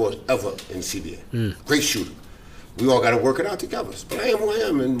 Best scorers ever in the CBA. Great shooter. We all got to work it out together. But I am who I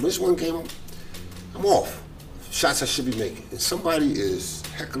am, and this one game, I'm off. Shots I should be making. And somebody is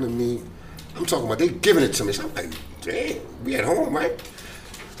heckling me. I'm talking about, they giving it to me. So I'm like, dang, we at home, right?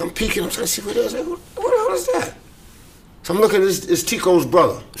 I'm peeking, I'm trying to see what it is. Like, what the hell is that? So I'm looking, it's Tico's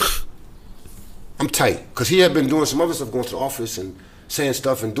brother. I'm tight, because he had been doing some other stuff, going to the office and saying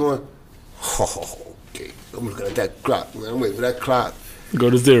stuff and doing, okay. I'm looking at that clock, man. I'm waiting for that clock. Go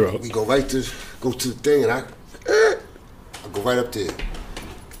to zero. We go go to the thing, and I go right up there.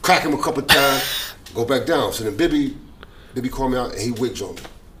 Crack him a couple times, go back down. So then Bibi called me out, and he wigs on me.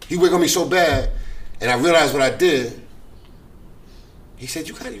 He wigged on me so bad, and I realized what I did. He said,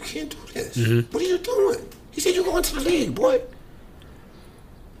 you can't do this. What are you doing? He said, you're going to the league, boy.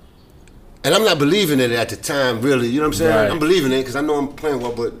 And I'm not believing it at the time, really. You know what I'm saying? Right. I'm believing it because I know I'm playing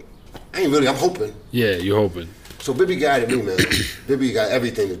well, but I ain't really. I'm hoping. Yeah, you're hoping. So Bibi guided me, man. Bibi got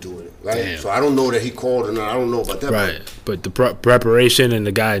everything to do with it, right? Damn. So I don't know that he called or not. I don't know about that. Right. But the preparation and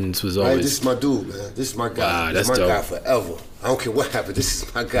the guidance was always... Right, this is my dude, man. This is my guy. Wow, this is that's my dope. guy forever. I don't care what happened. This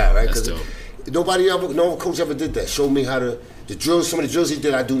is my guy, right? That's dope. No coach ever did that. Showed me how to, the drills, some of the drills he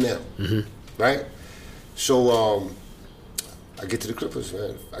did, I do now. Right? So I get to the Clippers,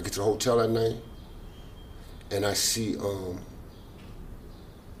 man. I get to the hotel that night, and I see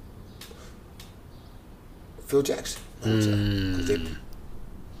Phil Jackson. They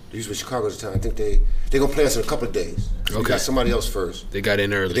used to be Chicago at the time. I think they gonna play us in a couple of days. We Okay. got somebody else first. They got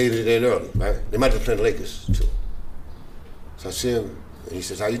in early. They in early, right? They might have been playing the Lakers too. So I see him, and he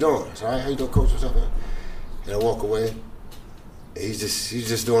says, "How you doing?" I said, "All right, how you doing, coach? What's up, man?" And I walk away. And he's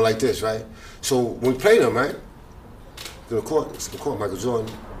just doing like this, right? So when we played him, right? To the court, Michael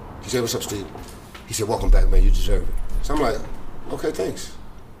Jordan. He said, "What's up, Steve?" He said, "Welcome back, man. You deserve it." So I'm like, "Okay, thanks."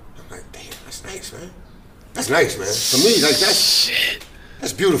 I'm like, "Damn, that's nice, man. That's nice, man. For me, like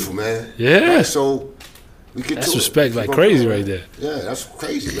that's beautiful, man." Yeah. Right? So we get That's to respect it. like Keep on crazy going, right man. there. Yeah, that's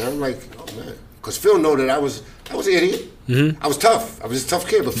crazy, man. I'm like, oh man, because Phil know that I was an idiot. I was tough. I was a tough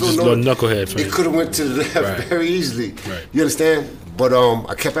kid, but Phil Just a know little knucklehead for it him. could have went to the left Right. very easily. Right. You understand? But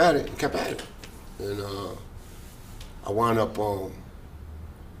I kept at it, and I wound up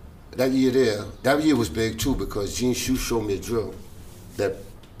that year there. That year was big too because Gene Shue showed me a drill.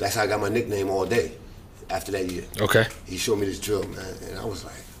 That's how I got my nickname all day. After that year, Okay. he showed me this drill, man, and I was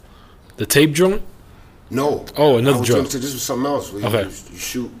like, The tape joint? no. Oh, another I was drill. doing- This was something else. Where Okay. you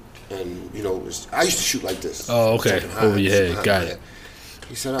shoot, and I used to shoot like this. Oh, okay. Jumping high, Over your head. jumping Got high, it. yeah.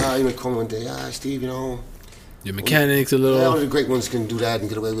 He said, you may call me one day. Steve, Your mechanics a all little... the great ones can do that and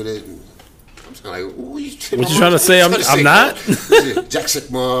get away with it. And I'm just like, what you trying to say? I'm not? Jack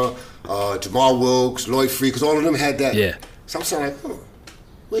Sikma, Jamal Wilkes, Lloyd Free, because all of them had that. Yeah. So I'm saying, like,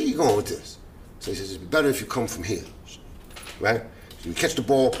 where you going with this? So he says, it's better if you come from here, right? So you catch the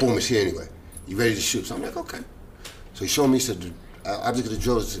ball, boom, it's here anyway. You ready to shoot? So I'm like, okay. So he showed me, he said, object of the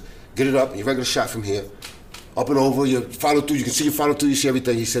drill is to get it up, and your regular shot from here, up and over, you follow through, you can see you follow through, you see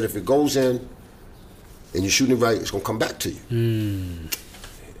everything. He said, if it goes in, and you're shooting it right, it's gonna come back to you.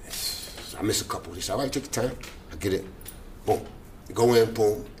 I miss a couple. He said, all right, take your time. I get it. Boom. You go in,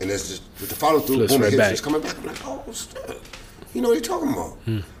 boom, and there's just, with the follow through, Flips boom, right it hits, back. it's coming back. I'm like, oh, snap. You know what you're talking about.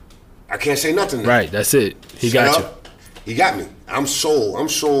 I can't say nothing now. Right, that's it. He Shut got you. up. He got me. I'm sold. I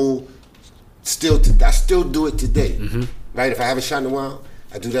still do it today. Right? If I haven't shot in a while,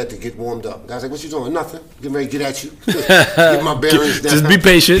 I do that to get warmed up. Guys like, what you doing? Nothing. Getting ready to get at you. Get my bearings down. Just be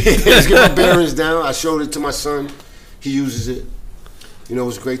patient. Just get my bearings down. I showed it to my son. He uses it. You know, it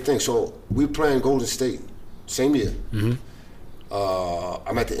was a great thing. So we were playing Golden State, same year.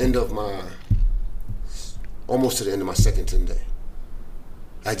 I'm at the end of almost to the end of my second 10-day.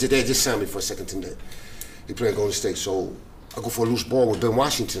 They just signed me for a second 10-day. He playing Golden State, so I go for a loose ball with Ben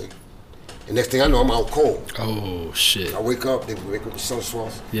Washington. And next thing I know, I'm out cold. Oh, shit. I wake up, they wake up with sun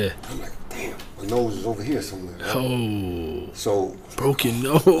swaths. Yeah. I'm like, damn, my nose is over here somewhere. Right? Oh. So. Broke your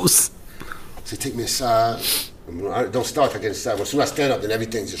nose. So he take me inside. I don't start till I get inside. As soon as I stand up, then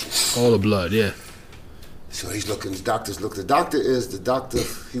everything just. All the blood, yeah. So he's looking, the doctor's looking. The doctor,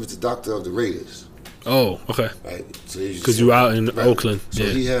 he was the doctor of the Raiders. Oh, okay. Right. So because you were out in Oakland. So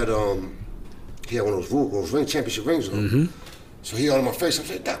yeah. he had one of those championship rings on. So he all in my face. I'm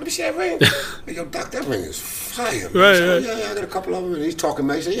saying, Doc, let me see that ring. Hey, yo, Doc, that ring is fire. Right, right. Yeah, I got a couple of them. And he's talking,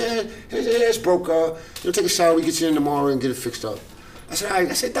 man. He said, yeah, it's broke. You'll take a shower. We get you in tomorrow and get it fixed up. I said, all right.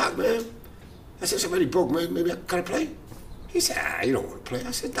 I said, Doc, man. I said, it's already broke, man. Maybe can I play? He said, you don't want to play.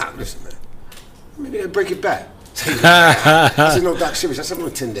 I said, Doc, listen, man. Maybe they'll break it back. I said, no, Doc, serious. I said, I'm on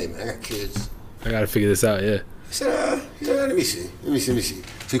a 10-day, man. I got kids. I got to figure this out, yeah. He said, let me see.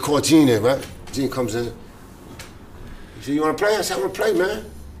 So he called Gene in, right? Gene comes in. He said, you want to play? I said, I want to play, man.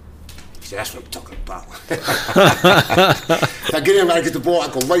 He said, that's what I'm talking about. I get in, I get the ball, I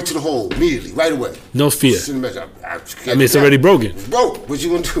go right to the hole immediately, right away. No fear. I mean, it's already broken. It's broke. What you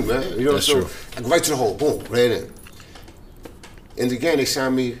going to do, man? You know, that's so true. I go right to the hole, boom, right in. And again, they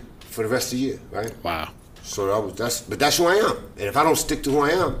signed me for the rest of the year, right? Wow. So that's who I am. And if I don't stick to who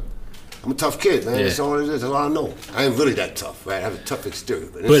I am, I'm a tough kid, man. Yeah. That's all it is. That's all I know. I ain't really that tough, right? I have a tough exterior,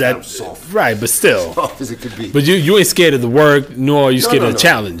 but inside I'm soft. Right, but still. Soft as it could be. But you ain't scared of the work, nor are you scared of the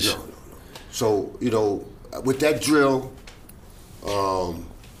challenge. No. So, you know, with that drill, I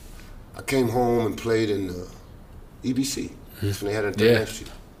came home and played in the EBC. That's when they had it on 39th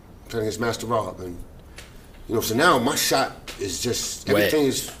Street. Playing against Master Rob. And, you know, so now my shot is just, everything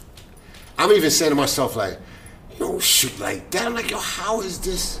is, I'm even saying to myself, like, you don't shoot like that. I'm like, yo, how is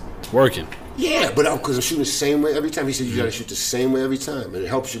this working? Yeah, but because I'm shooting the same way every time. He said you got to shoot the same way every time, and it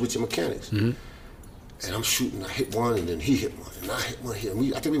helps you with your mechanics. And I'm shooting, I hit one, and then he hit one, and I hit one here.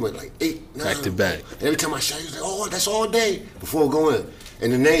 I think we went like 8, 9. Back to back. And every time I shot, he was like, oh, that's all day before going.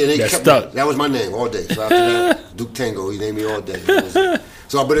 And the name, and they kept stuck. Me. That was my name all day. So after that, Duke Tango, he named me all day.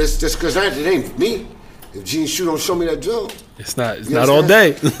 So, but it's just because it ain't me. If Gene Shue don't show me that drill, it's not all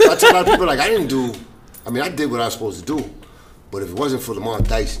day. I tell a lot of people, like, I did what I was supposed to do. But if it wasn't for Lamar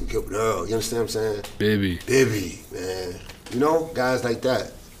Dice and Gilbert Earl, you understand what I'm saying? Bibby, man. You know, guys like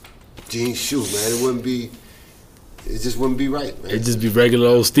that. Gene Shue, man, it just wouldn't be right, man. It'd just be regular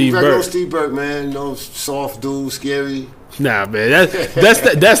old Steve Burke. Regular old Steve Burke, man. You know, soft dude, scary. Nah, man,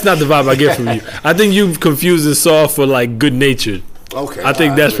 that's not the vibe I get from you. I think you've confused the soft for like good natured. Okay. I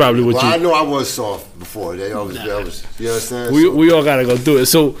think that's probably what you. I know I was soft before. They always, you understand? We all gotta go do it.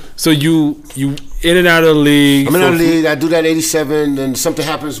 So you in and out of the league. I'm in and out of the league. I do that 87, and something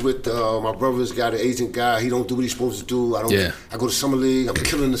happens with my brother's got an agent guy. He don't do what he's supposed to do. I go to summer league. I'm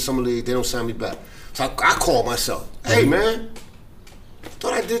killing the summer league. They don't sign me back. So I call myself. Hey man,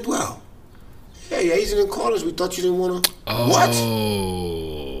 thought I did well. Yeah, your agent didn't call us. We thought you didn't want to.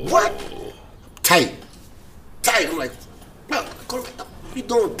 Oh. What? Tight. I'm like, what you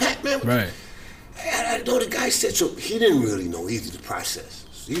doing, Pat, man? Right. I know the guy said so. He didn't really know either the process.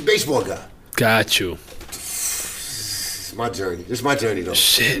 He's a baseball guy. Got you. It's my journey. It's my journey, though.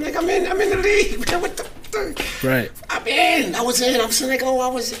 Shit. I'm like, I'm in the league. Man, what the fuck? Right. I'm in. I was in. I'm saying like, oh, I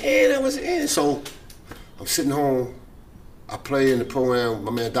was in. So I'm sitting home. I play in the program.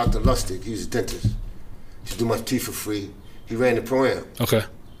 My man, Dr. Lustig, he's a dentist. He used to do my teeth for free. He ran the program. Okay.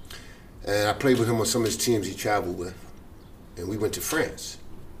 And I played with him on some of his teams he traveled with. And we went to France.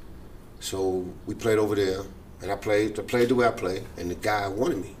 So we played over there. And I played the way I play. And the guy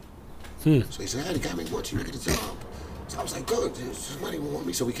wanted me. So he said, hey, the guy may want you to get a job. So I was like, good. Somebody will want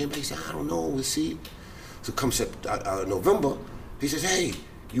me. So we came back. He said, I don't know. We'll see. So come November, he says, hey,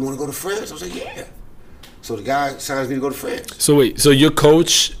 you want to go to France? I was like, yeah. So the guy signs me to go to France. So wait, so your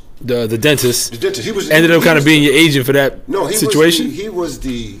coach, the dentist, he ended up kind of being your agent for that situation? He was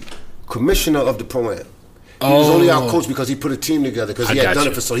the commissioner of the program. He was only our coach because he put a team together because he had done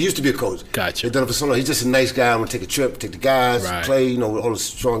it for so long. He used to be a coach. Gotcha. He'd done it for so long. He's just a nice guy. I'm going to take a trip, take the guys, right. Play, you know, with all the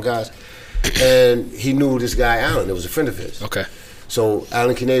strong guys. And he knew this guy, Alan. It was a friend of his. Okay. So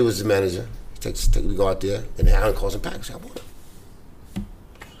Alan Kinney was the manager. We go out there, and then Alan calls him back. I said, I want him.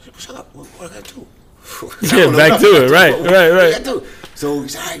 I said, what's up? What I got to do? Yeah, back to it. Right. So he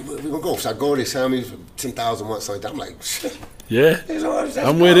said, all right, we're going to go. So I go, they sign me for $10,000 once. Like that. I'm like, shit. Yeah. That's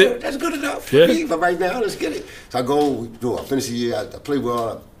I'm with it. That's good enough for Yeah. me. But right now, let's get it. So I go, I finish the year. I play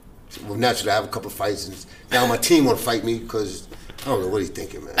well. Well, naturally, I have a couple of fights. And now my team want to fight me because I don't know what he's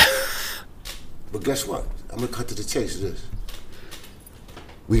thinking, man. But guess what? I'm going to cut to the chase of this.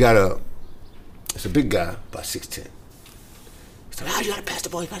 We got it's a big guy, about 6'10". He said, you got to pass the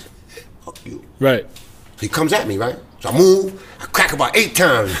ball. You got to, fuck you. Right. So he comes at me, right? So I move, I crack about 8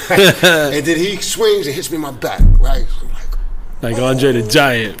 times. Right? And then he swings and hits me in my back, right? So I'm like Andre the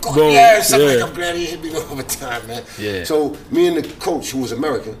Giant. God, Boom. yeah, something like I'm glad he hit me over time, man. Yeah. So me and the coach, who was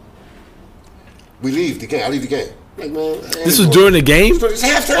American, we leave the game. I leave the game. Like, man, This was during the game? It's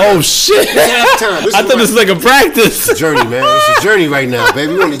halftime. Oh, shit. It's halftime. I thought this was like a practice. It's a journey, man. It's a journey right now,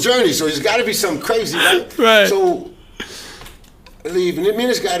 baby. We're on the journey, so it's got to be something crazy, right? Right. So I leave, and me and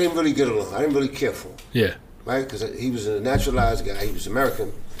this guy didn't really get along. I didn't really care for him. Yeah. Right? Because he was a naturalized guy. He was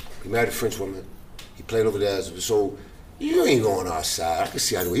American. He married a French woman. He played over there. So you ain't going outside. I can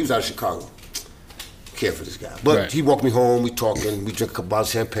see how he was out of Chicago. Care for this guy. But Right. he walked me home. We talking. We drink a couple bottles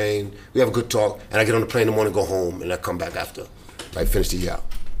of champagne. We have a good talk. And I get on the plane in the morning, go home, and I come back after. Right? Finish the year out.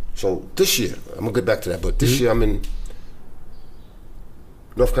 So this year, I'm going to get back to that. But this year, I'm in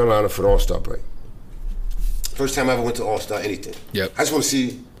North Carolina for the All-Star break. First time I ever went to All-Star anything. Yep. I just want to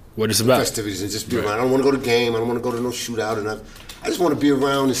see What it's about. festivities and just be Right. around. I don't want to go to the game. I don't want to go to no shootout. And I just want to be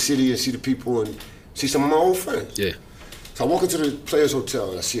around the city and see the people and see some of my old friends. Yeah. So I walk into the Players Hotel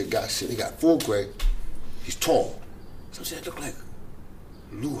and I see a guy sitting. He got full gray. He's tall. So I said, I look like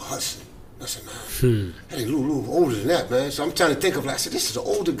Lou Hudson. I said, man, that ain't Lou older than that, man. So I'm trying to think of, like, I said, this is an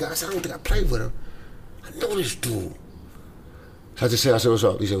older guy. I said, I don't think I played with him. I know this dude. So I just said, what's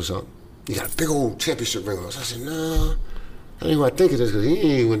up? He said, what's up? He got a big old championship ring on. So I said, nah. I ain't what I think it is because he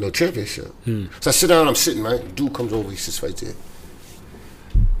ain't win no championship. So I sit down, I'm sitting, right? The dude comes over, he sits right there.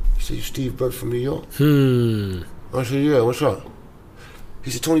 He said, you Steve Burke from New York? I said, yeah, what's up?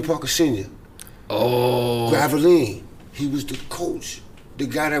 He said, Tony Parker Sr. Oh. Graveline. He was the coach. The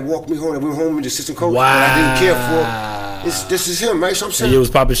guy that walked me home, that went home with the assistant coach Wow. that I didn't care for. This is him, right? So I'm saying, You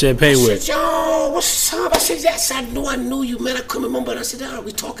was popping champagne I with. said, yo, what's up? I said, yes, I knew you, man. I couldn't remember. And I said,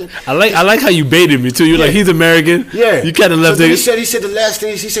 we talking. I like how you baited me too. You're like, he's American. Yeah. You kind of left so it. he said the last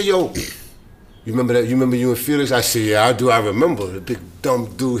thing, he said, yo, you remember that? You remember you and Felix? I said, yeah, I do. I remember. The big dumb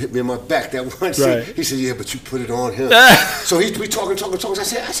dude hit me in my back that once. Right. He said, yeah, but you put it on him. So we talking. I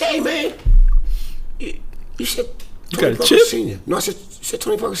said, hey, man, you said Tony got a Parker chip? Sr. No, I said, you said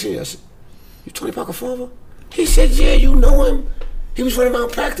Tony Parker Sr. I said, you Tony Parker father? He said, yeah, you know him. He was running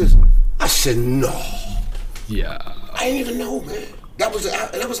around practice. I said, no. Yeah. I didn't even know, man. And I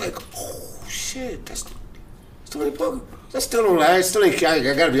was like, oh, shit, that's Tony Parker. I still don't lie. I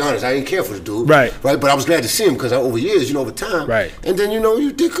gotta be honest. I didn't care for the dude. Right. But I was glad to see him because over years, over time. Right. And then,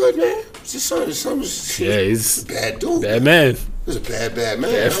 you did good, man. His son was He's a bad dude. bad man. He was a bad man.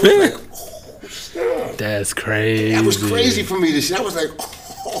 Bad I was man. like, oh, snap. That's crazy. That was crazy for me to see. I was like,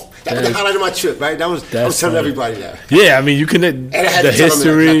 oh, that was the highlight of my trip, right? I was telling funny. everybody that. Yeah, I mean, you connect And I had the to tell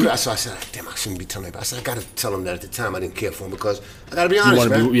history. him that. So I said, damn, I shouldn't be telling him. I said, I got to tell him that at the time I didn't care for him because I got to be honest, wanna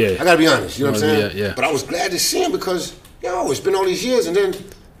man. be- yeah. I got to be honest. You know what I'm Yeah, saying? yeah. But I was glad to see him because, it's been all these years. And then,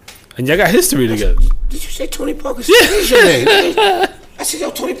 And y'all got history together. did you say Tony Parker? Yeah. Your name? I said, yo,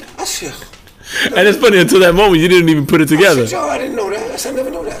 Tony. I said, And it's funny, until that moment, you didn't even put it together. I said, yo, I didn't know that. I said, I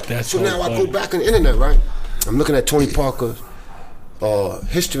never know that. That's so so now I funny. go back on the internet, right? I'm looking at Tony Parker's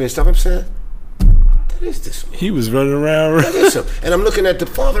history and stuff. I'm saying, that is this man. He was running around. That is him. And I'm looking at the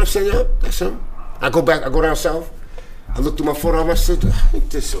father, and I'm saying, yeah, that's him. I go down south. I look through my photo album, I said, I ain't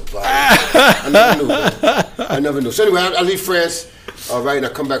this about I never knew, man. I never knew. So anyway, I leave France, right, and I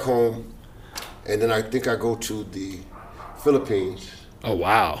come back home, and then I think I go to the Philippines, Oh,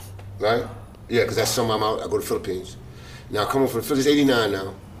 wow. right? Yeah, because that's summer I'm out, I go to the Philippines. Now I come home from the Philippines, 89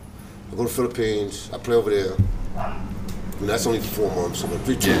 now. I go to the Philippines, I play over there. And that's only 4 months, so about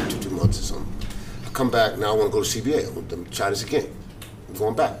 2 months or something. I come back, now I want to go to CBA. I want them to try this again. I'm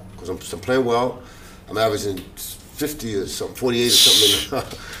going back, because I'm playing well. I'm averaging 50 or something, 48 or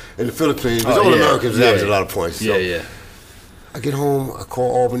something in the Philippines. Because all Americans average a lot of points. So I get home, I call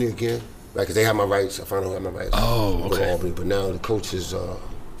Albany again, right, because they have my rights. I find out who have my rights. Oh, I go to okay. Albany, but now the coach is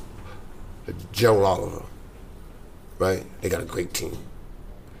Gerald Oliver, right? They got a great team.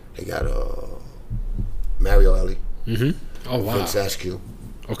 They got Mario Ellie, Oh, wow. Vince Askew.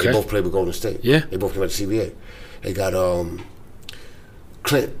 Okay. They both played with Golden State. Yeah. They both came out to CBA. They got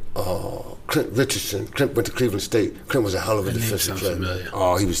Clint Richardson. Clint went to Cleveland State. Clint was a hell of a That name defensive sounds player. familiar.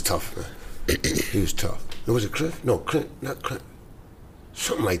 Oh, he was tough, man. He was tough. No, was it Clint? No, Clint, not Clint.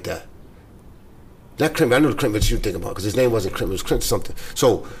 Something like that. Not Clint, I know the Clint Richardson you think about, because his name wasn't Clint, it was Clint something.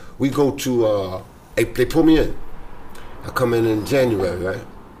 So we go to, they pull me in. I come in January, right?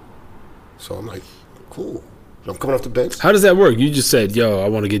 So I'm like, cool. I'm coming off the bench. How does that work? You just said, "Yo, I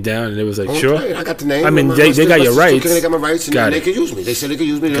want to get down," and it was like, "Sure." I got the name. I mean, they got your rights. They got my rights, and they can use me. They said they can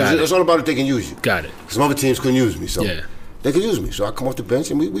use me. It's all about it. They can use you. Got it. Some other teams couldn't use me, so yeah. they could use me. So I come off the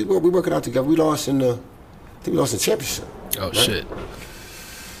bench, and we work it out together. We lost in the, I think we lost in the championship. Oh right? shit.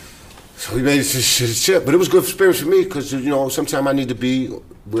 So we made it to the chip, but it was good experience for me because sometimes I need to be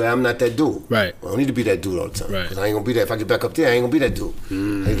where I'm not that dude. Right. I don't need to be that dude all the time. Right. Because I ain't gonna be that. If I get back up there, I ain't gonna be that dude.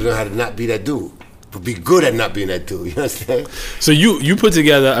 I need to learn how to not be that dude. But be good at not being that dude. You understand? So you put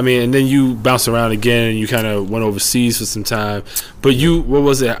together, I mean, and then you bounced around again, and you kind of went overseas for some time. But what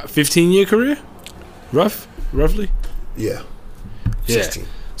was it? 15-year career, roughly. Yeah. Yeah. 16.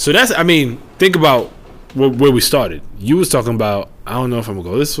 So that's, I mean, think about where we started. You was talking about, I don't know if I'm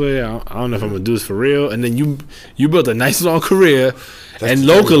gonna go this way. I don't know if I'm gonna do this for real. And then you built a nice long career, and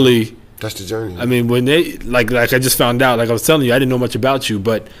locally. Journey. That's the journey. I mean, when they like I just found out, like I was telling you, I didn't know much about you,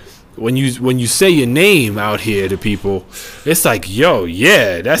 but when you say your name out here to people, it's like, yo,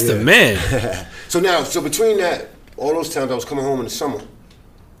 yeah, that's the man. So between that, all those times I was coming home in the summer.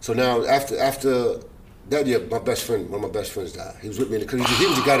 So now after that year, one of my best friends died. He was with me because he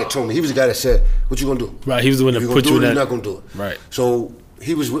was the guy that told me. He was the guy that said, "What you gonna do?" Right. He was the one that put you in that. You're not gonna do it. Right. So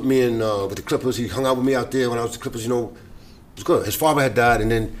he was with me with the Clippers. He hung out with me out there when I was with the Clippers. It was good. His father had died,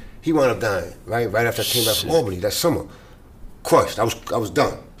 and then he wound up dying. Right after I came back from Albany that summer. Crushed. I was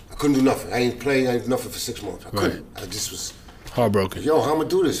done. I couldn't do nothing. I ain't do nothing for 6 months. I couldn't. I just was heartbroken. Yo, how I'm gonna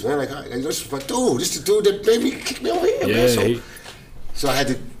do this, man? This is my dude. This is the dude that made me kick me over here, man. So I had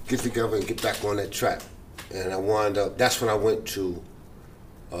to get together and get back on that track. And I wound up, that's when I went to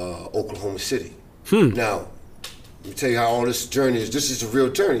Oklahoma City. Now, let me tell you how all this journey is. This is a real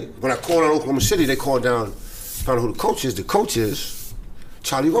journey. When I called out Oklahoma City, they called down, found out who the coach is. The coach is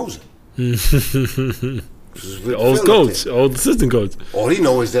Charlie Rosen. Old assistant coach. All he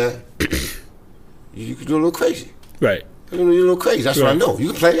knows is that you can do a little crazy. Right. You're a little crazy. That's what I know. You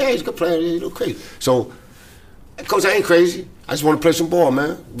can play. Yeah, he's a good player. You're a little crazy. So, coach, I ain't crazy. I just want to play some ball,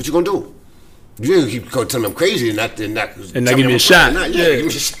 man. What you gonna do? You ain't keep telling me I'm crazy and not give me a shot. Give me a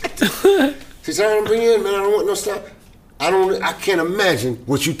shot. He said, I don't bring you in, man. I don't want no stuff. I can't imagine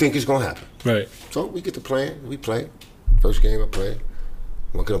what you think is gonna happen. Right. So we get to playing. We play. First game I played.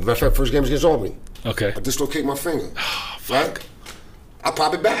 Matter of fact, first game was against Albany. Okay. I dislocate my finger. Right? I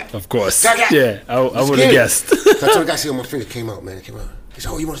pop it back. Of course. Yeah, I would have guessed. So I told the guy, see, my finger came out, man. It came out. He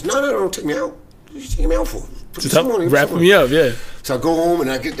said, oh, you want to? No, don't take me out. What you taking me out for? Just wrap me up, yeah. So I go home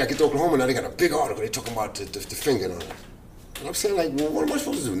and I get to Oklahoma, and now they got a big article. They talking about the finger and all that. And I'm saying, like, well, what am I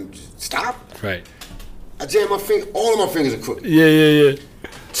supposed to do? Stop? Right. I jam my finger. All of my fingers are crooked. Yeah.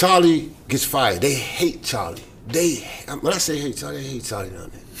 Charlie gets fired. They hate Charlie. When I say hate Charlie, they hate Charlie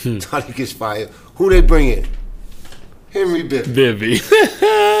down there. Charlie gets fired. Who they bring in? Henry Bibby.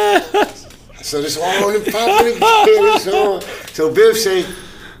 So this all in popping again. So Biv say,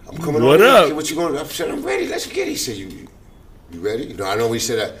 I'm coming what on. Up? What you going to do? I said, I'm ready. Let's get it. He said, you ready? I know he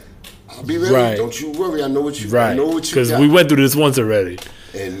said that. I'll be ready. Right. Don't you worry. I know what you right. I know what you Because we went through this once already.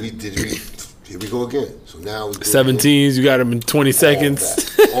 And here we go again. So now we 17s, you got them in 20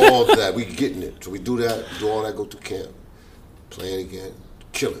 seconds. All that. We getting it. So we do that, do all that, go to camp. Playing again.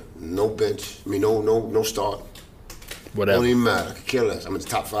 Kill it. No bench. I mean, no start. Whatever. Don't even matter. I could care less. I'm in the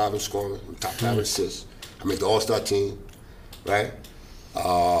top 5 in scoring. I'm top 5 in assists. I make the All-Star team, right?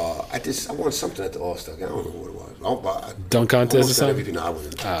 I won something at the All-Star game. I don't know what it was. Dunk contest or something? MVP. No, I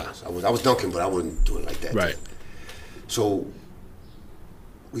wasn't. I was dunking, but I wouldn't do it like that. Right. So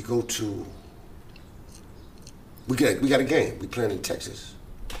we go to. We got a game. We playing in Texas.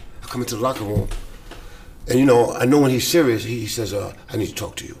 I come into the locker room, and I know when he's serious. He says, "I need to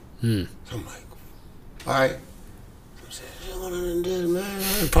talk to you." So I'm like, "All right."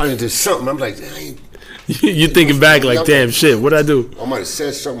 I probably did something. I'm like, you're thinking back like, damn shit, what'd I do? I might have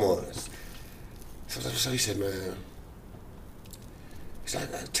said something on it. So he said, man, he's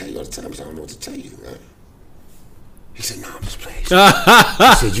like, I tell you all the time, I don't know what to tell you, man. He said, no, I'm just playing. He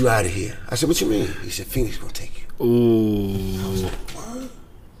said, you out of here. I said, what you mean? He said, Phoenix gonna take you. Ooh. I was like, what?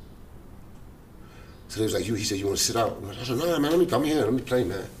 So he was like, he said, you want to sit out? I said, no, man, I'm here, let me play,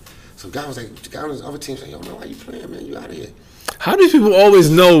 man. So the guy was like, the guy on the other team said, yo, man, why you playing, man? You out of here. How do people always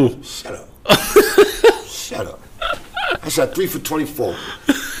know? Shut up. Shut up. I shot 3 for 24.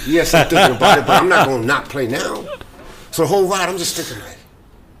 Yes, I'm thinking about it, but I'm not going to not play now. So the whole ride, I'm just thinking like,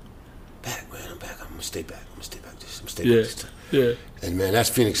 I'm back. I'm going to stay back. I'm going to stay back this time. Yeah. And man, that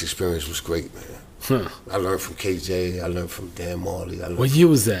Phoenix experience was great, man. I learned from KJ. I learned from Dan Marley. What year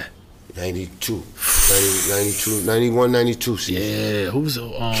was that? 92. 91, 92 season. Yeah, who was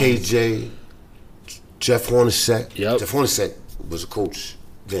KJ, Jeff Hornacek. Yep. Jeff Hornacek was a coach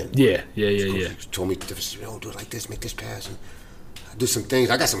then. Yeah. He told me, do it like this, make this pass. And I did some things.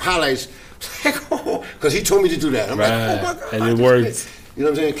 I got some highlights. Because he told me to do that. I'm like, oh my God. And it worked. You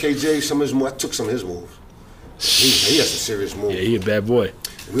know what I'm saying? KJ, some of his moves, I took some of his moves. He has some serious moves. Yeah, he a bad boy.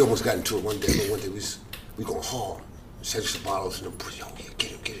 We almost got into it one day. We going hard. Sergio Sabalos and them, yo,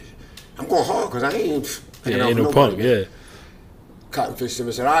 get it. I'm going hard because I ain't. Ain't no punk, man. Cottonfish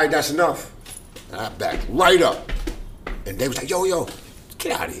Simmons said, all right, that's enough. And I backed right up. And they was like, yo,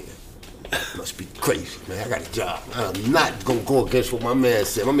 get out of here. Must be crazy, man. I got a job. I'm not going to go against what my man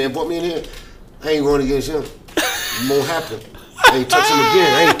said. My man brought me in here. I ain't going against him. It won't happen. I ain't touch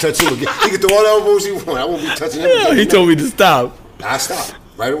him again. He can throw all the elbows he want. I won't be touching him again. He told me to stop. I stopped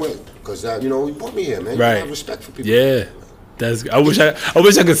right away. Because, he brought me here, man. Right. You have respect for people. Yeah. I wish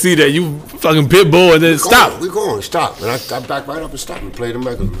I could see that. You fucking pit bull and then stop. We're going. Stop. And I backed right up and stopped and played him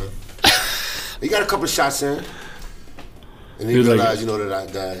regular, man. He got a couple of shots in. And he realized,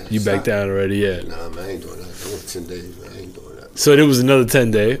 that you backed down already, yeah. Nah, man, I ain't doing that. I went 10 days, man. I ain't doing that. So there was another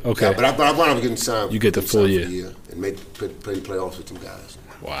 10-day. Okay. Yeah, but I wound up getting signed. You get the full year. And play the playoffs with them guys.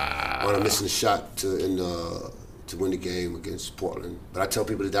 Wow. I wound up missing a shot to win the game against Portland. But I tell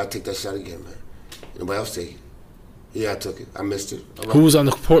people that I'll take that shot again, man. Nobody else take it. Yeah, I took it. I missed it. Right. Who was on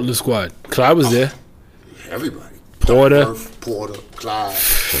the Portland squad? Clyde was there. Everybody. Porter, Clyde,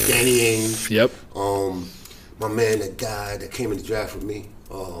 Danny Ainge. Yep. My man, that guy that came in the draft with me.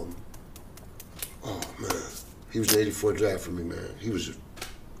 Oh man, he was in the '84 draft for me, man. He was a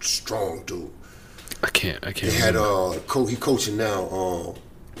strong dude. I can't. They had he coaching now.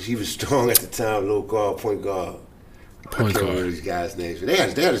 He was strong at the time, low guard, point guard. I can't remember these guys' names. They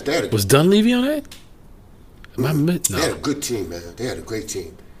had was Dunleavy on that? No. They had a good team, man. They had a great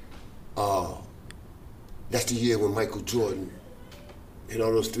team. That's the year when Michael Jordan hit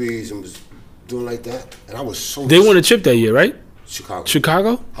all those threes and was doing like that. And I was so. They won a chip that year, right?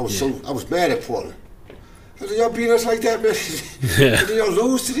 Chicago. I was mad at Portland. I said, y'all beat us like that, man. Yeah. Did y'all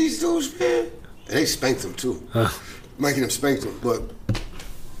lose to these dudes, man? And they spanked them too. Making them spank them, but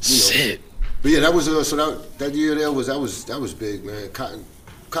shit. But yeah, that was that year there was that was big, man.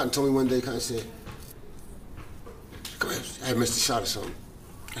 Cotton told me one day, Cotton said, "Come here, I had missed a shot or something."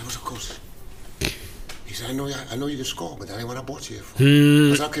 I was a coach. He said, I know you can score, but that ain't what I bought you here for.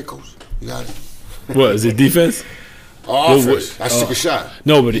 I said, okay, coach, you got it. What, is it defense? Offense. I took a shot.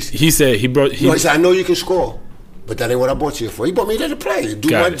 No, but he said he said, I know you can score, but that ain't what I bought you here for. He brought me there to play. Do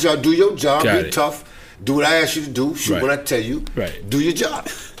my job, do your job, be tough, do what I ask you to do, shoot what I tell you, do your job.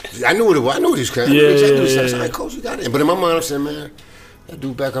 I knew what it was. I knew what he was crazy. I said, all right, coach, you got it. But in my mind, I'm saying, man, that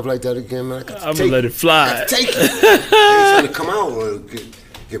dude back up like that again, man. I'm going to let it fly. I got to take it. I ain't trying to come out or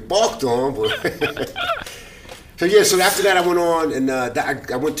get balked on, but... So after that I went on and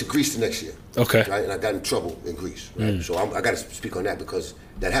I went to Greece the next year. Okay. Right, and I got in trouble in Greece. Right? So I got to speak on that because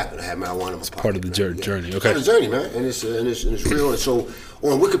that happened. I had marijuana in my pocket. Part of the journey. Okay. Part of the journey, man, and it's real. And so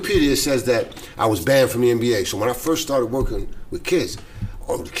on Wikipedia it says that I was banned from the NBA. So when I first started working with kids,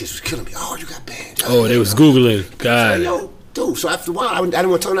 the kids was killing me. Oh, you got banned. They was Googling. God. Yo, dude. So after a while, I didn't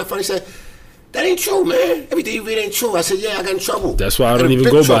want to tell them that funny. He said, that ain't true, man. Everything you read ain't true. I said, yeah, I got in trouble. That's why I don't even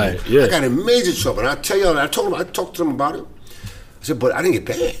go by it. Yeah. I got in major trouble. And I tell you, I talked to them about it. I said, but I didn't get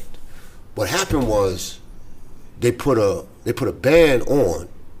banned. What happened was they put a ban on,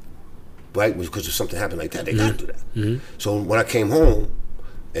 right? Because if something happened like that, they got to do that. Mm-hmm. So when I came home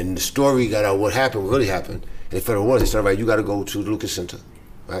and the story got out what really happened, and they federal warrant, they said, all right, you got to go to the Lucas Center,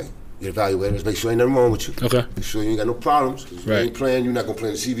 right? Get evaluated. Make sure ain't nothing wrong with you. Okay. Make sure you ain't got no problems. If you ain't playing, you're not gonna play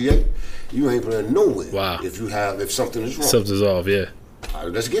in the CBA. You ain't playing nowhere. Wow. If something is wrong. Something's off, yeah. All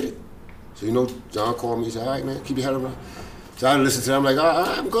right, let's get it. So John called me. He said, all right, man, keep your head around. So I listened to him. I'm like, all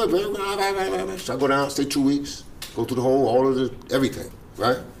right, I'm good, man. So I go down, stay 2 weeks, go through all of everything,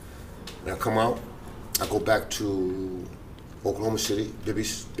 right? And I come out. I go back to Oklahoma City.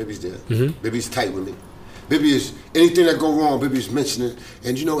 Bibby's there. Mm-hmm. Bibby's tight with me. Bibby is, anything that go wrong, Bibby's mentioning.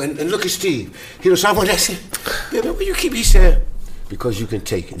 And and look at Steve. So I went, I said, Bibby, what you keep, he said, because you can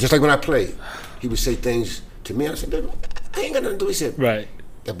take it. Just like when I played, he would say things to me. I said, Bibby, I ain't got nothing to do. He said, right.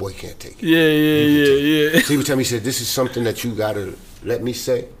 That boy can't take it. Yeah. So he would tell me, he said, this is something that you got to let me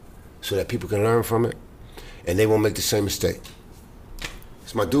say so that people can learn from it and they won't make the same mistake.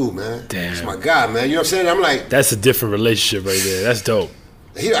 It's my dude, man. Damn. It's my guy, man. You know what I'm saying? I'm like. That's a different relationship right there. That's dope.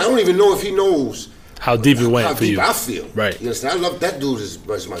 I don't even know if he knows how deep it went for you. How deep I feel. Right. You understand? I love that dude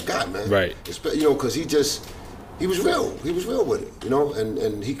as my guy, man. Right. Because he was real. He was real with it,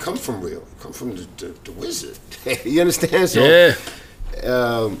 and he come from real. He come from the wizard. You understand? So, yeah.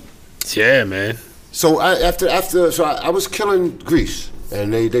 Yeah, man. So I was killing Greece,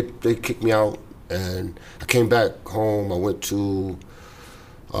 and they kicked me out, And I came back home. I went to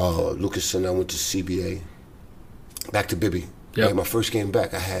Lucas Center. I went to CBA. Back to Bibby. Yep. Right, my first game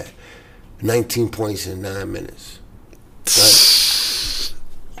back, I had 19 points in 9 minutes. Right?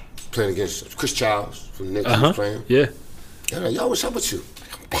 Playing against Chris Childs from the Knicks. Was playing. Yeah. And like, yo, what's up with you?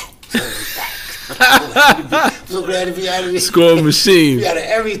 I'm back. I'm so glad to be out of this. Scoring machine. Be out of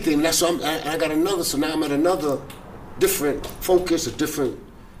everything. That's what I got another. So now I'm at another different focus, a different,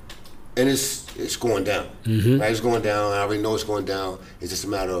 and it's going down. Right? It's going down. I already know it's going down. It's just a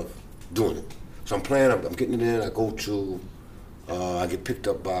matter of doing it. So I'm playing. I'm getting it in. I go to. I get picked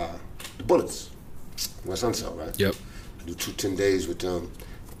up by the Bullets, West Sunset, right? Yep. I do 2 10 days with them.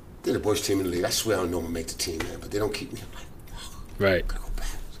 They're the worst team in the league. I swear I don't know I'm gonna make the team, man, but they don't keep me. I'm like, Right. gotta go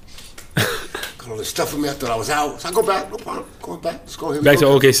back. Got all this stuff with me. I thought I was out. So I go back. No problem. Going back. Let's go. Here we Back to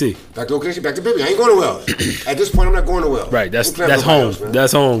go. OKC. Back to OKC. Back to Bibby. I ain't going nowhere else. At this point, I'm not going nowhere else. Right. That's I'm playing for home. nobody else, man.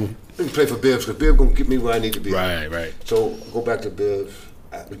 That's home. Let me play for Bibbs because Bibbs gonna get me where I need to be. Right. So I go back to Bibbs.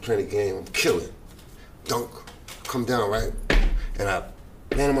 We playing the game. I'm killing. Dunk. Come down, right? And I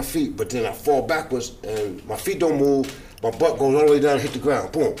land on my feet, but then I fall backwards and my feet don't move. My butt goes all the way down and hit the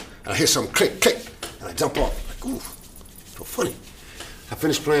ground. Boom. And I hear something click, click. And I jump off. Like, ooh, so funny. I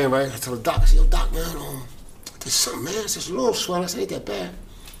finish playing, right? I tell the doc, I say, yo, doc, man, there's something, man. It's just a little swell. I said, ain't that bad.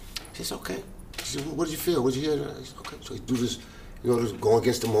 He says, okay. He said, what did you feel? What did you hear? I said, okay. So he do this, just go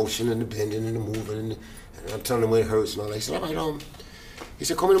against the motion and the bending and the moving. And I'm telling him where it hurts and all that. He said, all right, he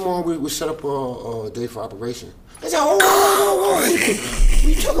said, come in tomorrow, we'll set up a day for operation. I said, whoa. What are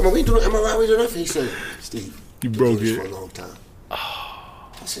you talking about? We ain't doing MRI, we do nothing. He said, Steve, You broke this it. for a long time.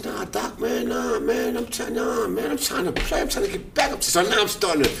 I said, nah, doc, man, I'm trying to play, I'm trying to get back up. So now I'm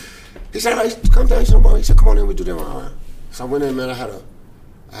starting to, he said, all right, come down. He said, come on in, we do the MRI. So I went in, man, I had a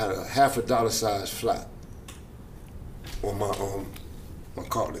 $50 size flat on my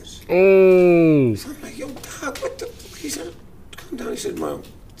cartilage. Oh. So I'm like, yo, doc, what the? He said, come down. He said, Mom,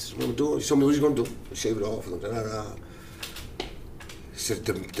 this is what I'm doing. He told me what he's gonna do. Shave it off. He said,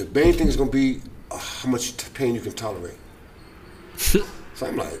 the main thing is gonna be how much pain you can tolerate. So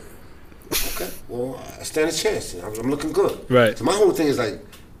I'm like, okay, well, I stand a chance. I'm looking good. Right. So my whole thing is like,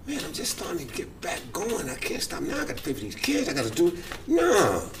 man, I'm just starting to get back going. I can't stop now. I got to pay for these kids. I got to do.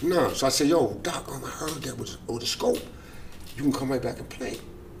 No. So I said, yo, doc, I heard that with the scope, you can come right back and play.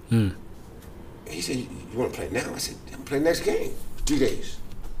 And he said, you want to play now? I said, I'm going to play next game. 3 days.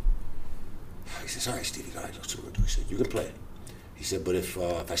 He says, all right, Stevie, all right, that's what we're going to do. He said, you can play. He said, but if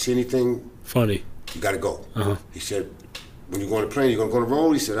I see anything funny, you got to go. He said, when you're going to plane, you're going to go on the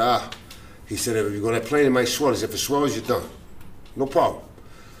road? He said, He said, if you're going to plane, it might swell. He said, if it swells, you're done. No problem.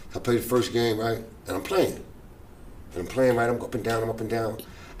 I played the first game, right? And I'm playing. And I'm playing, right? I'm up and down.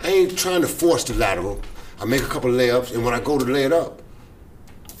 I ain't trying to force the lateral. I make a couple of layups, and when I go to lay it up,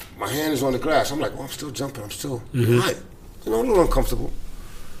 my hand is on the glass. I'm like, oh, I'm still jumping. I'm still high. A little uncomfortable.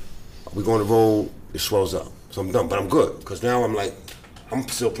 We go on the road, it swells up. So I'm done, but I'm good, because now I'm like, I'm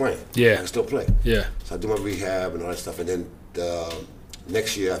still playing. Yeah. I can still play. Yeah. So I do my rehab and all that stuff, and then the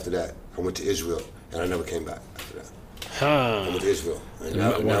next year after that, I went to Israel, and I never came back after that. I went to Israel,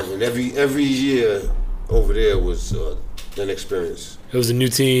 and every year over there was an experience. It was a new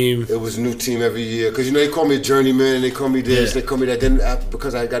team. It was a new team every year, because they call me a journeyman, and they call me this, they call me that. Then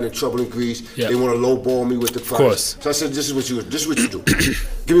because I got in trouble in Greece, they want to lowball me with the price. Of course. So I said, this is what you do.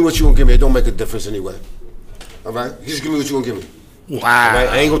 Give me what you gonna give me. It don't make a difference anyway. All right, just give me what you gonna give me. Wow. All right?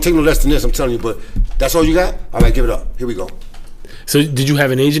 I ain't gonna take no less than this. I'm telling you, but that's all you got. All right, give it up. Here we go. So did you have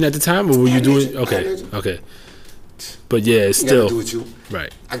an agent at the time, or were you doing? Okay. But yeah, it's still. Do with you.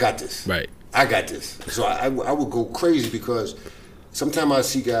 Right. I got this. Right. I got this. So I would go crazy, because sometimes I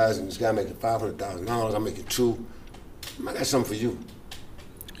see guys and this guy making $500,000. I'm making $2 million. I got something for you.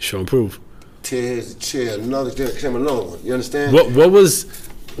 Show and prove. Here's a chair, another one. You understand? What was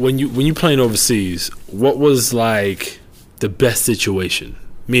when you playing overseas? What was like the best situation?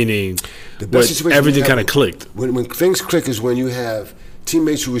 Meaning, the best situation everything kind of clicked. When things click is when you have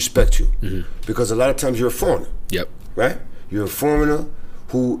teammates who respect you, because a lot of times you're a foreigner. Yep. Right? You're a foreigner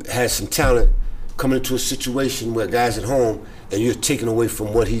who has some talent, coming into a situation where guys at home, and you're taking away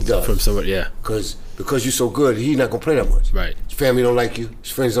from what he does. From somebody, yeah. Because you're so good, he's not gonna play that much. Right. His family don't like you.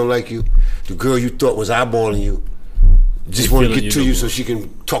 His friends don't like you. The girl you thought was eyeballing you just want to get to you so she can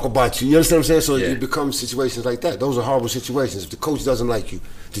talk about you. You understand what I'm saying? So it becomes situations like that. Those are horrible situations. If the coach doesn't like you,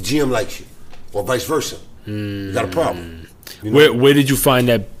 the GM likes you, or vice versa, you got a problem. You know? Where did you find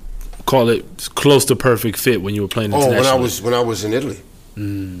that? Call it close to perfect fit when you were playing internationally? When I was in Italy.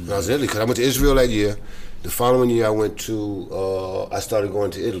 When I was in Italy, because I went to Israel that year. The following year, I went to. I started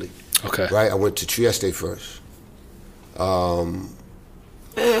going to Italy. Okay. Right. I went to Trieste first.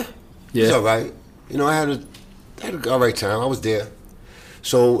 Yeah. It's all right. You know, I had a all right time. I was there.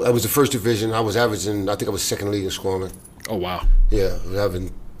 So I was the first division. I was averaging, I think I was second league in scoring. Oh wow. Yeah, I was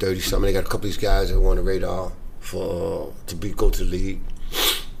having 30-something. They got a couple of these guys that were on the radar for go to the league.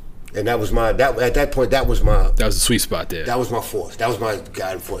 And that was at that point, that was the sweet spot there. That was my force. That was my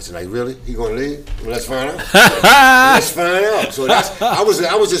guiding force. And like, really? He gonna leave? Well, let's find out. Let's find out. So I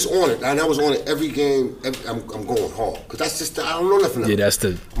was just on it. And I was on it every game. I'm going hard. Because that's just, I don't know nothing else. Yeah, that's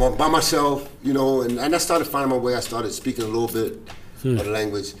the... I'm by myself, you know, and I started finding my way. I started speaking a little bit of the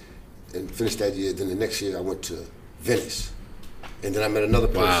language and finished that year. Then the next year I went to Venice. And then I met another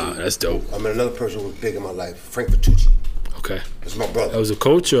person. Wow, that's dope. I met another person who was big in my life, Frank Bertucci. Okay. That's my brother. That was a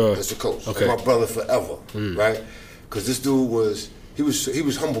coach, or? That's the coach. Okay. That's my brother forever, right? Because this dude was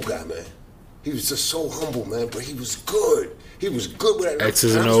humble guy, man. He was just so humble, man, but he was good. He was good with that.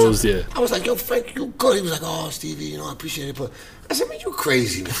 X's and O's, yeah. I was like, yo, Frank, you good. He was like, oh, Stevie, you know, I appreciate it. But I said, man, you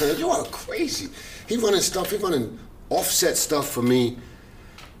crazy, man. You are crazy. He running offset stuff for me.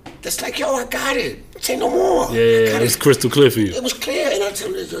 That's like, yo, I got it. Say no more. Yeah, it was crystal clear for you. It was clear, and I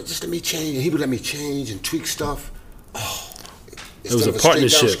told him, just let me change. And he would let me change and tweak stuff. Oh. It was a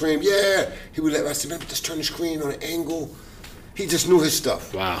partnership. Screen, yeah, he would let I said, man, just turn the screen on an angle. He just knew his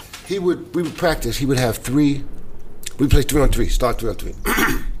stuff. Wow. We would practice. He would have three. We play 3-on-3. Start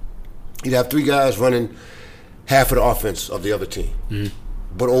 3-on-3. He'd have three guys running half of the offense of the other team,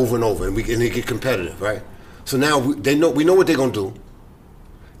 but over and over, and they get competitive, right? So now we know what they're gonna do.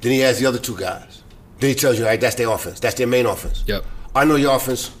 Then he has the other two guys. Then he tells you, all right, that's their offense. That's their main offense. Yep. I know your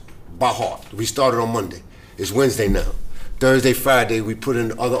offense by heart. We started on Monday. It's Wednesday now. Thursday, Friday, we put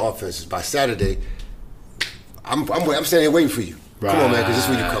in other offenses. By Saturday, I'm standing here waiting for you. Right. Come on, man, because this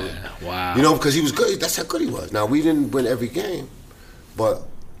is where you coming. Wow. You know, because he was good. That's how good he was. Now, we didn't win every game, but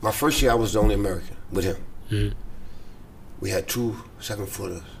my first year, I was the only American with him. Mm-hmm. We had 2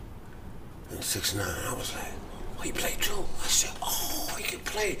 7-footers and 6'9". I was like, oh, he played too? I said, oh, he can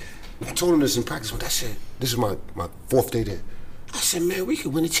play. I told him this in practice. I said, this is my fourth day there. I said, man, we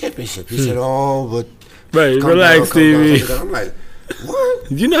could win the championship. He said, oh, but... Right, relax, Stevie. I'm like,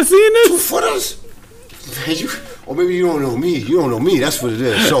 what? You not seeing this? 2 footers? Man, or maybe you don't know me. You don't know me. That's what it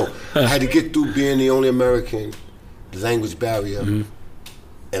is. So I had to get through being the only American, the language barrier,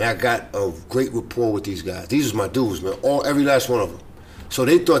 and I got a great rapport with these guys. These was my dudes, man. Every last one of them. So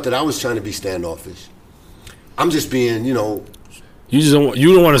they thought that I was trying to be standoffish. I'm just being, you know. You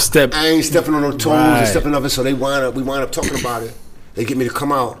don't want to step. I ain't stepping on no toes and stepping up it. So we wind up talking about it. They get me to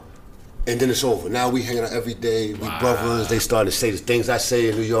come out. And then it's over. Now we hanging out every day. We brothers. They starting to say the things I say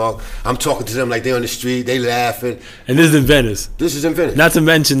in New York. I'm talking to them like they on the street. They laughing. And this is in Venice. This is in Venice. Not to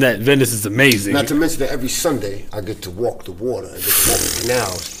mention that Venice is amazing. Not to mention that every Sunday I get to walk the water. I get to walk the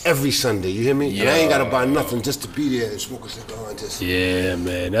canals every Sunday. You hear me? And I ain't got to buy nothing just to be there and smoke a cigar and just. Yeah,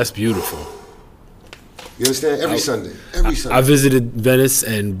 man. That's beautiful. You understand? Every Sunday. Every Sunday. I visited Venice,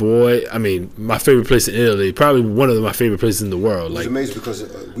 and boy, I mean, my favorite place in Italy, probably one of my favorite places in the world. It was amazing because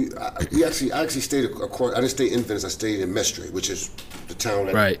I actually stayed across. I didn't stay in Venice. I stayed in Mestre, which is the town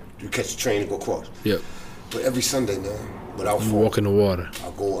that you catch the train and go across. Yep. But every Sunday, man, without you walk in the water. I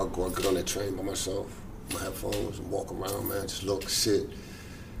get on that train by myself, my headphones, and walk around, man. Just look, sit.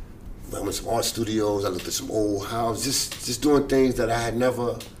 I went to some art studios. I looked at some old houses, just doing things that I had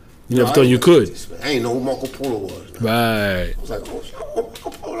never. You never thought you could. I ain't know who Marco Polo was. Man. Right. I was like, oh, Marco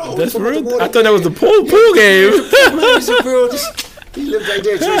Polo. That's real. I thought that was the pool game. He's a girl. He lived right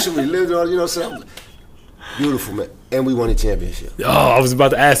there. We lived all, you know. So beautiful, man. And we won the championship. Oh, I was about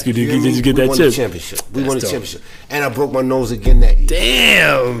to ask you, did you get that chip? We won the championship. We won the championship. And I broke my nose again that year.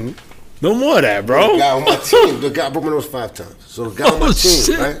 Damn. No more of that, bro. The guy on my team. The guy broke my nose 5 times. So the guy on my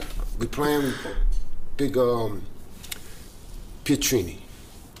team, right? We playing big Pietrini.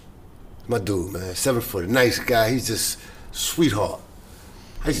 My dude, man, 7-footer, nice guy. He's just sweetheart.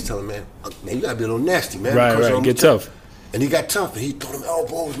 I used to tell him, man, you gotta be a little nasty, man. Right, get tough. And he got tough, and he threw them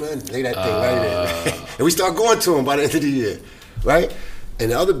elbows, man. Lay that thing right there, man. And we started going to him by the end of the year, right?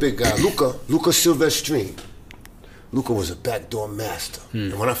 And the other big guy, Luca Silvestrini. Luca was a backdoor master.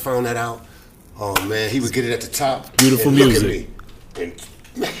 And when I found that out, oh man, he would get it at the top. Beautiful music. Look at me.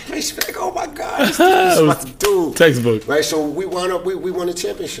 Man, I used to be like, oh my God, this is my dude. Textbook. Right, so we won the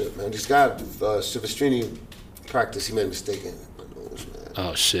championship, man. This guy, Silvestrini, practice, he made a mistake in my nose, man.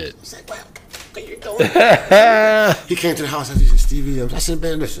 Oh, shit. He's like, what are you doing? He came to the house, I said, Stevie, I said,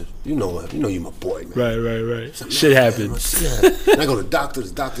 man, listen, you know you're my boy, man. Right. Said, shit happens. Yeah. And I go to the doctor,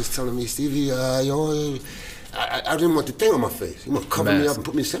 the doctor's telling me, Stevie, I didn't want the thing on my face. You want to cover me up and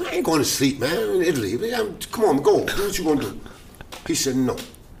put me to sleep. I ain't going to sleep, man. I'm in Italy. Come on, go. Do what you going to do. He said, no.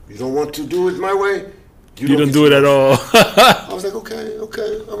 You don't want to do it my way? You don't do it at all. I was like, okay,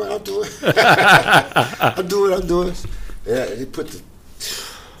 all right, I'll do it. I'll do it. Yeah, he put the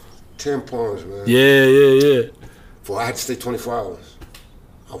 10 pounds, man. Yeah. I had to stay 24 hours.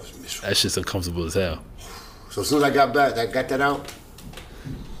 I was miserable. That shit's uncomfortable as hell. So as soon as I got back, I got that out.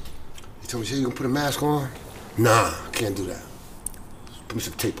 He told me, "You gonna put a mask on?" Nah, I can't do that. Put me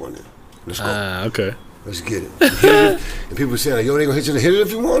some tape on there. Let's go. Okay. Let's get it. And people saying, like, "Yo, they gonna hit you to hit it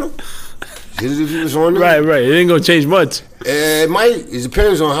if you want them. Hit it if you was on there." Right. It ain't gonna change much. It might. It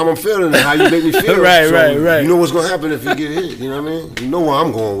depends on how I'm feeling and how you make me feel. Right. You know what's gonna happen if you get hit. You know what I mean? You know where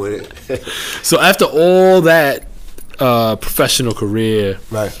I'm going with it. So after all that professional career,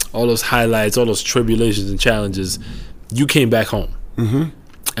 right, all those highlights, all those tribulations and challenges, you came back home. Mm-hmm.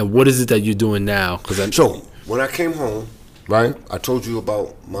 And what is it that you're doing now? So when I came home, right, I told you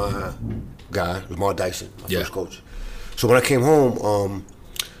about my guy, Lamar Dyson, my first coach. So when I came home,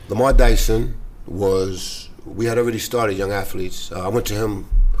 Lamar Dyson we had already started Young Athletes. I went to him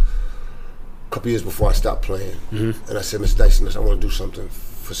a couple years before I stopped playing. Mm-hmm. And I said, "Mr. Dyson, I want to do something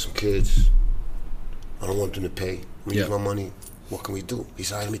for some kids. I don't want them to pay. We use my money. What can we do?" He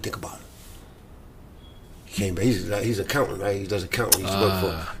said, "Let me think about it." He came back. He's an accountant, right? He does accounting.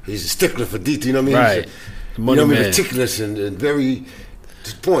 He's a stickler for detail, you know what I mean? Right. Money man. Meticulous and very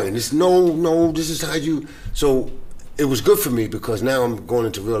to the point. It's no, this is how you. So it was good for me because now I'm going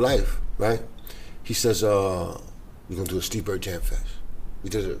into real life, right? He says, "We're going to do a Steve Bird Jam Fest." We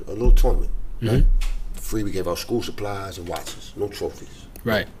did a little tournament, right? Free. We gave out school supplies and watches, no trophies.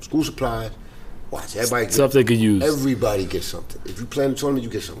 Right. School supplies. Watch, everybody stuff they could use. Everybody gets something. If you play in the tournament, you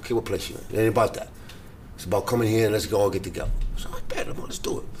get something. Okay, what place you in? It ain't about that. It's about coming here and let's go all get together. So I bet let's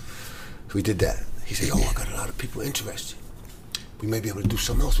do it. So we did that. He said, "Yo, I got a lot of people interested. We may be able to do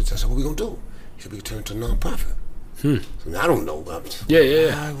something else with that." I said, "What we gonna do?" He said, "We can turn it into a non-profit." So I don't know.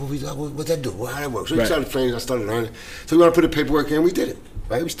 Yeah. What that do? How that work? So he started training. I started learning. So we want to put the paperwork in. We did it.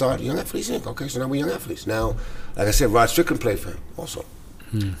 Right? We started Young Athletes Inc. Okay, so now we're Young Athletes. Now, like I said, Rod Strickland played for him also.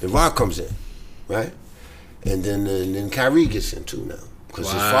 And Rod comes in, right? And then Kyrie gets in too now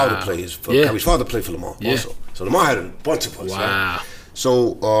because his father plays for Kyrie's father played for Lamar also. So Lamar had a bunch of us. Wow. Right?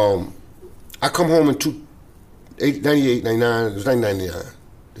 So I come home in 98, 99. It was 1999.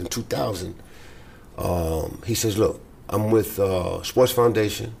 In 2000, he says, "Look, I'm with Sports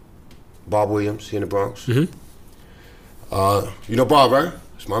Foundation, Bob Williams here in the Bronx. You know Bob, right?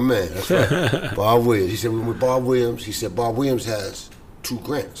 It's my man. That's right. Bob Williams." He said, "We're with Bob Williams." He said, "Bob Williams has 2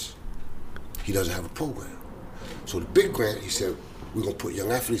 grants. He doesn't have a program. So the big grant," he said, "we're going to put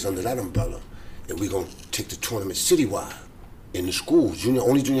Young Athletes under that umbrella, and we're going to take the tournament citywide in the schools,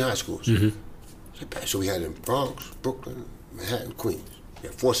 only junior high schools." So we had it in Bronx, Brooklyn, Manhattan, Queens. We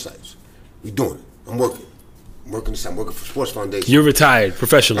had 4 sites. We doing it. I'm working. I'm working for Sports Foundation. You're retired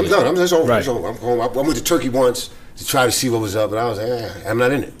professionally. I'm done. That's over. Right. I'm home. I went to Turkey once to try to see what was up, but I was like, I'm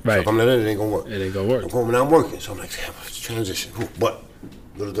not in it. Right. So if I'm not in it, it ain't gonna work. It ain't gonna work. I'm home and I'm working. So I'm like, damn, it's a transition. But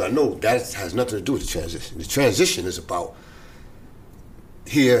little do I know, that has nothing to do with the transition. The transition is about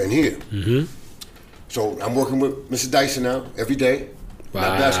here and here. So I'm working with Mr. Dyson now every day. Wow.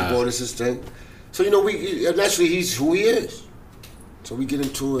 Not basketball, this is his thing. So naturally he's who he is. So we get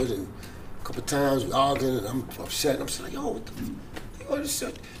into it, and a couple of times we arguing, and I'm upset. And I'm saying, "Yo, what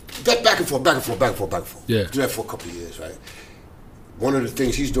the that back and forth. Yeah. Do that for a couple of years, right? One of the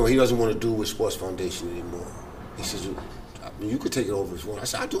things he's doing, he doesn't want to do with Sports Foundation anymore. He says, "You could take it over if you want." I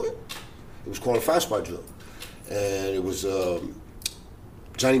said, "I'll do it." It was called a 5-spot drill, and it was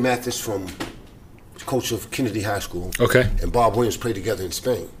Johnny Mathis from coach of Kennedy High School, and Bob Williams played together in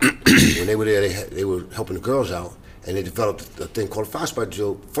Spain. When they were there, they were helping the girls out, and they developed a thing called a 5-spot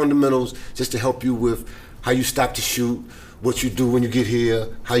drill, fundamentals, just to help you with how you stop to shoot, what you do when you get here,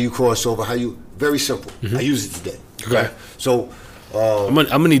 how you cross over, very simple. I use it today. Okay. So I'm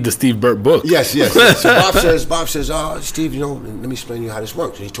gonna need the Steve Burt book. Yes. So Bob says, "Steve, let me explain to you how this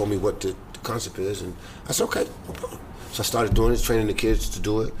works." And he told me what the concept is, and I said, "Okay, no problem." So I started doing it, training the kids to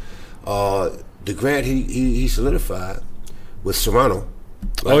do it. The grant he solidified with Serrano.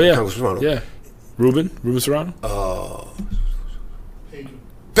 Right? Oh yeah, Congress Serrano. Yeah, Ruben Serrano.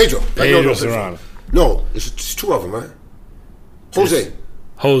 Pedro Serrano. No, it's 2 of them, right? Jose.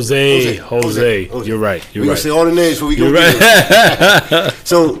 You're right. We're gonna say all the names before we go. Right.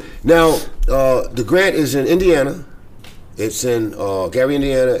 So now the grant is in Indiana. It's in Gary,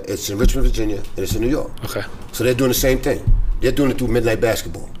 Indiana. It's in Richmond, Virginia, and it's in New York. Okay. So they're doing the same thing. They're doing it through Midnight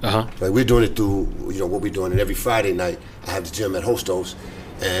Basketball. Like we're doing it through what we're doing. And every Friday night, I have the gym at Hostos,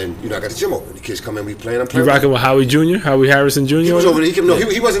 And I got the gym open. The kids come in, we playing. I'm You playing. rocking with Howie Jr., Howie Harrison Jr.? He was over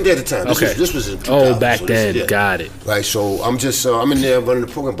there. He wasn't there at the time. This was in 2000. Back then. Got it. Right. So I'm just I'm in there running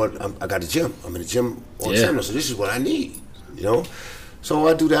the program, but I got the gym. I'm in the gym all the time. So this is what I need. So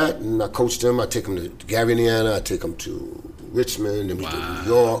I do that, and I coach them. I take them to Gary, Indiana. I take them to Richmond, and we go to New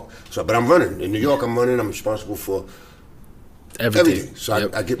York. So, but I'm running in New York. I'm responsible for everything. So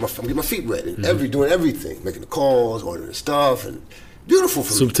I get my feet wet and doing everything, making the calls, ordering the stuff, and beautiful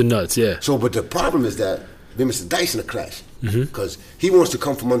for me. Soup to nuts, yeah. So, but the problem is that me and Mr. Dyson are clashing because he wants to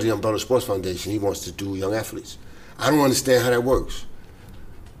come from under the umbrella Sports Foundation. He wants to do young athletes. I don't understand how that works.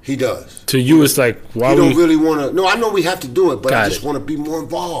 He does. To you, it's like, why he don't really want to. No, I know we have to do it, but I just want to be more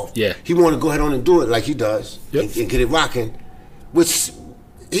involved. Yeah. He want to go ahead on and do it like he does and get it rocking, which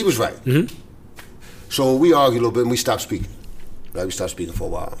he was right. So we argue a little bit and we stopped speaking. Right, we stopped speaking for a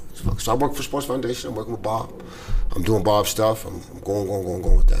while. So I work for Sports Foundation. I'm working with Bob. I'm doing Bob's stuff. I'm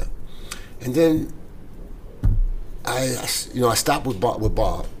going with that. And then I stopped with Bob,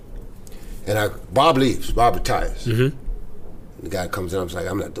 and Bob leaves. Bob retires. The guy comes in. I was like,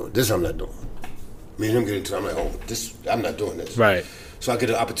 I'm not doing this. I'm not doing. Me and him get into it. I'm like, oh, this. I'm not doing this. Right. So I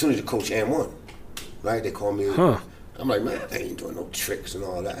get an opportunity to coach And1. Right. They call me. I'm like, man, I ain't doing no tricks and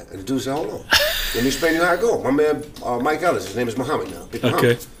all that. And the dude said, hold on. Let me explain to you how I go. My man, Mike Ellis, his name is Muhammad now. Big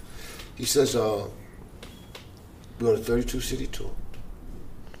Muhammad. He says, we're on a 32-city tour.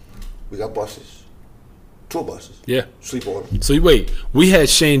 We got buses, tour buses. Yeah. Sleep on them. So wait, we had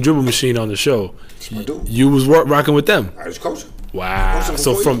Shane Dribble Machine on the show. That's my dude. You was rocking with them? I was coaching. Wow.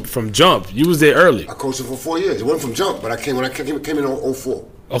 So from jump, you was there early. I coached him for 4 years. It wasn't from jump, but I came in 04.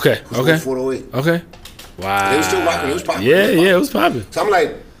 Okay. 04 to 08. Okay. Wow. They were still rocking. It was popping. Yeah, it was popping. So I'm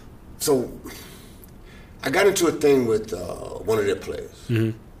like, I got into a thing with one of their players.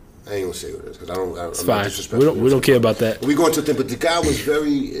 I ain't gonna say what it is because it's fine. We don't care about that. We go into a thing, but the guy was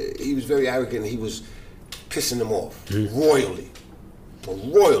very arrogant. And he was pissing them off royally.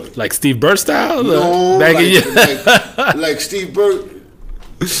 Like Steve Burt style? No, like Steve Burt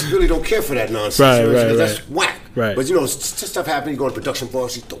really don't care for that nonsense. Right. That's whack. Right. But stuff happens. You go to production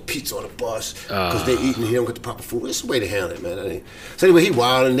bus, you throw pizza on the bus because they eating. He don't get the proper food. It's the way to handle it, man. So anyway, he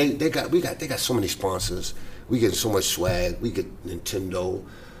wild, and they got so many sponsors. We get so much swag. We get Nintendo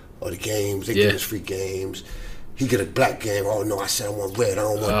or the games. They give us free games. He get a black game. Oh no, I said I want red. I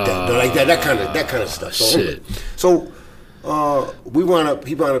don't want that. Like that kind of stuff. So shit. So he wound up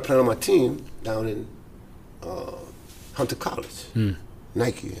playing on my team down in Hunter College,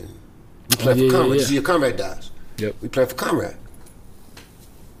 Nike, and we play for Conrad. You see your Conrad dies. Yep. We play for Conrad.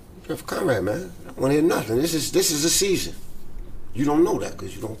 Man. I don't want to hear nothing. This is a season. You don't know that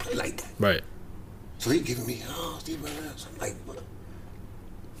because you don't play like that. Right. So he giving me, Steve Burns. I'm like, what?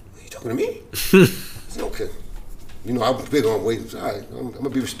 Are you talking to me? I said, okay. I'm big on waiting. So, all right, I'm going to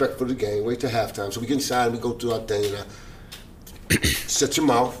be respectful of the game. Wait till halftime. So we get inside and we go through our thing. And I shut your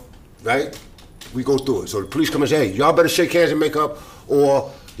mouth, right? We go through it. So the police come and say, hey, y'all better shake hands and make up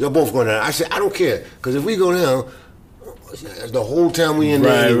or y'all both going down. I said, I don't care. Because if we go down, the whole time we in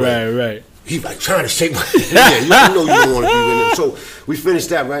there. Right. He's like trying to shake my hand. Yeah, you know you don't want to be with him. So we finished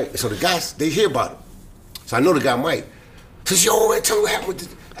that, right? So the guys, they hear about it. So I know the guy Mike. Says, yo, man, tell me what happened with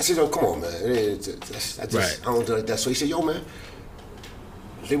this. I said, oh, come on, man. I don't do like that. So he said, yo, man,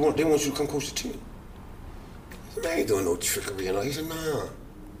 they want you to come coach the team. I said, man, I ain't doing no trickery, He said, nah,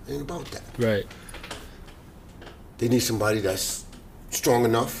 ain't about that. Right. They need somebody that's strong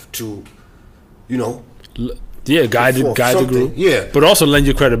enough to, guide the group. Yeah. But also lend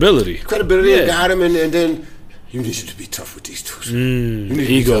you credibility. And guide them, and then you need to be tough with these dudes. The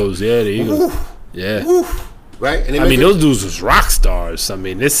egos. Oof. Yeah. Oof. Right? And those dudes was rock stars.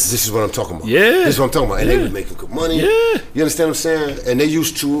 This is what I'm talking about. Yeah. This is what I'm talking about. And they was making good money. Yeah. You understand what I'm saying? And they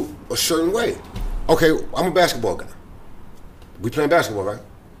used to a certain way. Okay, I'm a basketball guy. We playing basketball, right?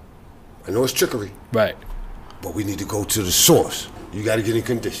 I know it's trickery. Right. But we need to go to the source. You got to get in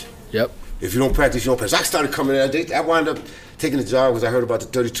condition. Yep. If you don't practice, you don't practice. I started coming in. I wound up taking the job because I heard about the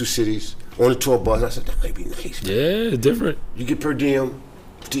 32 cities on the tour bus. And I said, that might be nice, man. Yeah, different. You get per diem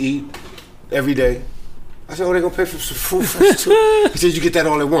to eat every day. I said, they're going to pay for some food for us too. He said, you get that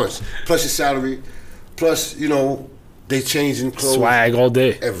all at once. Plus your salary. Plus, they changing clothes. Swag all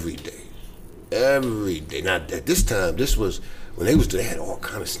day. Every day. Not at this time. This was when they had all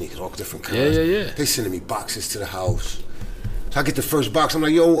kind of sneakers, all different kinds. Yeah. They sending me boxes to the house. So I get the first box. I'm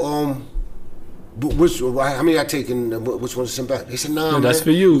like, yo, how many I taking? Which one to send back? They said, nah, man. That's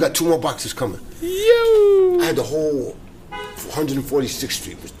for you. We got 2 more boxes coming. Yo. I had the whole 146th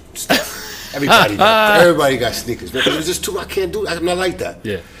Street with stuff. Everybody got sneakers. It was just too. I can't do it. I'm not like that.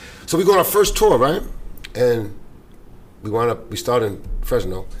 Yeah. So we go on our first tour, right? And we started in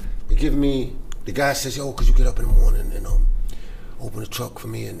Fresno. They give me, the guy says, yo, could you get up in the morning and open the truck for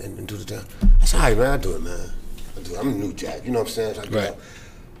me and do the thing? I said, all right, man, I'll do it, man. I'm a new jack, you know what I'm saying? So I get up.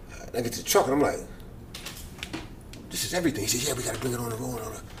 And I get to the truck and I'm like, this is everything. He said, yeah, we got to bring it on the road.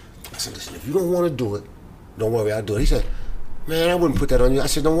 I said, listen, if you don't want to do it, don't worry, I'll do it. He said, man, I wouldn't put that on you. I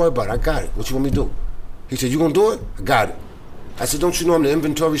said, don't worry about it, I got it. What you want me to do? He said, you gonna do it? I got it. I said, don't you know I'm the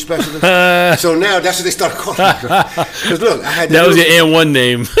inventory specialist? So now that's what they started calling me. Because look, I had that was your N1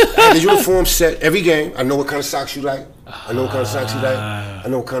 name. I had the uniform set every game. I know what kind of socks you like. I know what kind of socks you like. I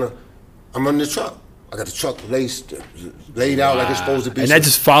know what kind of, I'm running the truck. I got the truck laid out like it's supposed to be. And that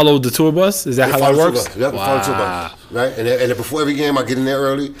just followed the tour bus? Is that how that works? Yep, follow the tour bus. Right? And before every game, I get in there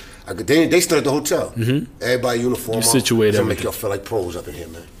early. They stood at the hotel. Everybody uniform. You situate everything. Make y'all feel like pros up in here,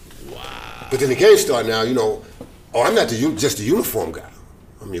 man. Wow. But then the game start now, you know, I'm not just the uniform guy.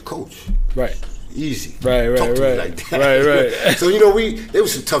 I'm your coach. Right. Easy. Right. Talk to me like that. Right. So, you know, it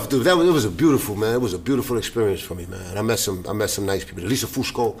was some tough dudes. It was a beautiful, man. It was a beautiful experience for me, man. I met some nice people. Lisa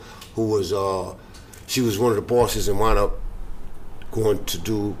Fusco, who was she was one of the bosses and wound up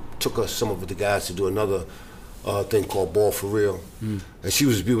took us, some of the guys, to do another thing called Ball for Real. And she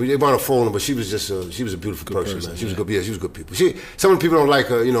was beautiful. They wound up following her, but she was a beautiful person, man. She was good. Yeah, she was good people. Some of the people don't like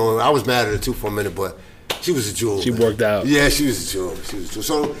her. You know, I was mad at her too for a minute, but she was a jewel. She worked out. Yeah, she was a jewel.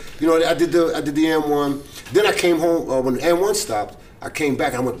 So, you know, I did the M1. Then I came home when the M1 stopped. I came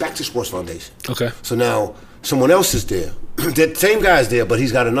back and I went back to Sports Foundation. Okay. So now someone else is there. That same guy's there, but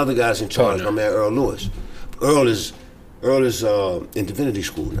he's got another guy's in charge. My man Earl Lewis. Earl is in Divinity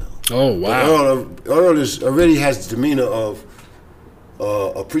School now. Oh wow! Earl already has the demeanor of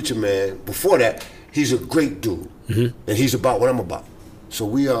a preacher man. Before that, he's a great dude, and he's about what I'm about. So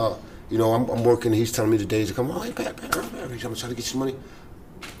we are, you know, I'm working. He's telling me the days to come. Oh, hey, Pat, I'm trying to get you some money.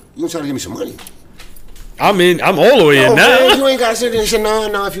 You gonna try to give me some money? I'm all the way in now. Man, you ain't got to sit there and say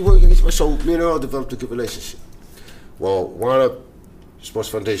no. If you work, so me and Earl developed a good relationship. Well, wound up Sports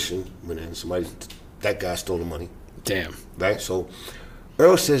Foundation went in. That guy stole the money. Damn. Right? So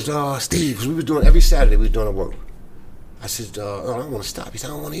Earl says, Steve, 'cause we were doing every Saturday, we were doing our work. I said, Earl, I don't want to stop. He said,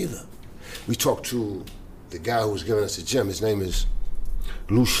 I don't want to either. We talked to the guy who was giving us the gym. His name is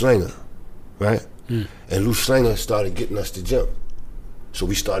Lou Schlanger, right? And Lou Schlanger started getting us the gym. So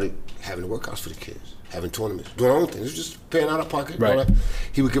we started having the workouts for the kids, having tournaments, doing our own things. It was just paying out of pocket. Right. All that.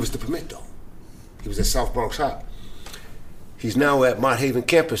 He would give us the permit, though. He was at South Bronx High. He's now at Mott Haven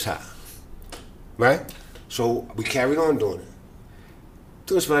Campus High, right? So we carried on doing it.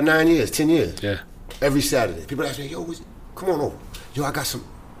 Doing this for like 9 years, 10 years. Yeah. Every Saturday. People ask me, yo, come on over. Yo, I got some,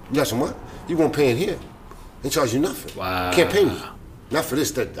 you got some what? You won't pay in here. They charge you nothing. Wow. Can't pay me. Not for this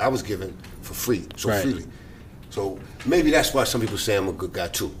that I was given for free, freely. So maybe that's why some people say I'm a good guy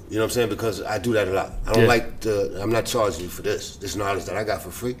too. You know what I'm saying? Because I do that a lot. I don't I'm not charging you for this. This knowledge that I got for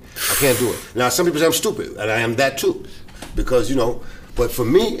free. I can't do it. Now some people say I'm stupid, and I am that too. Because, you know, but for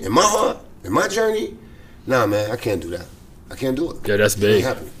me, in my heart, in my journey, nah, man, I can't do that. I can't do it. Yeah, that's big. It ain't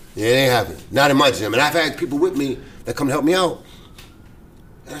happening. Yeah, it ain't happening. Not in my gym. And I've had people with me that come to help me out.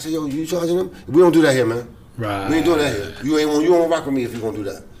 And I say, yo, you charging them? We don't do that here, man. Right. We ain't doing that here. You won't rock with me if you gonna do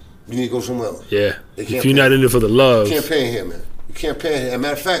that. You need to go somewhere else. Yeah. If you're not in it for the love. You can't pay in here, man. You can't pay in here. As a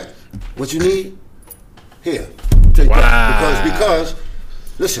matter of fact, what you need, here. Take that. Because,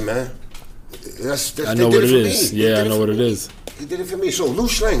 listen, man. I know what it is. Yeah, I know what it is. He did it for me. So Lou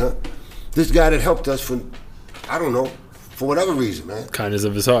Schlanger, this guy that helped us for, I don't know, for whatever reason, man. Kindness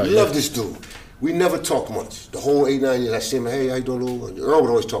of his heart. Love this dude. We never talked much. The whole 8-9 years, I see him, hey, how you doing, Lou? And Earl would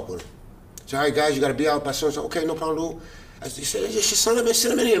always talk with him. Say, all right, guys, you got to be out by so-and-so. Okay, no problem, Lou. He said, just send him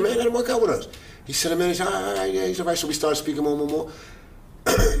in here, man. Let him work out with us. He sent him in. He said, all right, yeah, he's all right. So we started speaking more.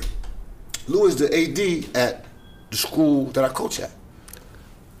 Lou is the AD at the school that I coach at.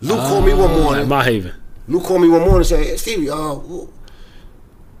 Lou called me one morning. At Mott Haven. Lou called me one morning and said, hey, Stevie,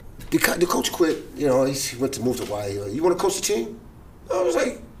 the coach quit. You know, he went to move to Hawaii. You want to coach the team? I was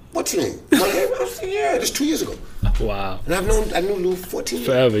like, what team? I was like, yeah, this 2 years ago. Wow. And I knew Lou 14 years.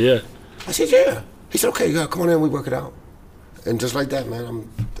 Forever, yeah. I said, yeah. He said, okay, yeah, come on in, we work it out. And just like that, man,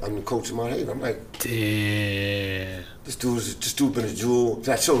 I'm the coach of Mott Haven. I'm like, damn. This dude been a jewel.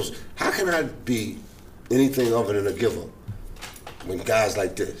 That shows, how can I be anything other than a giver when guys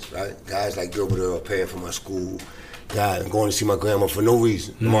like this, right? Guys like Gilbert Earl paying for my school, guys going to see my grandma for no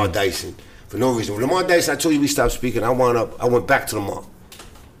reason. Lamar Dyson, for no reason. When Lamar Dyson, I told you we stopped speaking, I went back to Lamar.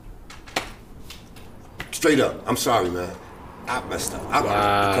 Straight up, I'm sorry, man. I messed up.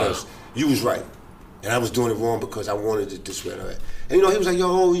 Because you was right. And I was doing it wrong because I wanted it this way. Right? And, you know, he was like,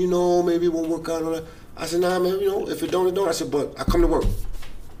 yo, you know, maybe it won't work out. On that. I said, nah, man, you know, if it don't, it don't. I said, but I come to work.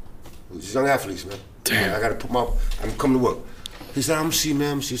 We're just young athletes, man. Damn. I got to I'm coming to work. He said, I'm going to see,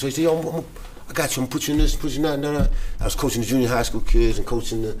 man. So he said, yo, I got you. I'm put you in this, put you in that. I was coaching the junior high school kids and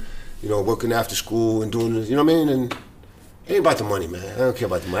coaching the, working after school and doing this, you know what I mean? And it ain't about the money, man. I don't care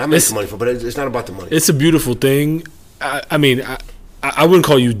about the money. I make the money for it, but it's not about the money. It's a beautiful thing. I mean, I wouldn't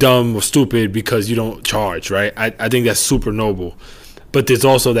call you dumb or stupid because you don't charge, right? I think that's super noble. But there's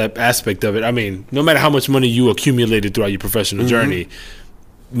also that aspect of it. I mean, no matter how much money you accumulated throughout your professional journey,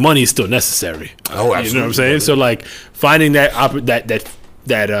 money is still necessary. Oh, absolutely. You know what I'm saying? So, like, finding that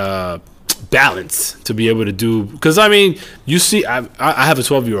balance to be able to do, because I mean, you see, I have a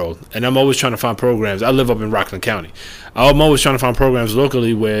 12-year-old, and I'm always trying to find programs. I live up in Rockland County. I'm always trying to find programs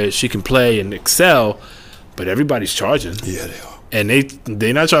locally where she can play and excel, but everybody's charging. Yeah, they are. And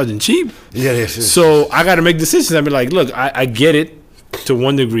they're not charging cheap. Yeah, they are. So I got to make decisions. I mean, like, look, I get it to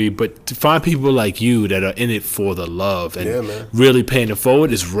one degree, but to find people like you that are in it for the love and really paying it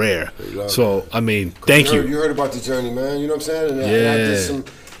forward is rare. So, I mean, thank you. You heard about the journey, man. You know what I'm saying?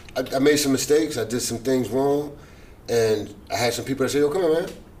 And I made some mistakes. I did some things wrong. And I had some people that say, yo, come on, man.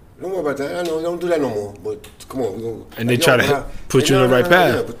 Don't worry about that. I know, don't do that no more. But come on. And they try to put you on the right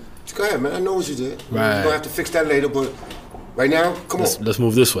path. Yeah, but go ahead, man. I know what you did. Right. You're going to have to fix that later, but right now, come on. Let's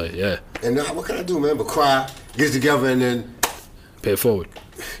move this way, yeah. And what can I do, man? But cry, get it together, and then pay it forward.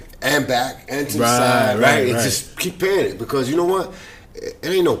 And back, and to the side, right? And just keep paying it. Because you know what? It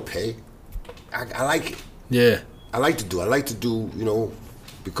ain't no pay. I like it. Yeah. I like to do,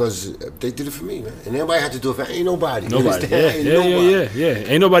 because they did it for me, man. And everybody had to do it for ain't nobody. Nobody. Yeah.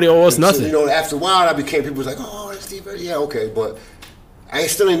 Ain't nobody owe us nothing. So, after a while, people was like, oh, that's Steve. Yeah, okay. But I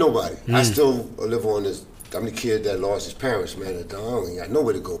still ain't nobody. I still live on this. I'm the kid that lost his parents, man. I don't ain't got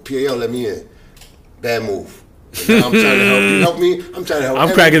nowhere to go. PAL let me in. Bad move. Now I'm trying to help you. Help me. I'm trying to help.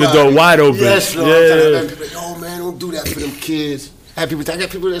 I'm cracking the door wide open. Yes, no. I'm trying to help people. Yo, man, don't do that for them kids. I got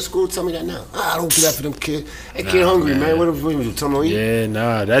people at school tell me that now. I don't do that for them kids. They kid hungry, man. What do you tell them to eat? Yeah,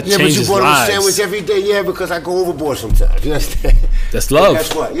 nah, that changes changes lives. Yeah, but you bought them a sandwich every day. Yeah, because I go overboard sometimes. You understand? That's love.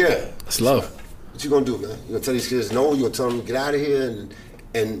 That's what. Yeah, that's love. What you gonna do, man? You gonna tell these kids no? You gonna tell them to get out of here?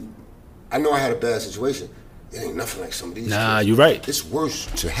 And I know I had a bad situation. It ain't nothing like some of these. Nah, kids. You're right. It's worse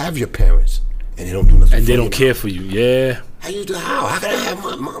to have your parents and they don't do nothing. And they don't care for you. Yeah. How you do? How can I have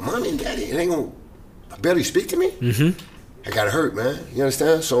my mommy and daddy? And they gonna barely speak to me? Mm-hmm. I got hurt, man. You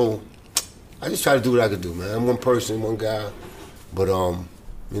understand? So I just try to do what I could do, man. I'm one person, one guy, but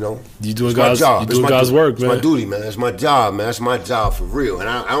you doing God's work, man. It's my duty, man. It's my job, man. It's my job for real, and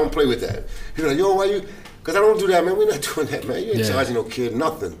I don't play with that. People like, yo, why you? Because I don't do that, man. We're not doing that, man. You ain't charging no kid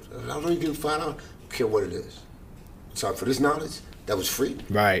nothing. How long you getting $5? I don't care what it is. Sorry for this knowledge that was free.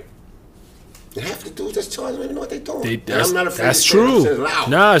 Right. And half the dudes that's charging don't even know what they're doing. I'm not afraid that's to true. Say it loud.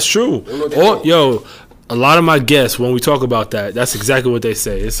 Nah, it's true. A lot of my guests, when we talk about that, that's exactly what they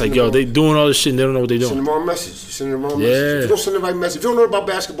say. It's like, they doing all this shit and they don't know what they're doing. Send the wrong message. You're sending the wrong message. If you don't send the right message, if you don't know about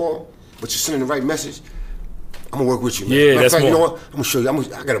basketball, but you're sending the right message, I'm going to work with you, man. Yeah, that's more. You know what? I'm going to show you.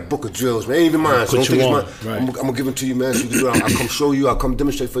 I got a book of drills, man. Ain't even mine. So don't think it's mine. Right. I'm going to give them to you, man. So you can do it. I'll come show you. I'll come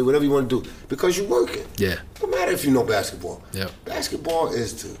demonstrate for you, whatever you want to do. Because you're working. Yeah. No matter if you know basketball. Yeah. Basketball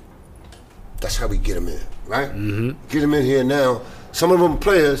that's how we get them in, right? Mm-hmm. Get them in here now. Some of them are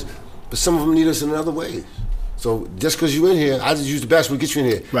players, but some of them need us in other ways. So just because you in here, I just use the basketball to get you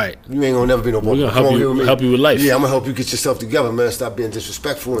in here. Right. You ain't gonna never be no ball. We're gonna help you with life. Yeah, I'm gonna help you get yourself together, man. Stop being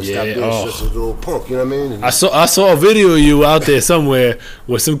disrespectful and stop being just a little punk. You know what I mean? And I saw a video of you out there somewhere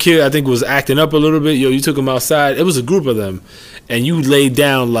where some kid I think was acting up a little bit. Yo, you took him outside. It was a group of them, and you laid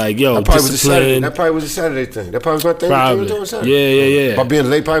down like, yo, that probably was a Saturday thing. That probably was my thing. Probably. Yeah. By being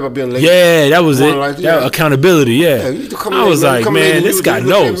late. Yeah, that was it. Like, that accountability. Yeah. You to come I was like, man, this guy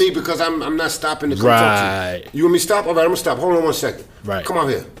knows. Me because I'm not stopping to come talk to you. You want me to stop? All right, I'm gonna stop. Hold on 1 second. Right. Come out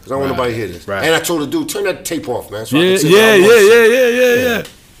here, because I don't want nobody to hear this. Right. And I told the dude, turn that tape off, man. So Yeah.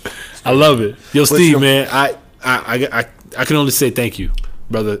 I love it. Yo, Steve, man, I can only say thank you,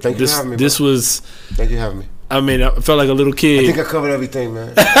 brother. Thank you for having me. Thank you for having me. I mean, I felt like a little kid. I think I covered everything,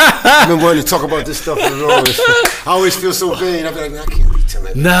 man. I've been wanting to talk about this stuff for long. I always feel so vain. I feel like, man, I can't really tell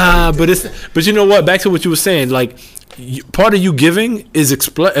that. Nah, but you know what? Back to what you were saying, like, part of you giving is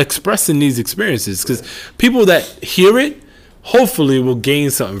expressing these experiences, because people that hear it hopefully will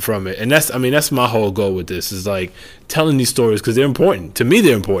gain something from it. And that's my whole goal with this, is like telling these stories, because they're important. To me,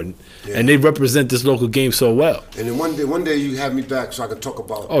 they're important. Yeah. And they represent this local game so well. And then one day you have me back so I can talk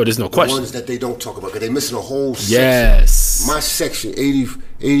about there's no question. The ones that they don't talk about, because they're missing a whole section. Yes. My section,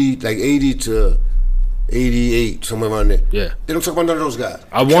 80 to 88, somewhere around there. Yeah. They don't talk about none of those guys.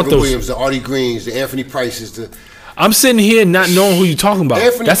 I want Kevin those. Williams, the Artie Greens, the Anthony Prices. I'm sitting here not knowing who you're talking about.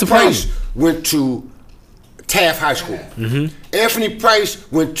 Anthony That's the Price problem. went to Taft High School. Anthony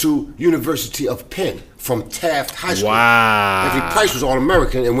Price went to University of Penn from Taft High School. Wow. Anthony Price was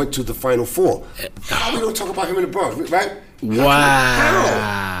All-American and went to the Final Four. How we don't talk about him in the Bronx, right?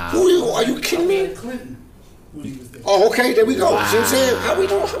 Wow. Who are you kidding me? Clinton. When he was there. Oh, okay, there we go. See what I'm saying? How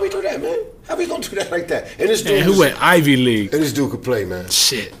we do that, man? How we gonna do that like that? And this dude, And who went Ivy League? and this dude could play, man.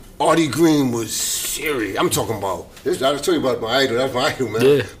 Shit. Artie Green was serious. I'm talking about this. I'll tell you about my idol. That's my idol, man.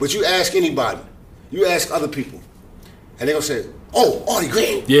 Yeah. But you ask anybody, you ask other people, and they're gonna say, "Oh, Artie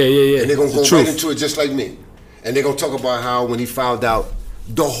Green." Yeah. And they're gonna The go truth. right into it just like me. And they're gonna talk about how when he fouled out,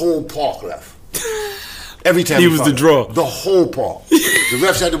 the whole park left. Every time He was fouled the out, draw. The whole park. The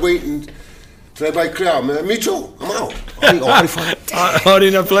refs had to wait and so everybody clear out, man. Me too. I'm out. Artie fouled out. Artie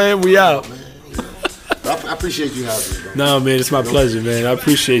not playing, we out. I appreciate you having me, bro. Nah, man, it's my pleasure, man. I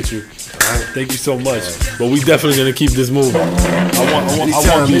appreciate you. Thank you so much. But we definitely gonna keep this moving. I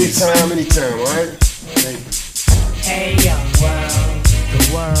want these. Anytime, all right? Hey young world,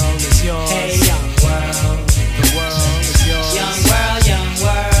 the world is yours. Hey young world, the world is yours. Young world,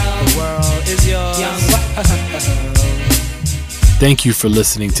 the world is yours. Young world. Thank you for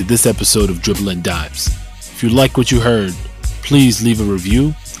listening to this episode of Dribblin' Dimes. If you like what you heard, please leave a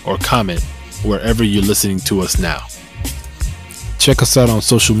review or comment wherever you're listening to us now. Check us out on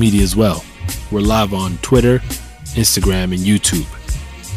social media as well. We're live on Twitter, Instagram, and YouTube.